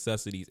 bills,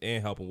 necessities,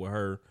 and helping with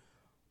her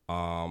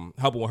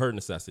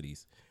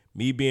necessities.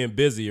 Me being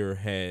busier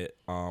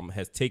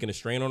has taken a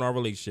strain on our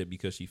relationship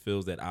because she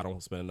feels that I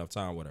don't spend enough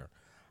time with her.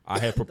 I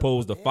have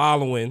proposed the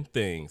following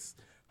things: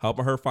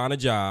 helping her find a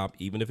job,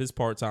 even if it's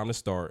part-time to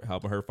start,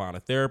 helping her find a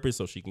therapist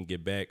so she can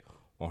get back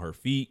on her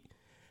feet,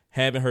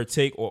 having her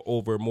take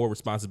over more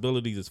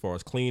responsibilities as far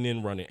as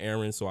cleaning, running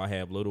errands so I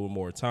have a little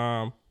more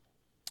time,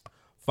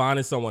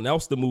 finding someone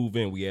else to move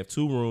in. We have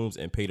 2 rooms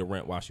and pay the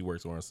rent while she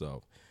works on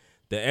herself.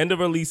 The end of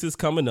her lease is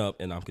coming up,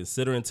 and I'm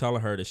considering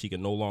telling her that she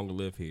can no longer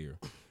live here.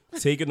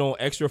 Taking on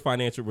extra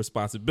financial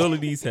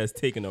responsibilities has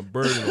taken a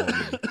burden on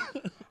me.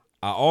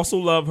 I also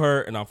love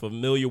her, and I'm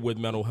familiar with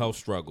mental health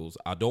struggles.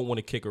 I don't want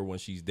to kick her when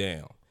she's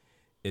down.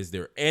 Is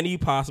there any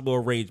possible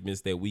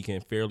arrangements that we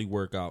can fairly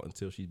work out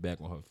until she's back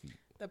on her feet?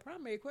 The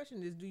primary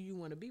question is, do you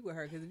want to be with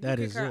her? Because if That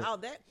you is kick her it.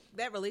 out,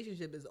 that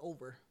relationship is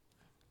over.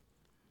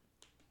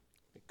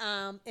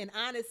 And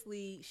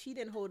honestly, she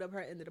didn't hold up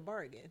her end of the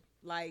bargain.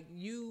 Like,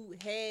 you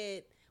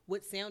had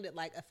what sounded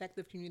like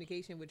effective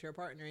communication with your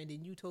partner, and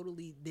then you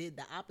totally did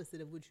the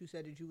opposite of what you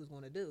said that you was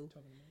going to do.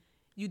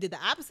 You did the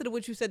opposite of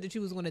what you said that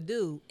you was going to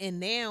do, and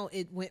now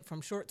it went from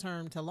short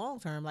term to long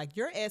term. Like,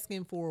 you're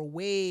asking for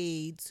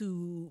way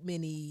too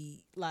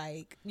many.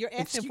 Like, you're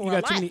asking for You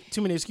a got lot.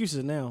 too many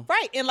excuses now.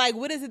 Right. And like,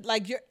 what is it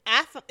like?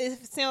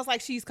 It sounds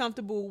like she's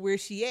comfortable where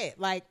she at.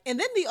 Like, and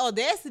then the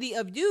audacity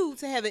of you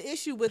to have an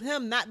issue with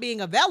him not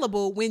being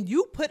available when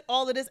you put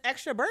all of this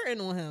extra burden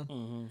on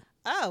him.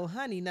 Oh,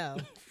 honey, no.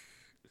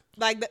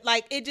 Like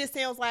it just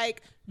sounds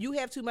like you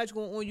have too much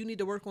going on. You need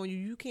to work on you.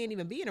 You can't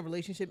even be in a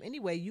relationship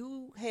anyway.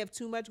 You have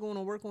too much going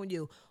on. Work on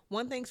you.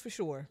 One thing's for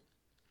sure.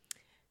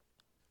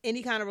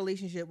 Any kind of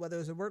relationship, whether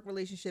it's a work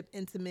relationship,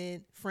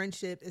 intimate,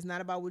 friendship, is not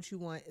about what you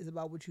want. It's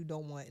about what you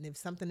don't want. And if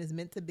something is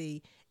meant to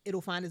be,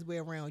 it'll find its way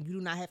around. You do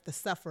not have to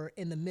suffer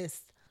in the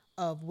midst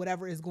of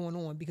whatever is going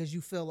on because you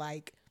feel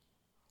like,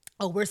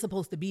 oh, we're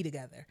supposed to be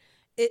together.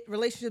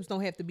 Relationships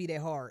don't have to be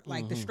that hard.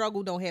 Like the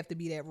struggle don't have to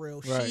be that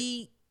real. Right.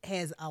 She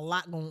has a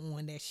lot going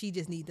on that she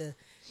just need to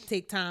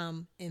take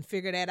time and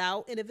figure that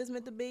out. And if it's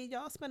meant to be,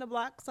 y'all spin a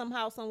block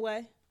somehow, some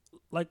way.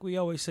 Like we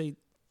always say,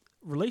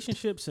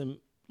 relationships and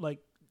like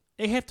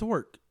they have to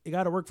work. It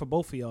got to work for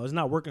both of y'all. It's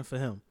not working for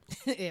him.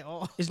 At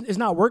all. It's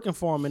not working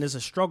for him, and it's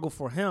a struggle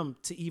for him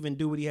to even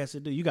do what he has to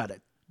do. You got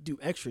to do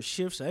extra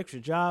shifts, extra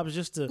jobs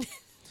just to,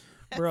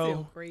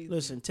 bro. Crazy.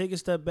 Listen, take a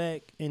step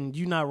back, and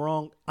you're not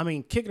wrong. I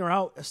mean, kicking her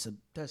out,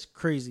 that's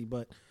crazy,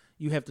 but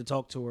you have to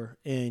talk to her,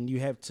 and you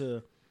have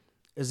to.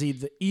 It's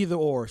either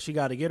or. She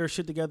got to get her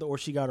shit together, or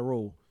she got to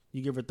roll.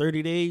 You give her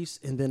 30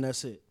 days, and then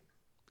that's it.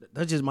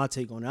 That's just my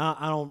take on it.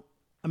 I don't.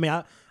 I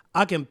mean,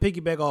 I can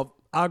piggyback off.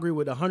 I agree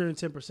with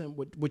 110%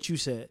 with what you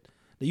said.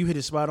 That you hit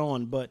it spot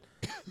on, but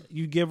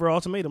you give her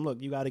ultimatum. Look,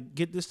 you got to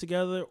get this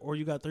together, or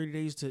you got 30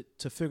 days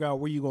to figure out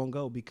where you're gonna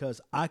go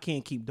because I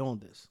can't keep doing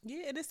this.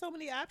 Yeah, there's so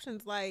many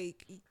options.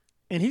 Like,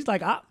 and he's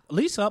like,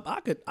 Lisa, I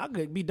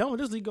could be done with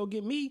this. Go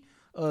get me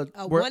a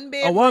one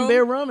bedroom, one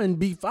bedroom, and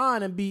be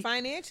fine and be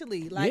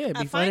financially. Like, yeah,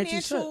 be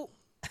financial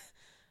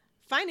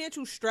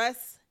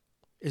stress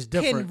is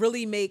different. Can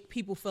really make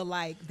people feel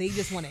like they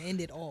just want to end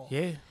it all.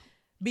 Yeah.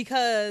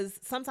 Because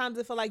sometimes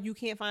it feel like you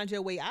can't find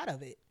your way out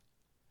of it.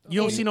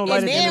 You don't see no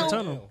light at the end of the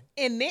tunnel.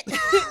 And now,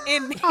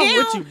 I'm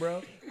with you,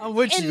 bro. I'm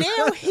with you. And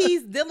now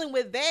he's dealing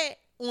with that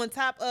on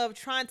top of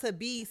trying to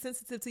be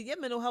sensitive to your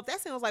mental health.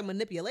 That sounds like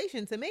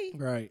manipulation to me.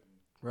 Right.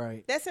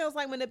 That sounds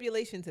like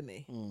manipulation to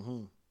me.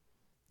 Mm-hmm.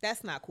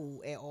 That's not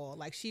cool at all.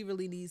 Like, she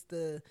really needs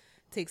to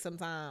take some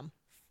time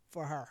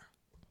for her.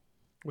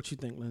 What you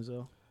think,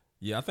 Lenzo?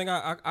 Yeah, I think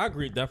I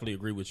agree. Definitely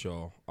agree with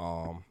y'all.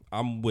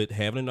 I'm with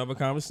having another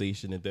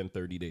conversation and then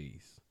 30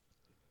 days.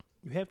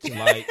 You have to.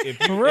 Like, if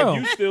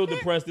you still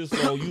depressed this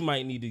low, you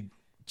might need to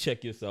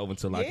check yourself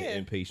into like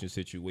an inpatient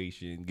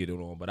situation, get it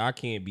on. But I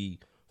can't be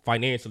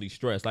financially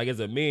stressed. Like,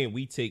 as a man,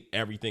 we take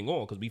everything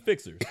on because we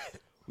fixers.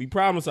 We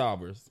problem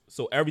solvers.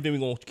 So everything we're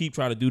going to keep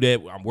trying to do that.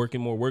 I'm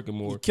working more.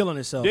 You're killing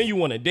yourself. Then you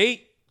want to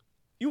date?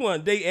 You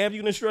want to date after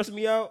you done stress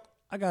me out?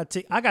 I gotta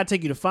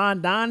take you to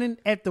fine dining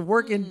after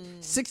working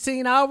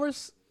 16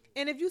 hours.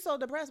 And if you so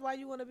depressed, why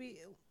you want to be?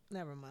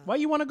 Never mind. Why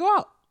you want to go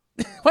out?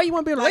 Why you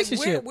want to be in a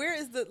relationship? Where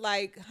is the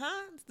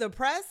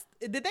depressed?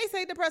 Did they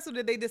say depressed or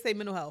did they just say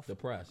mental health?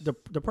 Depressed.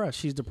 Depressed.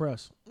 She's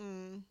depressed.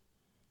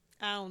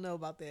 I don't know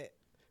about that.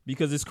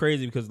 Because it's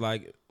crazy. Because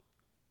like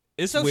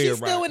it's so weird. She's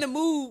still in the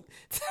mood.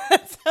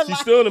 She's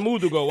still in the mood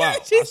to go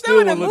out. She's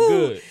still in the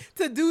mood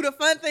to do the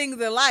fun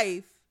things in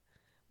life.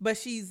 But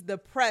she's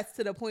depressed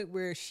to the point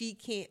where she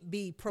can't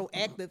be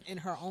proactive in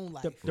her own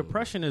life.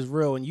 Depression is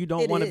real, and you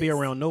don't want to be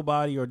around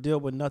nobody or deal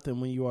with nothing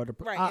when you are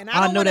depressed. Right, and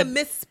I don't want to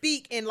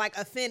misspeak and like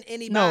offend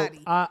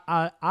anybody. No,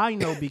 I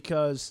know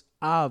because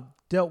I've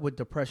dealt with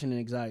depression and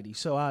anxiety,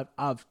 so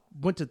I've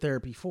went to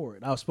therapy for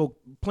it. I've spoke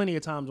plenty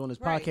of times on this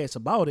podcast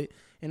about it,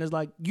 and it's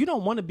like you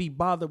don't want to be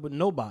bothered with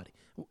nobody.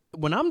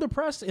 When I'm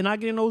depressed and I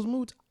get in those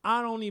moods,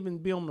 I don't even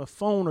be on the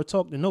phone or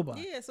talk to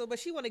nobody. Yeah, but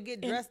she want to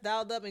get dressed,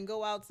 dialed up, and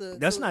go out to.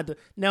 That's not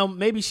now.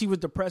 Maybe she was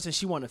depressed and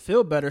she want to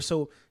feel better,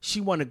 so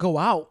she want to go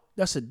out.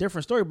 That's a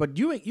different story. But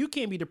you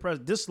can't be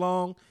depressed this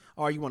long,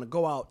 or you want to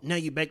go out now.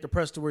 You back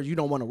depressed to where you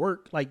don't want to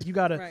work. Like you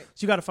gotta,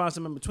 so you gotta find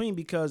something in between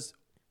because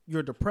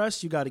you're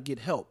depressed. You got to get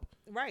help.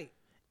 Right.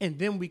 And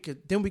then we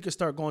could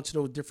start going to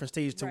those different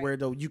stages to where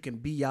though you can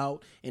be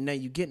out and then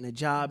you get in a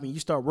job and you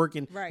start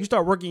working. Right. You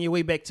start working your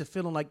way back to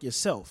feeling like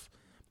yourself.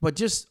 But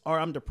just, all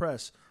right, I'm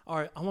depressed. All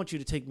right, I want you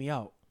to take me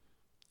out.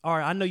 All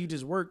right, I know you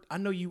just worked. I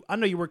know you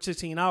worked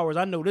 16 hours.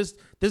 I know this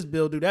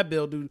bill do, that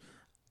bill do.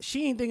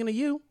 She ain't thinking of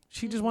you.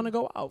 She just want to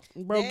go out,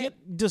 bro.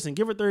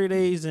 Give her 30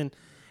 days, and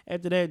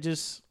after that,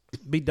 just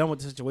be done with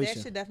the situation.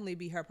 That should definitely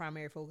be her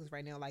primary focus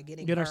right now, like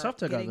getting herself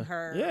together, getting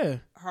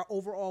her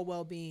overall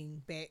well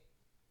being back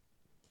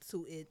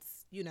to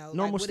its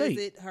normal state.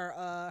 Is it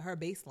her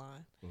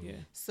baseline? Yeah.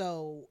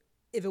 So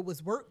if it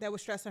was work that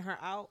was stressing her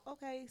out,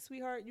 okay,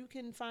 sweetheart, you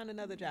can find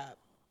another job.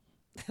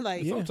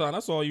 Sometimes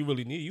that's all you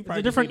really need. You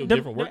probably just need a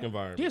different work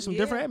environment. Yeah, some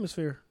different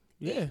atmosphere.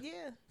 Yeah,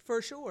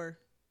 for sure.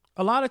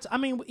 A lot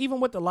of,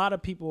 even with a lot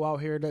of people out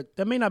here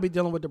that may not be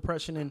dealing with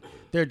depression and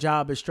their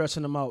job is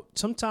stressing them out.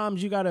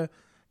 Sometimes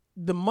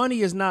the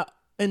money is not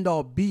end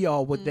all be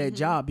all with that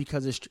job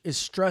because it's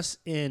stress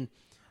and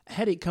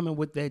headache coming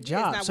with that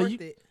job. It's not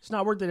worth it. It's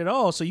not worth it at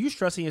all. So you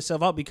stressing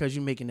yourself out because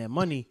you're making that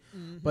money.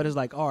 But it's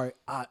like, all right,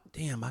 I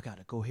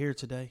gotta go here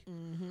today.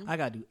 I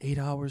gotta do 8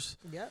 hours.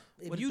 Yep.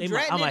 If you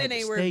dreading it, it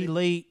ain't worth it. Stay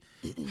late.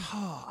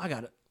 I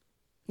gotta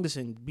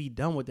be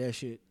done with that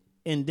shit.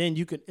 and then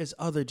it's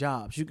other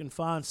jobs. You can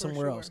find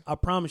somewhere else. I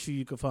promise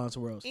you can find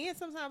somewhere else. And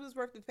sometimes it's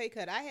worth the pay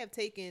cut. I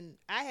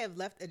have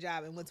left a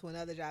job and went to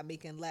another job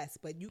making less,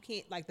 but you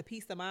can't, like, the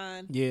peace of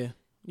mind. Yeah.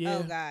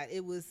 Oh God,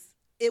 it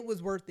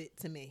was worth it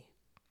to me.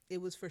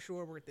 It was for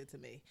sure worth it to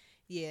me.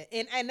 Yeah,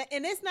 and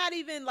it's not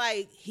even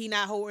like he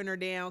not holding her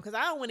down, because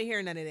I don't want to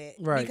hear none of that.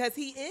 Right. Because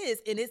he is,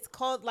 and it's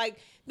called, like,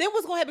 then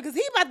what's gonna happen? Because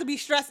he about to be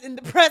stressed and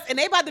depressed, and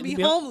they about to be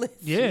homeless.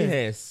 Yeah. He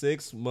had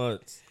 6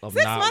 months of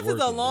 6 not months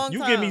working. is a long You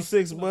time. give me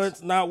 6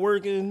 months not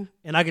working,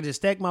 And I could just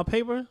stack my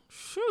paper.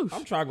 Shoo.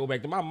 I'm trying to go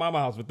back to my mama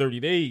house for 30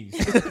 days.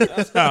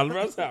 that's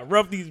how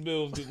rough these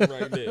bills get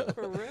right there.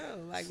 For real,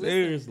 like,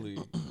 Seriously.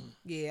 listen,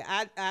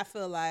 yeah, I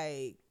feel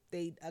like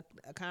they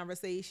a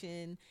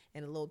conversation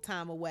and a little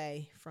time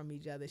away from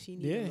each other. She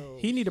need a little.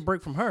 He need a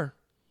break from her.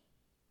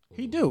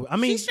 He do. I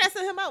mean, She's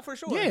stressing him out for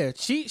sure. yeah,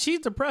 she's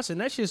depressing.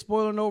 That shit's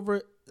boiling over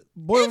if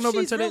into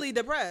she's really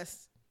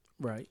depressed.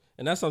 right.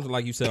 And that's something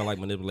like you said, like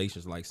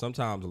manipulations. Like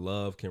sometimes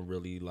love can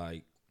really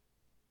like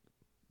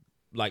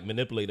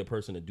manipulate a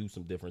person to do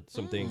some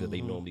things that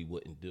they normally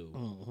wouldn't do.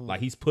 Mm-hmm.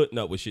 Like he's putting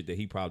up with shit that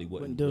he probably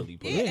wouldn't do. really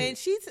put Yeah, up and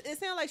with. it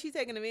sounds like she's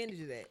taking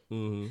advantage of that.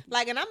 Mm-hmm.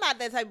 Like, and I'm not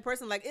that type of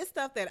person. Like, it's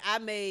stuff that I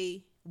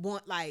may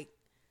want. Like,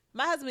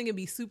 my husband can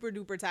be super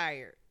duper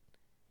tired,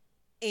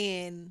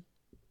 and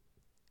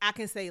I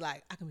can say,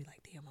 like, I can be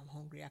like, damn, I'm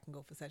hungry. I can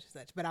go for such and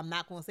such, but I'm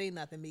not going to say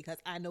nothing because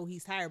I know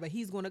he's tired, but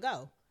he's going to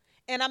go,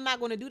 and I'm not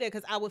going to do that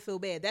because I would feel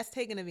bad. That's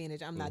taking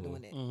advantage. I'm not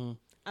doing it.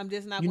 I'm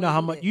just not. You know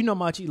how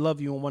much he love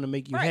you and want to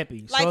make you Right.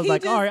 happy. So Like, it's he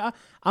like, just- all right,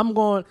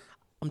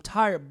 I'm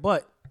tired,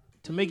 but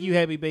to make you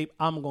happy, babe,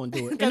 I'm going to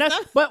do it. And 'Cause that's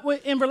I'm- but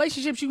in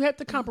relationships you have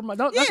to compromise.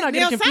 Let's not get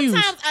now, confused.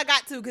 sometimes I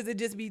got to because it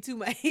just be too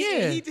much.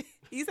 Yeah.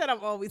 He said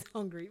I'm always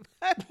hungry,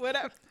 but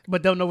whatever.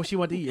 But don't know what she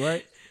want to eat,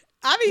 right?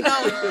 I be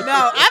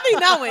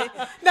knowing.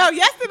 No,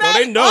 yesterday. No,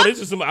 they know this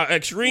is some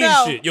extreme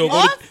No. shit. Yo,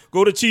 Off-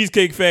 go to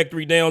Cheesecake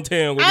Factory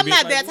downtown. I'm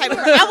not that type of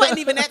person. I wasn't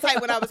even that type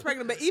when I was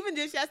pregnant. But even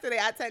just yesterday,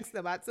 I texted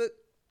him.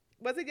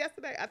 Was it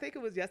yesterday? I think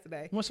it was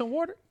yesterday. Want some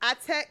water? I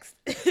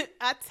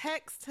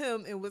text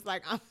him and was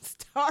like, I'm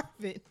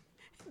starving.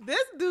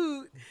 This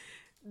dude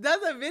does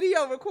a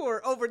video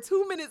record over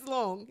 2 minutes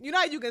long. You know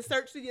how you can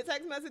search through your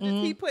text messages?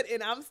 He put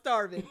in, I'm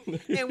starving.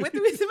 And went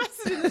through his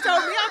messages and showed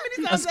me how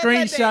many times A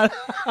I said screenshot.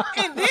 that.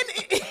 And then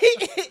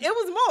it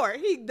was more.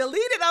 He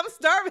deleted, I'm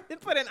starving, and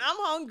put in, I'm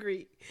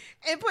hungry.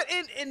 And put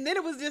in, and then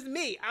it was just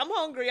me. I'm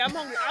hungry. I'm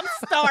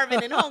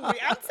starving and hungry.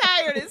 I'm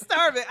tired and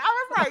starving.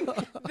 I was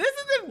like, this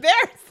is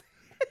embarrassing.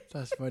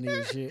 That's funny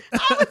as shit.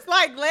 I was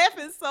like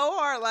laughing so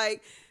hard,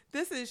 like,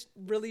 this is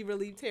really,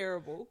 really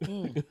terrible.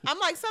 I'm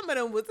like, some of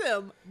them was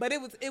him, but it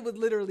was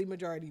literally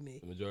majority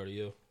me. Majority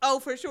of. Oh,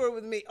 for sure it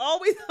was me.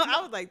 Always,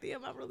 I was like,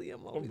 damn, I really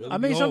am always. I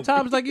mean,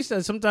 sometimes, like you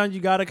said, sometimes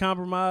you gotta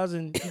compromise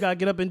and you gotta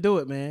get up and do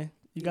it, man.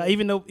 You got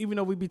even though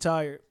we be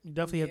tired, you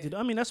definitely have to.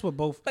 I mean, that's what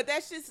both. But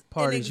that's just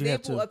parties an you have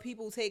example to. of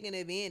people taking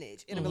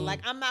advantage. And like,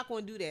 I'm not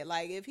going to do that.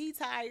 Like, if he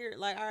tired,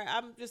 like, all right,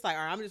 I'm just like,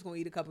 all right, I'm just going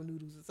to eat a couple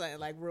noodles or something,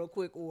 like, real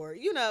quick, or,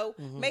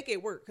 make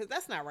it work. Because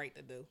that's not right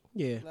to do.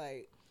 Yeah.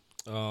 Like,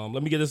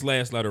 Let me get this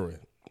last letter in.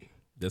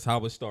 That's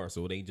how it starts,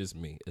 so it ain't just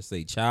me. It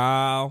say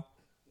child.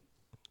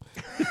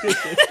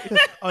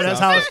 Oh, that's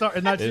how it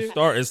started. Not you.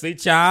 It say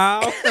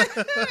child.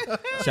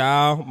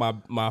 Child.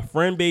 My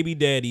friend baby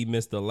daddy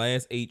missed the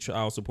last 8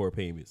 child support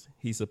payments.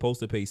 He's supposed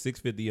to pay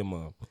 $650 a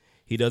month.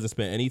 He doesn't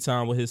spend any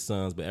time with his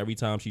sons, but every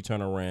time she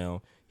turn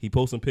around, he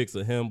posts some pics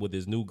of him with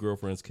his new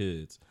girlfriend's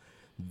kids.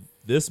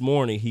 This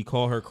morning, he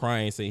called her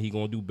crying, saying he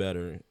gonna do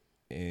better,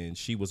 and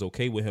she was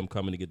okay with him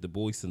coming to get the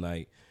boys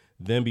tonight.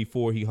 Then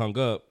before he hung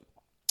up,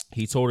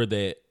 he told her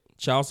that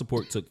child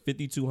support took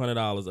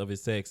 $5,200 of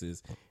his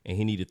taxes, and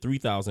he needed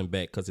 $3,000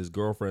 back because his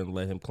girlfriend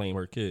let him claim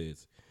her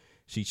kids.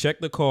 She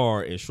checked the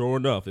card, and sure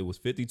enough, it was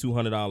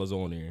 $5,200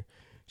 on there.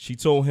 She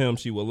told him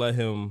she will let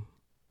him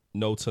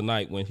know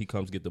tonight when he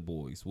comes get the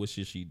boys. What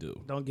should she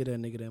do? Don't get that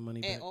nigga that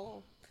money back. at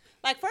all.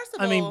 Like, first of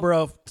all. I mean,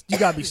 bro, you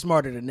gotta be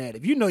smarter than that.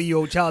 If you know you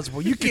owe child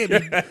support, you can't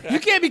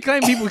be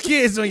claiming people's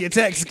kids on your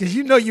taxes because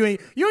you know you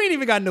ain't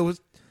even got no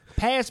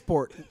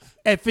passport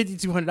at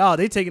 $5,200.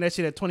 They taking that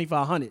shit at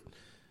 $2,500.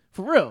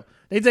 For real.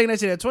 They taking that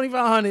shit at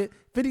 $2,500,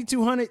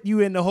 $5,200, you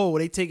in the hole.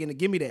 They taking it.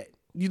 Give me that.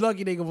 You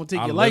lucky they gonna take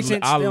your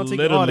license. I They don't take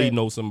all literally that.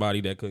 know somebody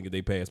that couldn't get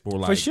their passport.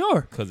 Like, For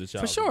sure. Because of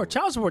child For sure. support.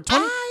 Child support.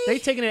 They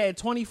taking it at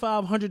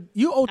 $2,500.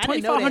 You owe I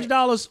didn't know that.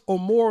 $2,500 or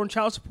more on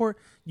child support.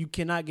 You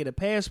cannot get a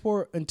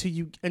passport until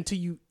you.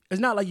 It's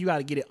not like you got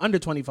to get it under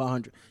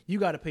 $2,500. You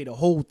got to pay the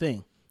whole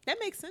thing. That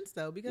makes sense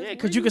though, because Yeah,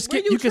 'cause you can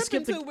skip- where you can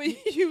skip tripping the- to when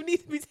you need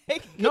to be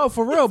taking. No,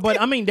 for real. But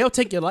I mean, they'll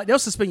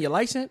suspend your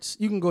license.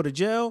 You can go to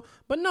jail.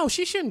 But no,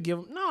 she shouldn't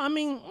give. No, I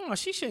mean,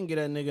 she shouldn't get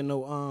that nigga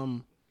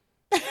no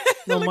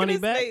Look at money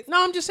his back. face.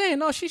 No, I'm just saying.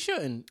 No, she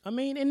shouldn't. I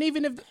mean, and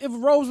even if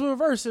roles were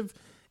reversed, if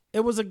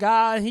it was a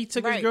guy and he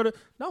took his Right. girl to,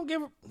 don't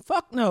give her.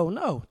 Fuck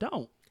no,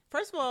 don't.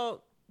 First of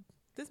all,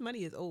 this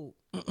money is old.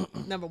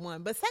 Number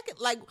one, but second,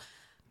 like,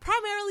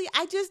 primarily,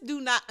 I just do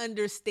not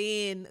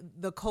understand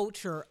the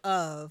culture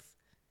of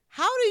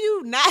how do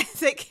you not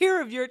take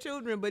care of your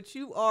children, but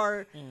you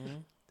are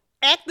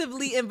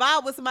actively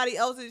involved with somebody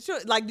else's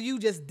children? Like, do you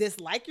just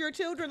dislike your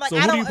children? Like, So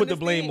I who don't do you put the understand.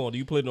 blame on? Do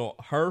you put it on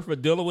her for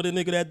dealing with a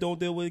nigga that don't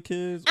deal with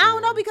kids? I don't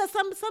or- know, because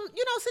some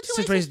situations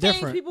Situation's change,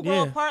 different. people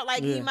grow Yeah. apart.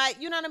 Like he Yeah.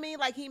 might, you know what I mean?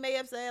 Like he may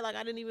have said, like,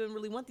 I didn't even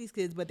really want these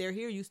kids, but they're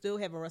here. You still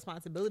have a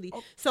responsibility.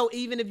 Oh. So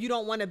even if you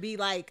don't want to be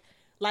like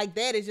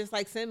that, it's just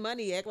like send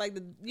money, act like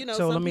the So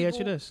some let me ask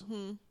you people- this.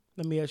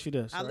 Let me ask you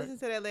this. I right? listened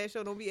to that last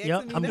show. Don't be asking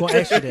Yep, me. I'm that. gonna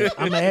ask you that.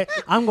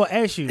 I'm gonna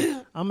ask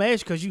you. I'm gonna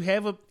ask you because you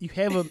have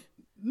a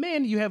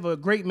man. You have a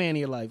great man in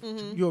your life.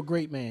 You're a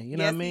great man. You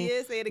know Yes, what I mean? he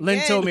is. Say it Lynn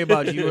again. told me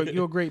about you.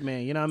 You're a great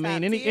man. You know what I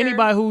Top mean? tier.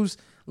 Anybody who's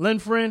Lynn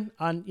friend,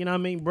 you know what I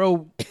mean,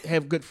 bro,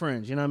 have good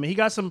friends. You know what I mean? He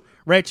got some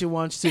ratchet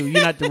ones too.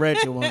 You're not the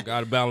ratchet one.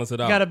 Gotta balance it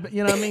out. Gotta,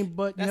 you know what I mean?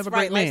 But you That's have a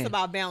right. great man. Life's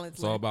about balance.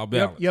 it's all man. about You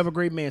have, balance. you have a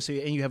great man, so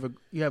and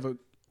you have a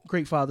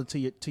great father to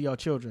your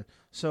children.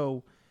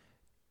 So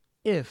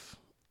if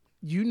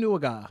you knew a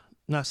guy,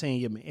 not saying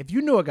you man, if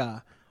you knew a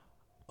guy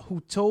who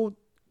told,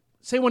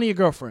 say one of your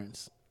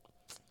girlfriends,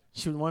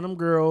 she was one of them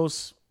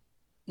girls,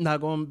 not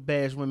going to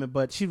bash women,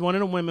 but she's one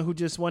of them women who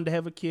just wanted to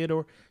have a kid,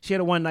 or she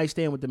had a one night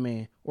stand with the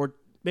man, or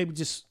maybe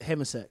just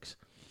having sex,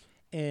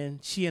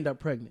 and she ended up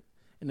pregnant,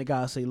 and the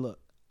guy say, look,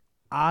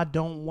 I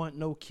don't want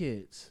no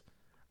kids.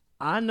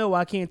 I know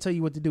I can't tell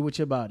you what to do with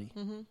your body.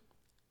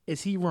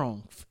 Is he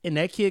wrong? And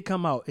that kid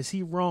come out, is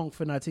he wrong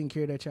for not taking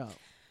care of that child?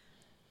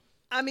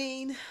 I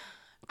mean,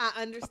 I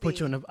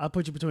understand. I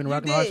put you between a You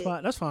rock and a hard did.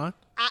 spot. That's fine.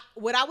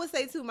 What I would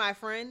say to my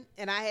friend,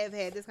 and I have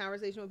had this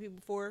conversation with people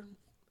before,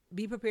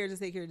 be prepared to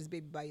take care of this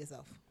baby by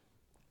yourself.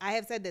 I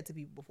have said that to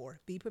people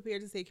before. Be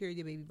prepared to take care of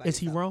your baby by Is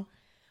yourself. he wrong?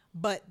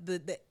 But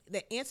the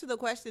answer to the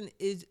question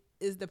is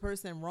the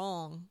person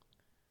wrong?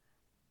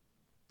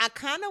 I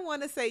kind of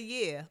want to say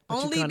yeah, But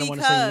you only kinda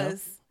wanna say no?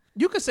 because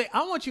You can say,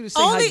 I want you to say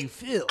how you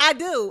feel. I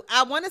do.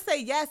 I want to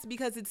say yes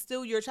because it's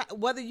still your child,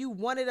 whether you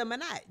wanted them or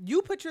not.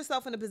 You put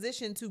yourself in a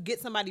position to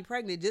get somebody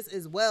pregnant just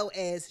as well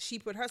as she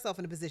put herself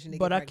in a position to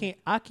But get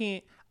I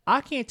pregnant.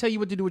 can't tell you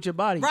what to do with your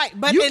body. Right,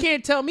 but you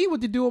can't tell me what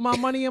to do with my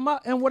money and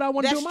what I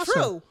want to do That's with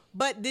myself. true.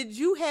 But did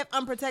you have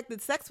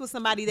unprotected sex with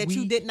somebody that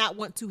you We- did not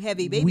want to have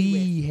a baby with?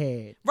 We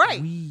had.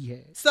 Right. We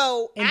had.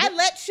 So And I the-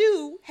 let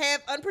you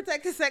have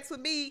unprotected sex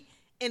with me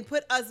and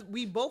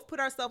we both put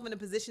ourselves in a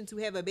position to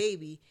have a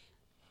baby.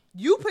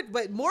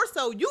 But more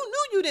so, you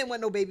knew you didn't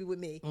want no baby with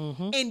me.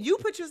 And you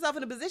put yourself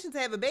in a position to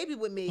have a baby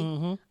with me.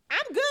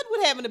 I'm good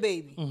with having a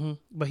baby.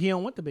 But he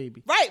don't want the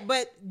baby. Right,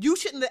 but you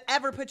shouldn't have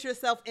ever put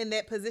yourself in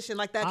that position.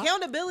 Like the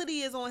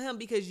accountability is on him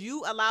because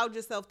you allowed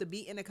yourself to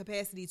be in a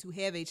capacity to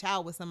have a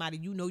child with somebody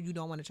you know you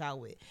don't want a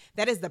child with.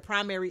 That is the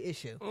primary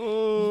issue.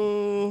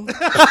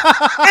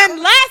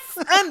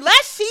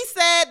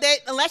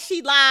 Unless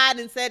she lied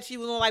and said she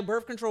was on like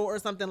birth control or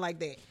something like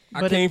that.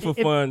 I But came if- for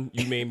fun.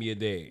 You made me a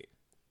dad.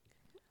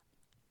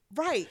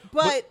 Right,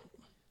 but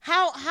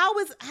how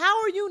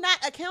are you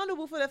not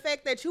accountable for the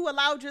fact that you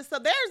allowed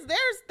yourself? There's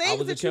I things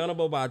was that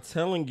accountable by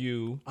telling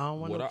you I don't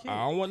want what no I kid.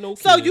 don't want no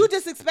So kids. you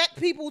just expect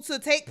people to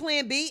take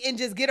Plan B and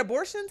just get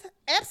abortions?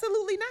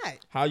 Absolutely not.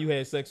 How you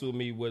had sex with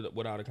me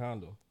without a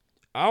condom?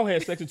 I don't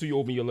have sex until you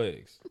open your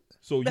legs.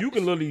 So you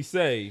can literally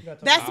say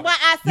That's why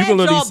I You said can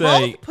literally y'all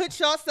say- both put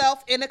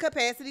yourself in a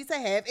capacity to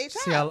have a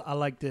See, child. I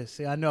like this.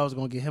 See, I know I was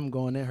gonna get him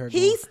going. That hurt.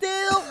 He could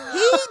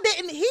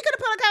have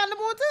put a condom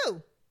on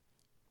too.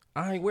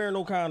 I ain't wearing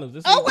no condoms.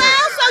 This Oh ain't wow,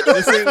 that. so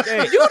This ain't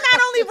that. you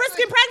not only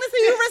risking pregnancy,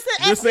 you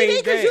risking This STD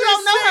ain't because you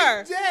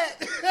that.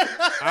 don't know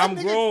her. I'm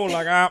grown.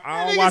 Like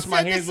I don't wash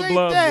my hands with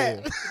gloves. on.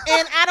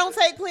 And I don't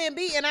take Plan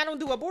B and I don't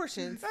do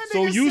abortions.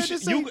 So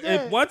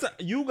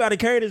you got to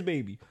carry this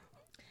baby.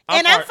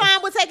 And I'm alright.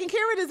 fine with taking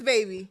care of this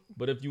baby.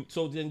 But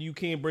then you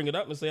can't bring it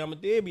up and say I'm a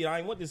deadbeat. I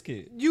ain't want this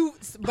kid.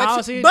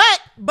 Policy.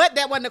 But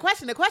that wasn't the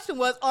question. The question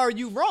was, are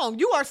you wrong?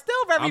 You are still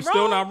very wrong. I'm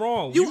still not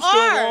wrong. You still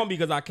are wrong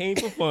because I came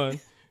for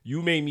fun.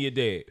 You made me a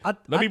dad.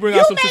 Let me I- bring You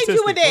out some made you a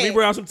statistics. Let dad. me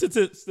bring out some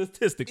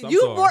statistics. I'm You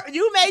sorry.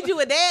 made you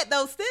a dad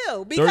though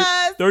still because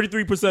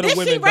 33% of did she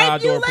women rape die you,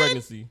 during Lynn?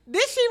 pregnancy.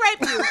 Did she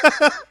rape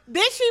you?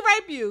 Did she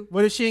rape you?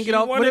 What if she didn't She get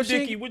off? What wanted if she?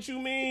 Dickie. What you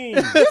mean?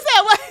 You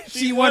said what?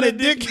 She wanted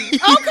Dickie. Okay, and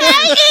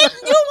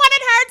you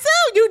wanted her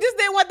too. You just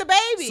didn't want the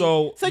baby.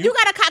 So you you-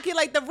 got to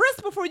calculate the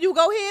risk before you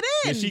go head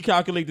in. Did she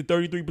calculate the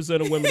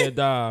 33% of women that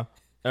die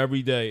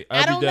every day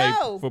don't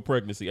know. for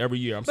pregnancy every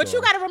year? I'm But sorry.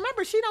 you got to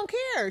remember, she don't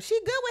care. She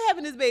good with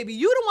having this baby.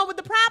 You the one with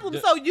the problem,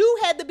 so you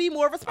had to be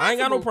more responsible. I ain't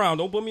got no problem.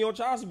 Don't put me on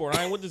child support.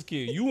 I ain't with this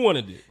kid. You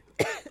wanted it.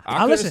 I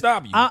couldn't listen,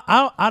 stop you.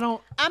 I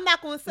don't. I'm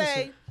not going to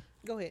say.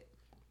 Go ahead.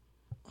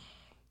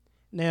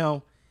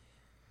 Now,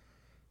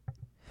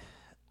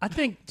 I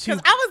think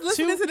Because I was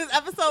listening to this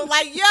episode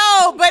like,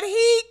 yo, but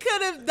he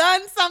could have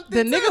done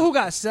something. the nigga who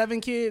got 7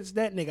 kids,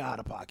 that nigga out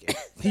of pocket.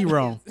 He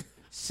wrong.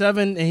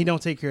 7 and he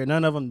don't take care of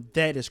none of them.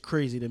 That is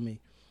crazy to me.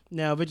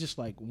 Now, if it's just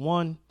like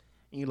 1,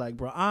 and you're like,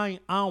 bro, I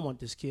don't want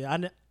this kid.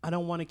 I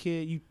don't want a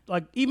kid. You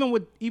like even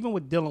with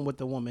dealing with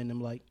the woman,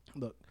 I'm like,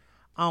 look,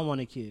 I don't want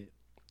a kid.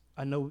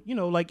 I know,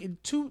 like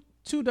two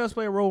does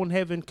play a role in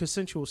having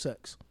consensual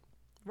sex.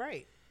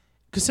 Right.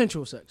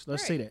 Consensual sex.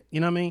 Let's say that. You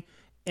know what I mean?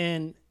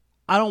 And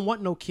I don't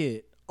want no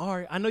kid. All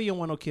right, I know you don't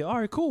want no kid. All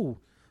right, cool.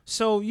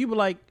 So you be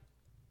like,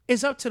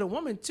 it's up to the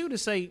woman too to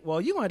say,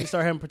 well, you gonna have to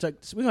start having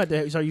protect. We gonna have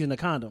to start using a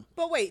condom.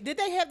 But wait, did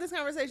they have this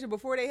conversation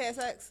before they had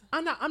sex?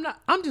 I'm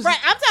just Right,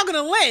 I'm talking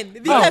to Lynn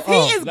because he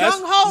is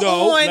gung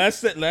ho on. Let's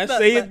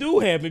say it do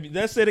happen.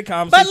 Let's say the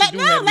conversation But do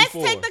happen let's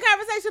before. take the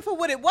conversation for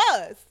what it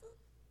was.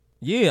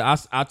 Yeah,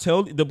 I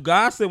tell the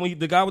guy said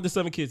the guy with the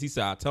 7 kids, he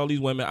said, I tell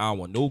these women I don't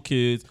want no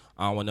kids.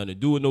 I don't want nothing to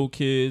do with no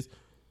kids.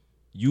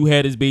 You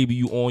had this baby,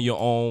 you on your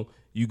own.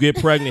 You get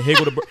pregnant, here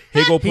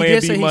go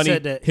Plan B money,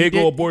 here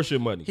go abortion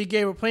money. He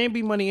gave her Plan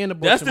B money and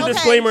abortion. That's the money.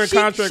 disclaimer and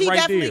contract she right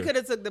definitely there. could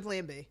have took the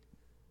Plan B.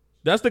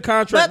 That's the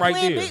contract But right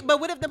Plan there. B,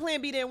 but what if the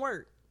Plan B didn't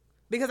work?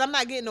 Because I'm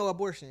not getting no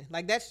abortion.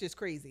 Like that's just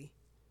crazy.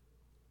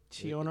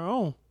 She on her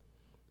own.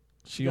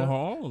 She on her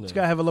own. She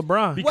gotta have a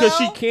LeBron. Because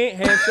she Well- can't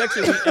have sex.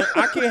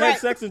 I can't have Right.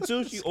 sex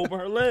until she open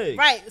her legs.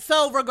 Right.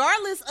 So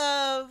regardless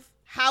of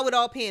how it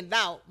all panned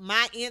out,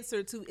 my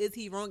answer to is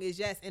he wrong is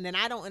yes. And then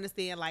I don't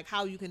understand like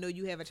how you can know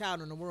you have a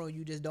child in the world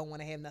you just don't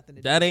want to have nothing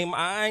to do. That ain't.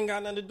 I ain't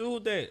got nothing to do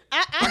with that.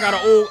 I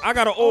I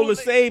got an old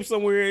Lesave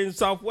somewhere in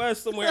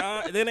Southwest somewhere.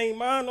 That ain't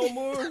mine no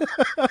more.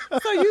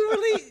 So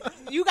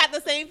you got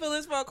the same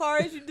feelings for a car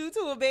as you do to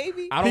a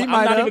baby? I'm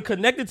not even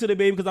connected to the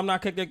baby because I'm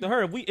not connected to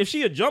her. If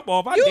she a jump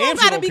off, I You damn don't sure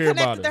gotta don't be care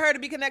about connected it. to her to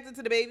be connected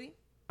to the baby.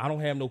 I don't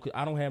have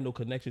no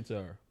connection to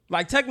her.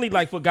 Like technically,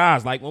 like for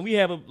guys, like when we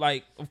have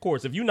of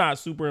course, if you're not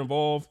super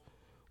involved,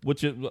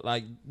 which is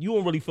like you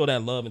don't really feel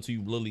that love until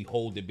you literally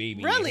hold the baby in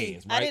your Really?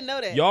 hands. I Right? didn't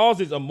know that. Y'all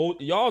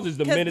is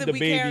the 'Cause minute the we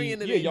baby, carrying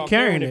the baby. y'all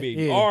Carrying carrying the it,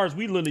 baby. yeah. Ours,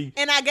 we literally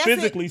And I guess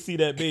physically see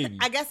that baby.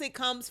 I guess it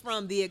comes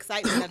from the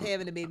excitement of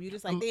having the baby. You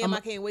just like, damn, I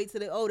can't wait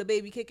till the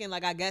baby kicking.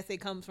 Like I guess it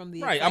comes from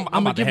the Right, excitement.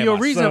 I'm about gonna to give have you a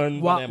my reason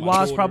son, why my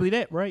it's daughter. probably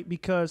that, right?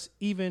 Because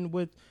even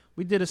with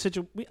I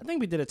think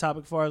we did a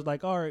topic as far as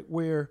like, all right,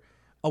 where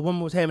a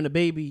woman was having a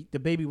baby, the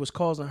baby was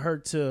causing her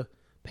to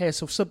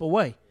pass or slip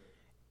away,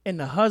 and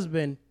the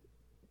husband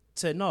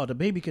said, "No, the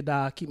baby could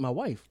die. Keep my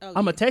wife.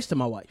 I'm attached to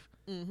my wife."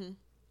 Mm-hmm.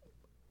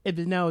 If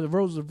now the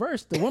roles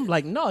reversed, the woman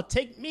like, "No,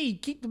 take me.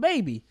 Keep the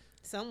baby."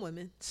 Some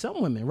women.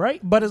 Some women, right?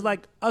 But it's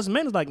like us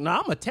men is like, "No,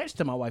 I'm attached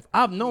to my wife.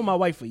 I've known my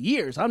wife for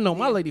years. I've known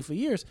my lady for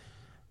years.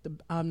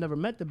 I've never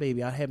met the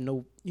baby. I have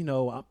no,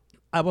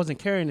 I wasn't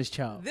carrying this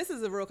child." This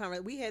is a real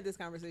conversation. We had this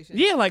conversation.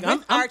 Yeah, like, with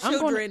I'm our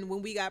children gonna-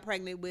 when we got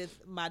pregnant with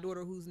my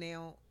daughter, who's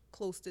now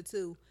close to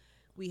 2.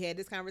 We had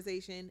this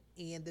conversation,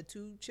 and the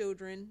 2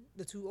 children,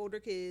 the 2 older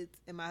kids,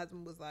 and my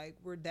husband was like,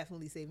 "We're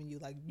definitely saving you.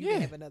 Like, you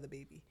can have another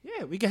baby."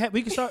 Yeah, we can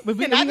start. But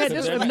we And I had just this.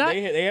 was If like- not,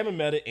 they haven't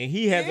met it, and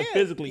he hasn't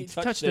physically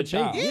touched touched the the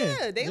child. baby. Yeah,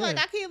 Yeah, they yeah. like,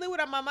 I can't live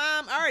without my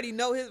mom. I already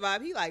know his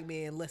vibe. He like,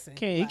 man, listen,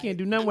 he like, can't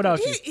do nothing without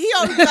you. He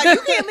always be like,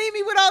 you can't leave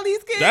me with all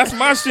these kids. That's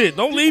my shit.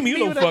 Don't leave me with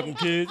no with that- fucking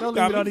kids. don't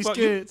You leave got with me all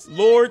these kids.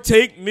 Lord,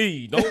 take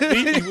me. Don't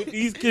leave me with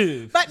these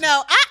kids. But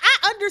no,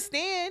 I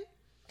understand.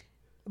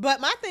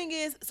 But my thing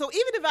is, so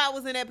even if I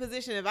was in that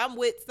position, if I'm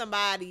with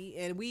somebody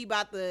and we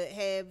about to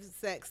have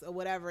sex or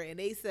whatever, and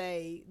they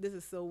say, this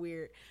is so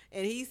weird,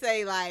 and he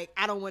say like,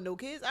 I don't want no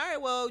kids. All right,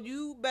 well,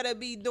 you better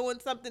be doing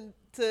something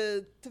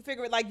to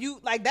figure it.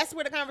 Like that's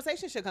where the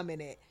conversation should come in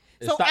at.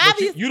 So But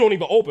obviously, you don't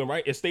even open,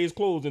 right? It stays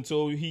closed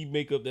until he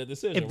make up that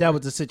decision. If that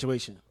was the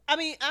situation, I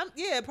mean,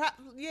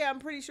 I'm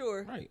pretty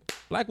sure. right.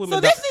 Black women,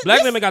 So this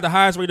women got the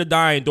highest rate of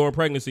dying during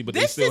pregnancy, but they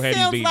This still just had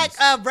these sounds babies. like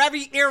a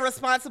very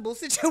irresponsible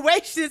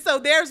situation. So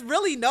there's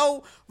really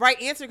no right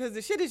answer because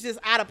the shit is just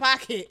out of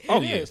pocket.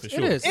 Oh It yeah, is. for It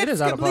sure. is. It's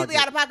out of completely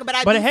pocket. out of pocket. But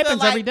But do it happens feel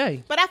like, every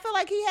day. But I feel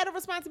like he had a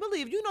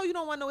responsibility. If you know you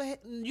don't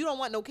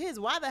want no kids,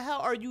 why the hell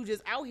are you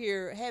just out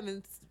here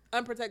having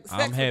unprotected sex?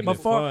 I'm with having people?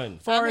 But far, fun.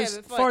 far I'm as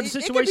having fun. far as the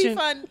It could be situation,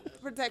 fun,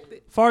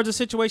 protected. far as the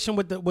situation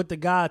with the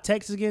guy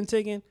Texas getting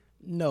taken,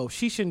 no,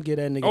 she shouldn't get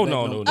that nigga. Oh,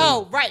 back, no.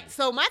 Oh, right.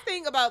 So my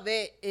thing about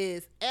that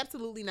is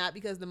absolutely not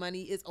because the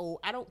money is old.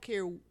 I don't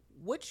care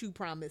what you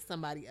promised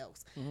somebody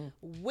else.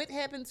 Mm-hmm. What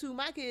happened to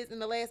my kids in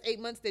the last 8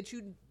 months that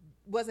you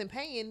wasn't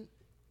paying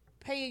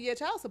your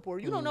child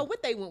support? You don't know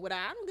what they went with.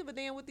 I don't give a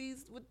damn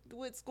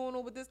what's going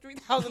on with this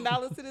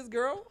 $3,000 to this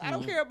girl. I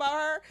don't care about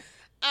her.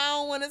 I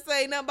don't want to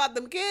say nothing about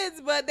them kids,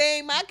 but they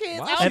ain't my kids.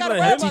 Why I she don't gotta let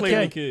worry him about play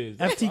them. with kids?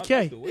 FTK.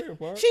 That's the weird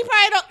part. She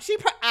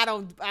probably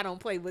don't. I don't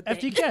play with that.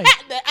 FTK.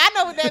 I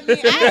know what that means.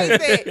 I ain't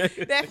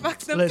saying that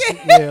fucks them Listen,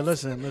 kids. yeah,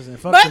 listen.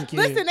 Fuck them But kids.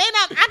 listen,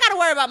 I gotta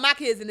worry about my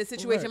kids in this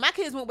situation. Right. My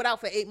kids went without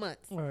for 8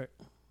 months, Right,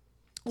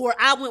 or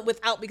I went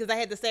without because I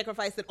had to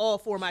sacrifice it all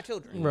for my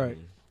children. right.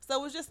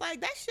 So it's just like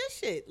that's your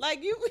shit.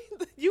 Like you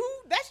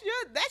that's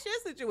your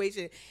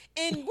situation.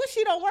 And what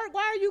she don't work,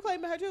 why are you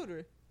claiming her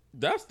children?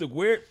 That's the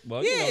weird.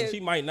 Well, Yeah. she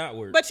might not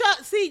work. But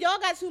y'all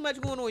got too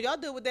much going on. Y'all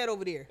deal with that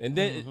over there. And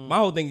then my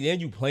whole thing, then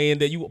you playing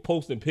that, you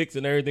posting pics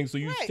and everything, so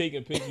you Right.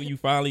 taking pics when you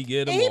finally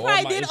get them. And he on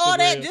probably my did all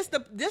that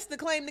Instagram. just to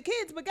claim the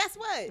kids. But guess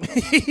what?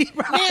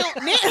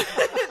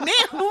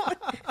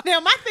 now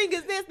my thing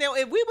is this. Now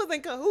if we was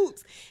in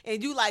cahoots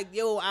and you like,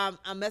 yo,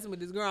 I'm messing with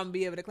this girl, I'm gonna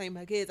be able to claim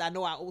her kids. I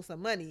know I owe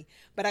some money,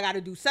 but I got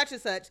to do such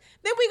and such.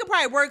 Then we could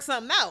probably work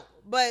something out.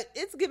 But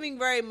it's giving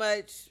very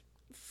much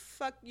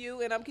fuck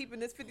you, and I'm keeping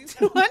this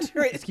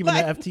 5,200. It's keeping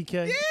like, that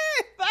FTK. Yeah,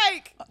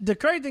 like The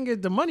crazy thing is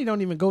the money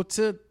don't even go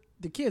to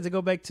the kids. It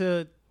go back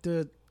to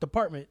the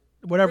department,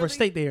 whatever Really?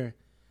 state they're in.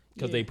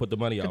 Because they put the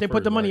money out. They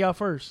put the money out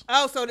first.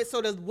 Oh, so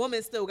the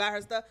woman still got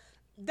her stuff?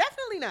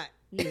 Definitely not.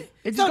 Yeah.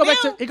 It So go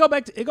now-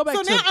 back to.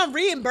 So now I'm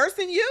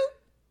reimbursing you?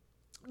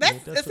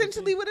 That's that's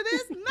essentially what it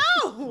is?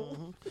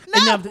 No.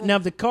 And now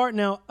the card.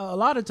 Now a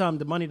lot of time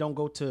the money don't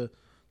go to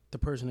the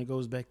person. It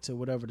goes back to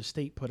whatever the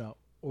state put out.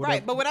 Or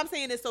Right, but what I'm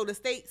saying is, so the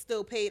state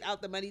still paid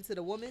out the money to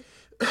the woman?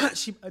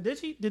 she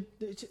did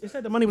it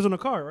said the money was on the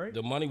card, right?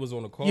 The money was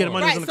on the card. Yeah, the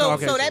money was Right, on the so card.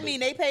 Okay, so so that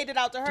means they paid it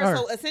out to her. Her.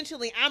 So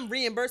essentially, I'm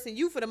reimbursing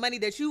you for the money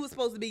that you was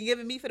supposed to be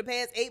giving me for the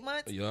past 8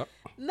 months. Yep.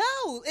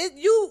 No,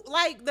 you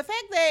like the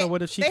fact that So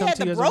what if she they come had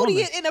to you to as a Brody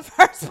woman? it in the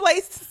first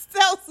place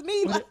tells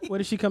me like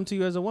What if she come to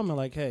you as a woman,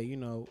 like, hey,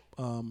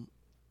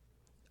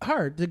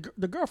 her the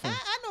girlfriend?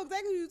 I know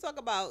exactly who you talk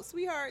about,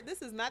 sweetheart.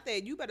 This is not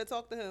that. You better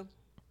talk to him.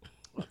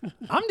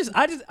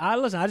 I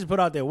just put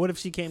out there. What if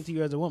she came to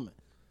you as a woman?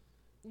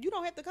 You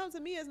don't have to come to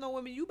me as no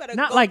woman. You better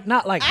Not go. like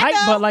I hype,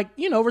 know. but like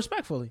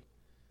respectfully.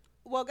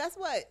 Well, guess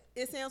what?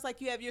 It sounds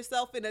like you have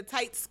yourself in a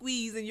tight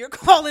squeeze, and you're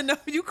calling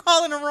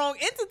the wrong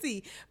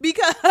entity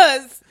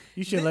because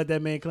You should let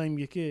that man claim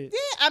your kid.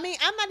 yeah. I mean,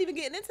 I'm not even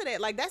getting into that.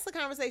 Like that's the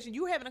conversation.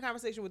 You're having a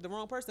conversation with the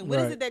wrong person. What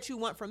is Right. it that you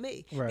want from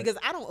me? Right. Because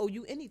I don't owe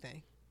you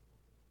anything,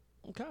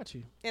 Got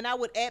you. and I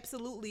would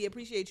absolutely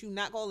appreciate you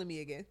not calling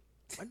me again.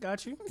 I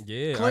got you.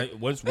 Yeah.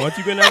 Once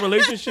you get in that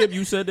relationship,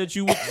 you said that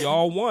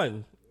y'all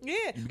won.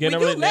 Yeah. get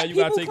When in now you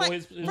gotta people take on claim-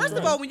 his First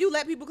of right. all, when you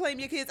let people claim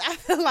your kids, I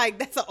feel like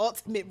that's an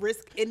ultimate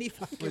risk any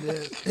fucking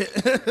way.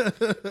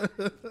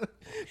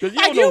 Because you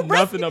Like, don't know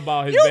nothing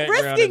about his you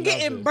background. risking and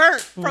getting nothing.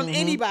 burnt from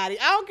anybody.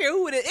 I don't care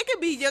who it is. It could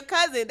be your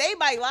cousin. They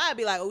might lie and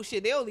be like, "Oh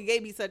shit, they only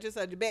gave me such and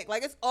such back."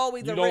 Like it's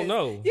always You a don't risk.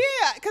 know.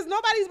 Yeah, because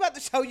nobody's about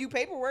to show you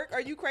paperwork.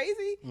 Are you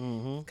crazy?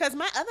 Mm-hmm. Because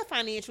my other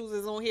financials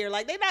is on here.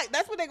 Like they not.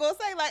 That's what they gonna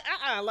say. Like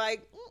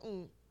like.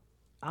 Mm-mm.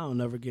 I don't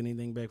never get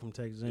anything back from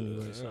Texas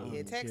anyway. So I Yeah,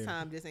 don't text care.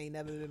 time just ain't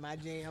never been my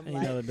jam. Ain't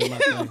Like, never been my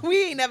thing.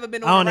 we ain't never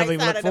been I on don't the ever right even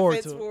side look of the forward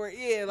fence to for it.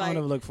 Yeah, I like don't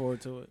ever look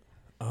forward to it.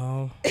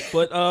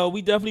 But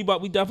we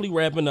definitely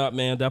wrapping up,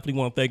 man. Definitely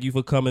want to thank you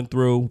for coming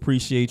through.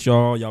 Appreciate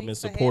y'all. Y'all been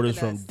Thanks for supporters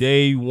having from us.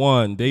 day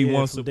one. Day Yeah,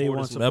 one from day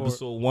one supporters from support.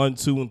 episode 1,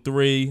 2, and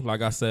 3.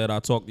 Like I said, I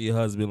talk to your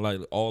husband like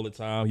all the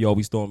time. He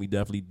always throwing me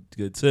definitely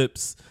good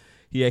tips.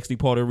 He actually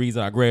part of the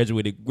reason I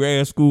graduated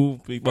grad school.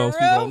 Most people real?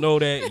 don't know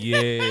that.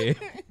 Yeah,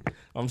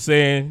 I'm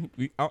saying.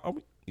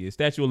 Yeah,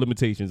 statute of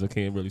limitations. I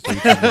can't really say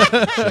too much.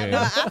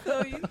 I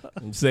feel you.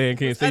 I'm saying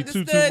can't say too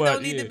Understood, much.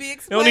 don't need to be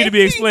It don't need to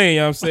be explained. You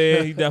know what I'm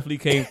saying? He definitely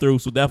came through,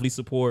 so definitely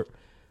support.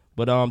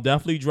 But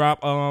definitely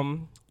drop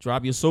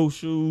your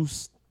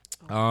socials.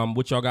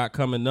 What y'all got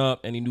coming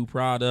up? Any new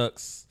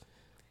products?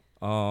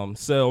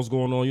 Sales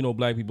going on. You know,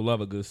 black people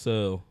love a good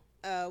sale.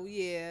 Oh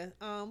yeah.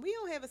 We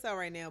don't have a sale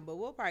right now, but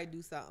we'll probably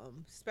do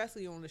something,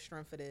 especially on the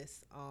strength of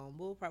this.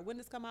 We'll probably when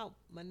this come out.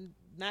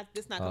 Not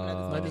coming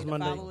out this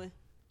Monday. The following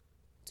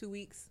 2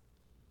 weeks.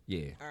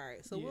 Yeah. All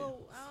right. So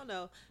I don't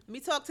know. Let me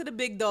talk to the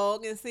big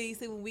dog and see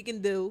what we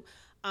can do.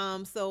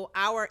 So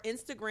our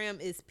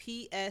Instagram is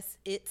PS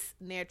It's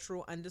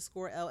Natural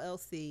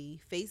 _LLC.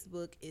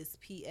 Facebook is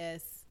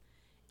PS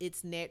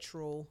It's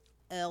Natural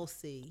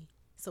LC.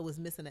 So it's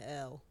missing an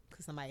L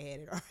because somebody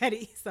had it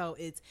already. So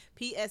it's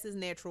PS Is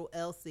Natural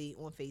LC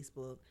on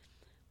Facebook.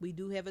 We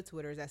do have a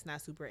Twitter that's not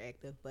super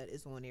active, but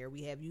it's on there.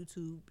 We have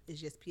YouTube. It's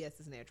just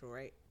PS Is Natural,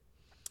 right?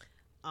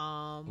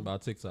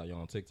 About TikTok, y'all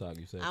on TikTok?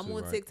 You said I'm too,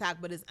 on right? TikTok,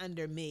 but it's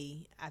under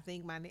me. I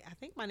think my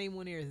name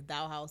on there is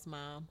Dowhouse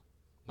Mom.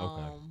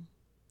 Okay.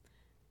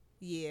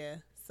 Yeah.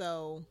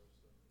 So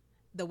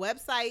the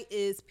website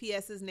is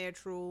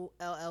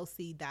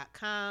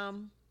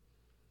pssnaturalllc.com.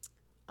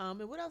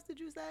 And what else did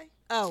you say?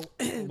 Oh,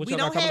 we y'all got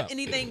don't coming have up?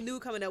 anything new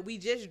coming up. We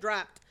just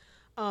dropped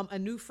a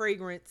new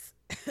fragrance.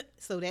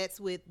 So that's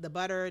with the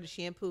butter, the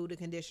shampoo, the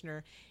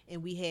conditioner,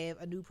 and we have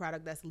a new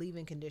product that's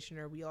leave-in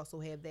conditioner. We also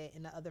have that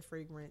in the other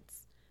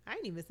fragrance. I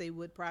didn't even say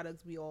what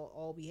products we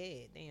all we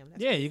had. Damn.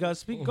 That's Yeah, you gotta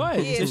speak. Go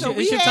ahead. Yeah, it's, so your,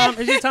 we it's your have-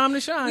 time. It's your time to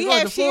shine. we Go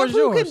ahead. have The floor is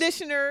shampoo, yours.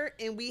 conditioner,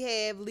 and we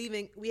have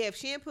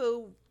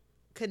shampoo,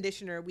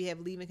 conditioner. We have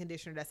leave-in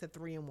conditioner. That's a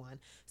 3-in-1.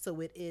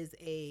 So it is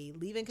a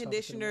leave-in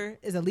conditioner.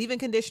 Is a leave-in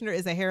conditioner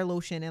is a hair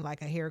lotion and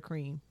like a hair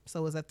cream.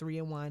 So it's a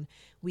 3-in-1.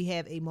 We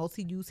have a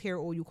multi-use hair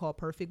oil called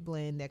Perfect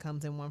Blend that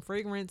comes in one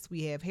fragrance.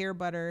 We have hair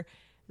butter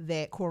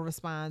that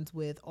corresponds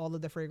with all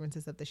of the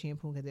fragrances of the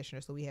shampoo and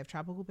conditioner. So we have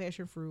tropical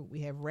passion fruit.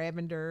 We have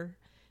lavender.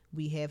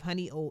 We have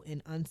honey oat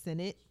and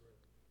unscented.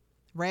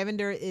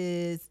 Ravender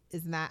is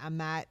not, I'm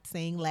not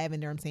saying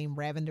lavender, I'm saying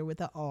ravender with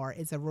a R.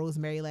 It's a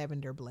rosemary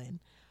lavender blend.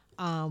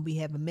 We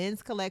have a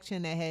men's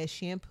collection that has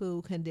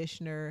shampoo,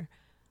 conditioner,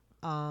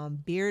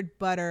 beard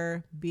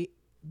butter,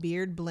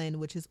 beard blend,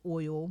 which is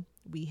oil.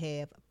 We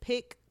have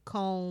pick,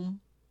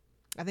 comb.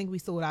 I think we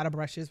sold out of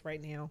brushes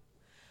right now.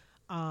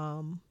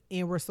 And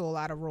we're sold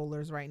out of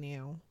rollers right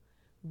now.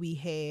 We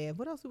have,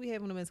 what else do we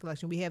have in the men's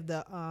collection? We have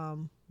the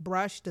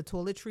brush, the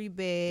toiletry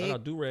bag. No,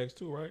 do rags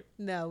too, right?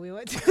 No, we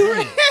went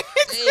to.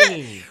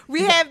 Dang.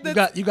 We have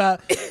the. You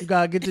got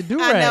to get the do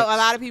I know a rag.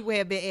 lot of people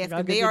have been gotta asking.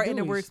 get They the are in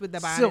the dewies. works with the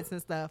Silk. bonnets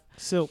and stuff.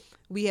 Silk.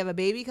 We have a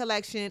baby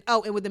collection.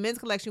 Oh, and with the men's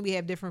collection, we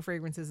have different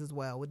fragrances as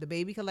well. With the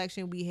baby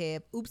collection, we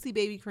have Oopsie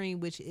Baby Cream,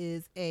 which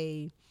is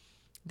a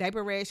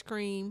diaper rash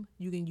cream.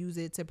 You can use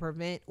it to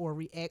prevent or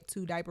react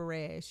to diaper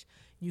rash.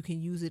 You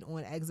can use it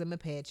on eczema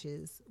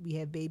patches. We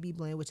have Baby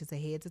Blend, which is a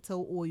head to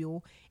toe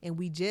oil. And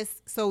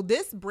so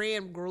this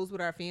brand grows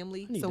with our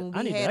family. I need, So the, when I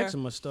we need had the our,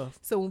 eczema stuff.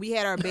 so when we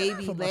had our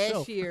baby For last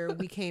myself. year,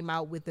 we came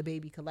out with the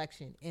baby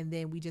collection. And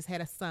then we just had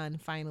a son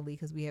finally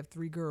because we have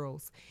 3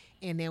 girls.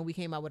 And then we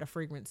came out with a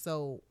fragrance.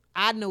 So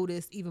I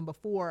noticed even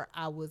before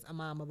I was a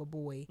mom of a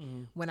boy,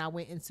 when I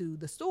went into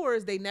the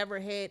stores, they never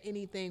had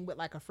anything with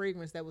like a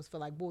fragrance that was for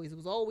like boys. It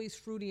was always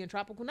fruity and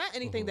tropical, not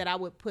anything that I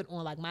would put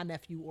on like my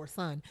nephew or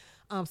son.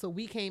 So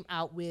we came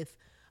out with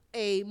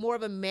a more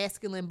of a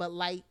masculine but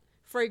light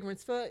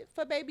fragrance for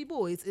baby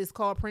boys. It's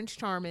called Prince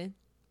Charming.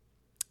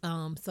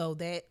 So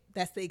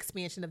that's the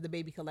expansion of the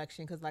baby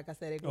collection because, like I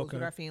said, it goes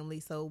with our family.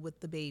 So with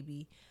the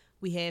baby,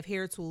 we have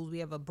hair tools. We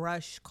have a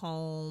brush,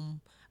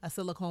 comb, a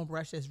silicone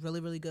brush that's really,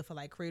 really good for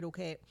like cradle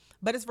cap,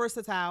 but it's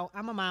versatile.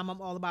 I'm a mom. I'm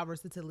all about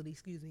versatility.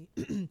 Excuse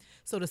me.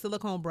 So the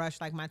silicone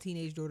brush, like my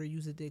teenage daughter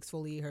uses it to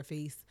exfoliate her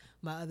face.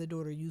 My other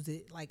daughter uses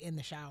it like in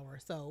the shower.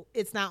 So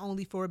it's not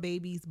only for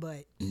babies,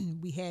 but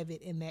we have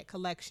it in that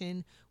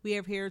collection. We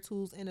have hair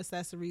tools and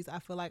accessories. I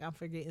feel like I'm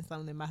forgetting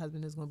something that my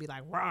husband is going to be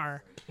like,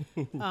 rawr.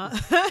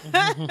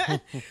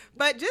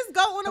 But just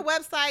go on the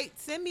website,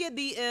 send me a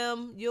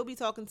DM. You'll be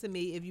talking to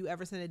me if you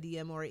ever send a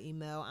DM or an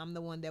email. I'm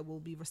the one that will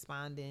be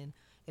responding.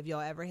 If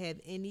y'all ever have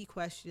any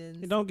questions.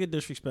 You don't get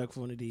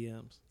disrespectful in the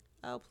DMs.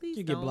 Oh, please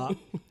You don't. get blocked.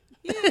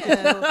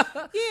 Yeah.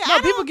 Yeah.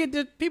 No, people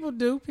get people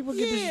get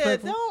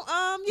disrespectful.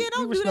 Don't Be do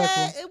that.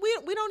 respectful.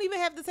 We don't even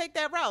have to take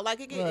that route.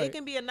 Like it Right.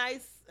 can be a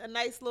nice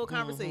little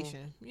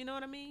conversation. You know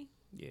what I mean?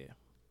 Yeah.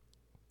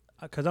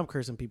 Because I'm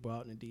cursing people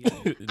out in the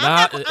DM.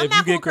 Nah, I'm if not you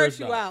gonna get curse cursed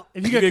you out.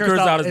 If you get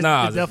cursed out, it's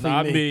Nas. It's definitely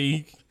not me.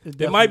 me. It's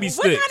It might be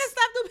definitely What kind sticks. of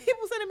stuff do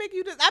people say to make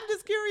you just? I'm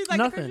just curious. Like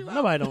to curse Nothing. you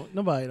out?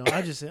 Nobody don't.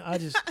 I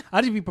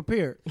just be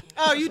prepared.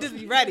 Oh, you just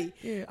be ready.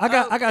 Yeah.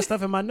 I got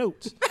stuff in my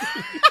notes.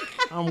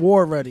 I'm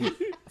war ready.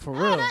 For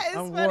real. that is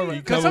I'm funny. war ready.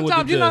 You Because coming with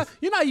sometimes the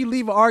you know how you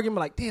leave an argument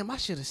like, damn, I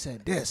should have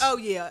said this. Oh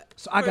yeah.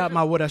 So I got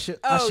my what I should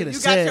have you got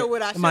said your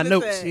what I in my shoulda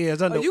notes. said. Yeah,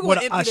 it's under you what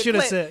gonna I empty the should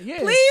have clip. said. Yeah.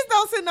 Please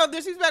don't send no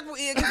disrespectful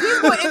in because he's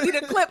gonna empty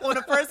the clip on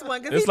the first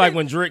one. It's like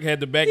when Drake had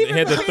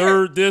the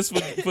third disc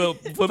for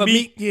For me.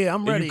 me, yeah,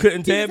 I'm and ready. You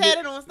couldn't he tab just had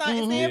it. it on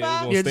stand Yeah,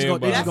 by. it's Yeah, just stand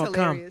by. gonna That's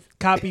come. hilarious.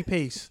 Copy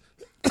paste.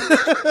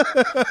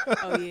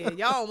 Oh yeah,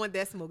 y'all don't want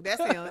that smoke.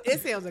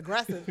 It sounds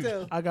aggressive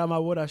too. I got my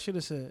what I should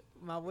have said.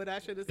 My what I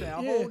should have said.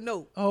 A Yeah. whole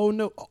note. Oh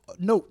no,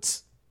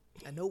 notes.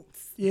 A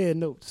notes. Yeah,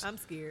 notes. I'm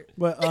scared.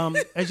 But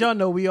as y'all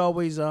know, we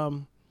always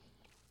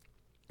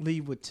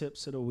leave with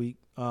tips of the week.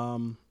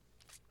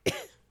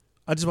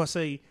 I just want to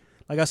say,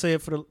 like I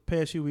said for the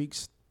past few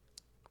weeks,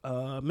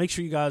 make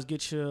sure you guys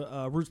get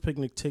your Roots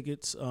Picnic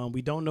tickets.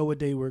 We don't know what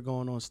day we're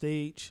going on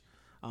stage,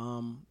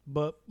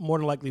 but more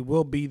than likely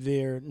we'll be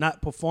there.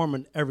 Not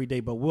performing every day,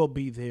 but we'll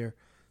be there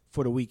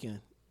for the weekend.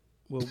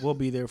 We'll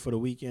be there for the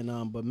weekend.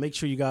 But make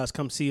sure you guys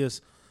come see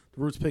us.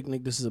 The Roots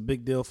Picnic. This is a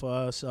big deal for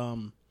us.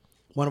 One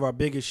of our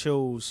biggest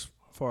shows.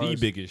 The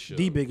biggest show.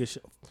 The biggest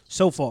show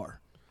so far.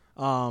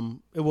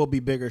 It will be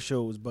bigger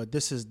shows, but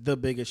this is the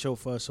biggest show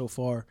for us so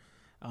far.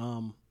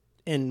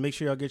 And make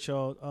sure y'all get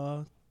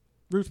y'all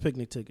Roots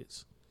Picnic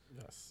tickets.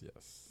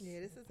 Yes.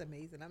 Yeah, this is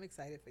amazing. I'm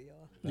excited for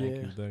y'all.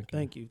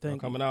 Thank you. Thank you.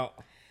 Coming out.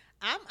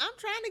 I'm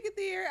trying to get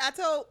there. I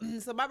told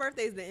so my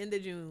birthday is the end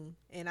of June,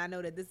 and I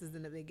know that this is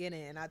in the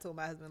beginning. And I told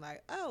my husband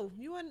like, "Oh,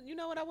 you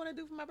know what I want to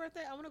do for my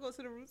birthday? I want to go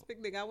to the Roots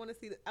Picnic. I want to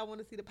see the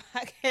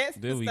podcast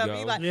There and we stuff." go.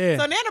 He's like, Yeah.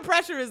 So now the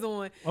pressure is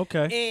on.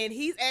 Okay. And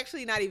he's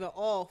actually not even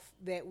off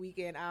that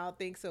weekend. I don't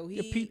think so.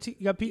 Your He PT,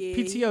 you got yeah,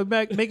 PTO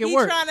back, make it he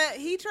work.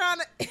 He trying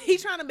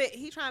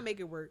to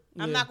make it work.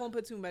 I'm Yeah. not gonna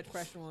put too much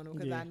pressure on him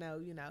because Yeah. I know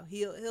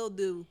he'll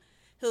do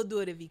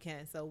it if he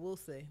can. So we'll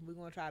see. We're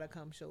gonna try to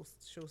come show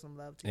some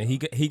love to And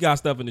him. he got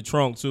stuff in the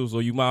trunk too, so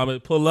you mama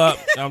pull up.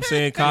 I'm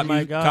saying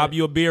my God. copy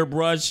your beer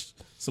brush,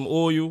 some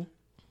oil.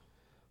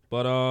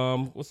 But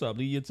what's up?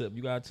 Leave your tip.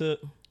 You got a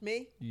tip?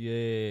 Me?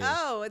 Yeah.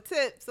 Oh, a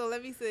tip. So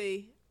let me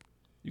see.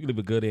 You can leave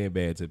a good and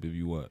bad tip if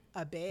you want.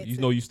 A bad You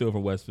tip. know you still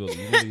from West Philly.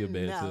 You can leave a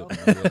bad No.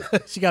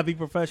 tip. She gotta be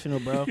professional,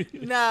 bro. She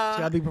No.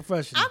 gotta be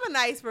professional. I'm a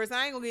nice person.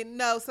 I ain't gonna get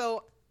no.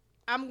 So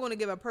I'm gonna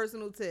give a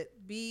personal tip.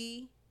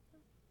 Be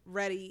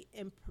ready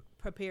and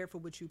prepared for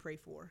what you pray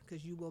for,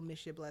 because you will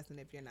miss your blessing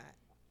if you're not.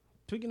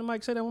 Tweaking the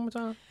mic. Say that one more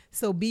time.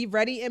 So be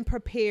ready and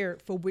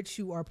prepared for what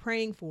you are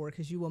praying for,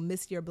 because you will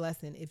miss your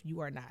blessing if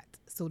you are not.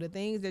 So the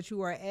things that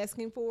you are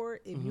asking for,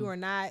 if you are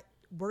not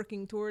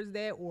working towards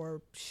that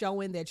or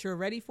showing that you're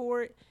ready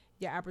for it,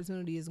 your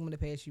opportunity is going to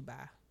pass you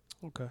by.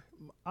 Okay.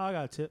 I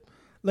got a tip.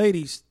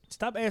 Ladies,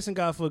 stop asking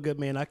God for a good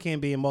man. I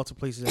can't be in multiple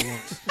places at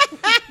once.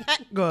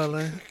 Go ahead,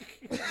 Lynn.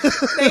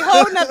 They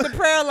holding up the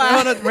prayer line.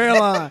 On the prayer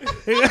line.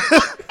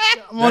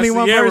 I'm only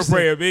one Sierra person.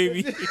 prayer,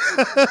 baby.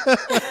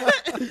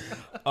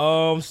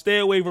 Stay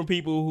away from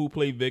people who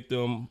play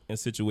victim in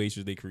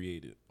situations they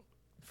created.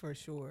 For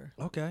sure.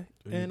 Okay.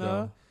 There you And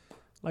go.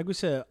 like we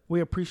said,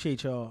 we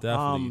appreciate y'all.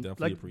 Definitely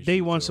like appreciate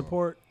day one y'all.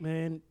 support,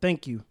 man.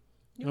 Thank you.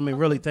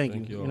 Really thank you.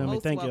 Thank You y'all. know what I mean?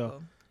 Most Thank y'all.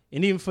 welcome.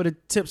 And even for the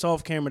tips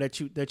off camera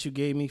that you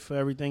gave me for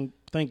everything,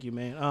 thank you,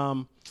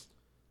 man.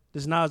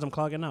 This Nas, I'm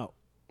clocking out.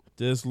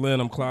 This Lynn,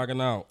 I'm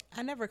clocking out.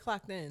 I never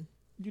clocked in.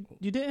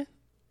 You didn't?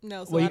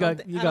 No, so Well, you I don't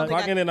got- thi- you I don't got-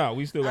 think Clocking in and out.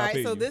 We still All got right,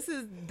 paid. so this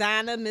is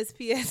Donna, Miss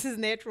PS's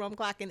natural. I'm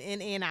clocking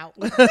in and out.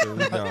 There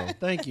we go.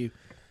 Thank you.